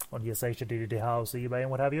on Yes Asia, DVD House, eBay, and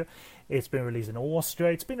what have you. It's been released in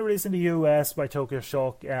Austria. It's been released in the US by Tokyo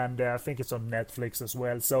Shock, and I think it's on Netflix as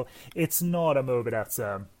well. So it's not a movie that's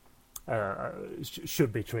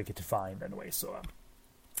should be tricky to find anyway. So.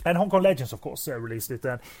 And Hong Kong Legends, of course, released it.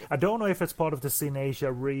 And I don't know if it's part of the Cine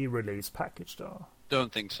Asia re-release package, though.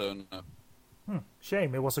 Don't think so, no.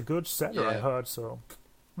 Shame. It was a good seller, I heard. So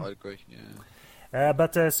I agree, yeah. And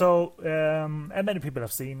many people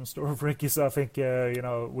have seen Story of Ricky, so I think,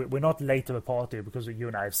 we're not late to the party because you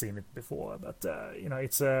and I have seen it before. But,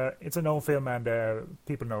 it's a known film and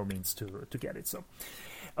people know means to get it. So.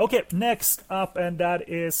 Okay, next up, and that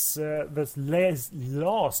is the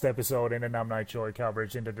last episode in the Nai-Choi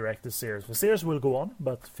coverage in the director's series. The series will go on,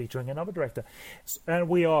 but featuring another director. And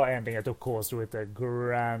we are ending it, of course, with a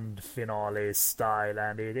grand finale style,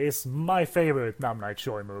 and it is my favorite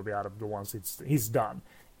Nai-Choi movie out of the ones he's done.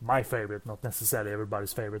 My favorite, not necessarily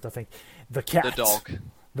everybody's favorite. I think The Cat. The dog.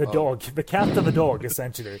 The dog. The cat and the dog,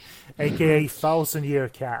 essentially. A.k.a. 1,000-Year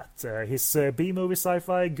Cat. His B-movie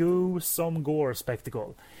sci-fi goo, some gore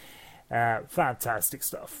spectacle. Fantastic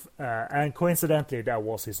stuff. And coincidentally, that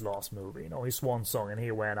was his last movie. His swan song, and he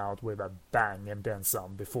went out with a bang and then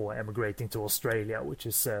some before emigrating to Australia, which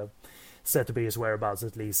is said to be his whereabouts,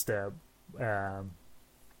 at least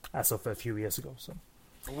as of a few years ago. So.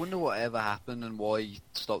 I wonder what ever happened and why he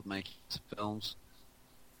stopped making films.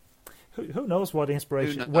 Who knows what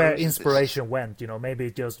where inspiration went?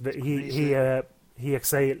 Maybe just he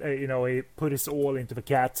exhaled. He put his all into the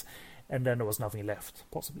cat, and then there was nothing left.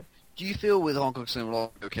 Possibly. Do you feel with Hong Kong cinema,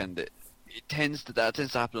 Ken, that that tends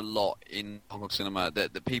to happen a lot in Hong Kong cinema,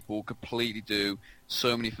 that people completely do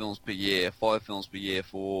so many films per year, 5 films per year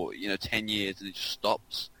for 10 years, and it just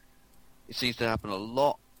stops? It seems to happen a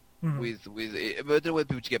lot with it. I don't know whether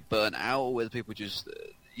people just get burnt out or whether people just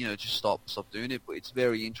just stop doing it. But it's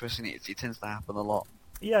very interesting. It tends to happen a lot.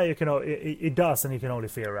 Yeah, it does, and you can only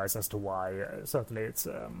theorize as to why. Certainly, it's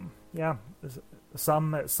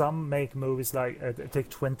Some make movies like take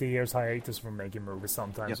 20 years hiatus from making movies.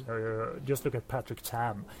 Sometimes, just look at Patrick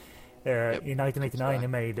Tam. In 1989, he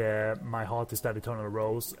made My Heart Is That Eternal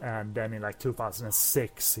Rose, and then in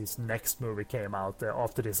 2006, his next movie came out.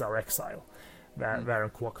 After This, Our Exile.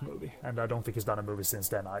 Baron Kwok movie, and I don't think he's done a movie since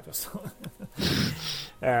then either. So.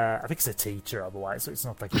 I think he's a teacher otherwise, so it's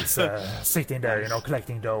not like he's sitting there,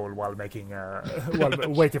 collecting dole while making,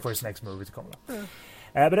 waiting for his next movie to come along.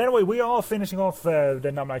 But anyway, we are finishing off the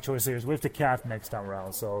Nai-Choi series with The Cat next time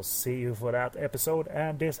around, so see you for that episode.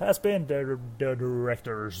 And this has been the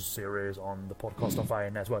Directors series on the Podcast on Fire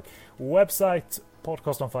network. Website,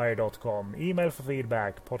 podcastonfire.com. Email for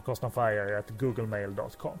feedback,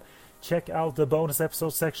 podcastonfire@googlemail.com. Check out the bonus episode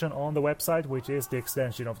section on the website, which is the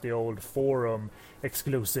extension of the old forum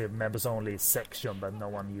exclusive members only section, but no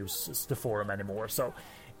one uses the forum anymore. So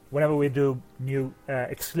whenever we do new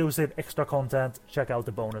exclusive extra content, check out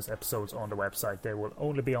the bonus episodes on the website. They will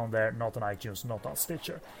only be on there, not on iTunes, not on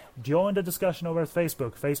Stitcher. Join the discussion over at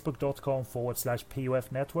Facebook,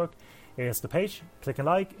 facebook.com/PUF network. Here's the page. Click and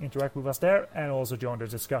like, interact with us there, and also join the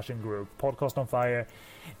discussion group. Podcast on Fire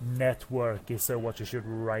Network is what you should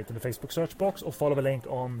write in the Facebook search box, or follow the link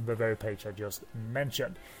on the very page I just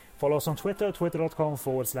mentioned. Follow us on Twitter,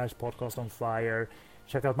 twitter.com/Podcast on Fire.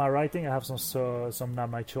 Check out my writing. I have some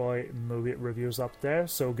Nai-Choi movie reviews up there.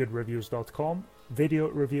 SoGoodReviews.com, video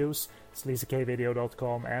reviews,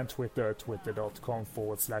 sleazykvideo.com, and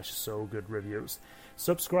twitter.com/SoGoodReviews.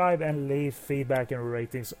 Subscribe and leave feedback and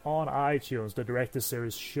ratings on iTunes. The Director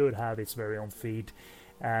Series should have its very own feed.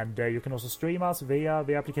 And you can also stream us via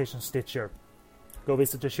the application Stitcher. go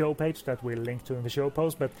visit the show page that we'll link to in the show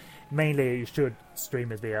post. But mainly, you should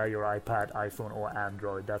stream it via your iPad, iPhone, or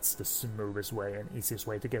Android. That's the smoothest way and easiest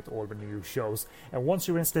way to get all the new shows. And once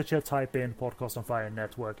you're in Stitcher, type in Podcast on Fire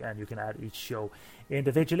Network, and you can add each show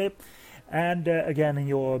individually. And again, in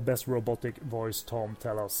your best robotic voice, Tom,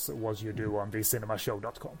 tell us what you do on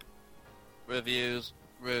thecinemashow.com. Reviews.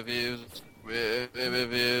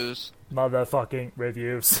 Motherfucking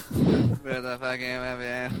reviews.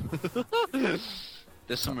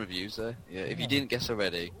 There's some reviews there. Yeah, if you didn't guess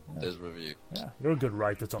already, there's a review. Yeah, you're a good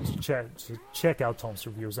writer, Tom. So check out Tom's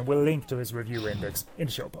reviews, and we'll link to his review index in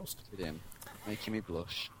the show post. With him, making me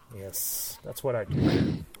blush. Yes, that's what I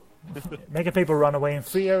do. Making people run away in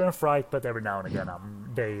fear and fright, but every now and again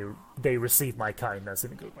they receive my kindness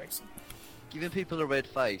in a good way. So. Giving people a red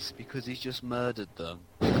face because he's just murdered them.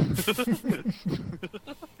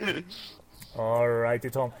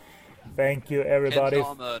 Alrighty, Tom. Thank you, everybody.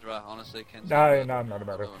 Ken's not a murderer, honestly. No, I'm not a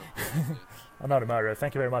murderer. I'm not a murderer.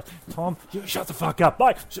 Thank you very much. Tom, you shut the fuck up.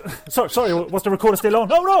 Bye. Sorry, was the recorder still on?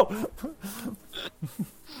 No!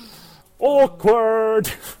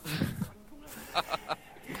 Awkward!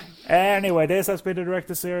 Anyway, this has been the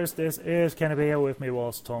Director Series. This is Kenny B. With me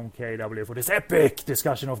was Tom KW for this epic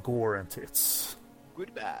discussion of gore and tits.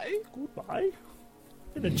 Goodbye.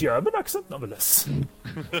 In a German accent, nonetheless.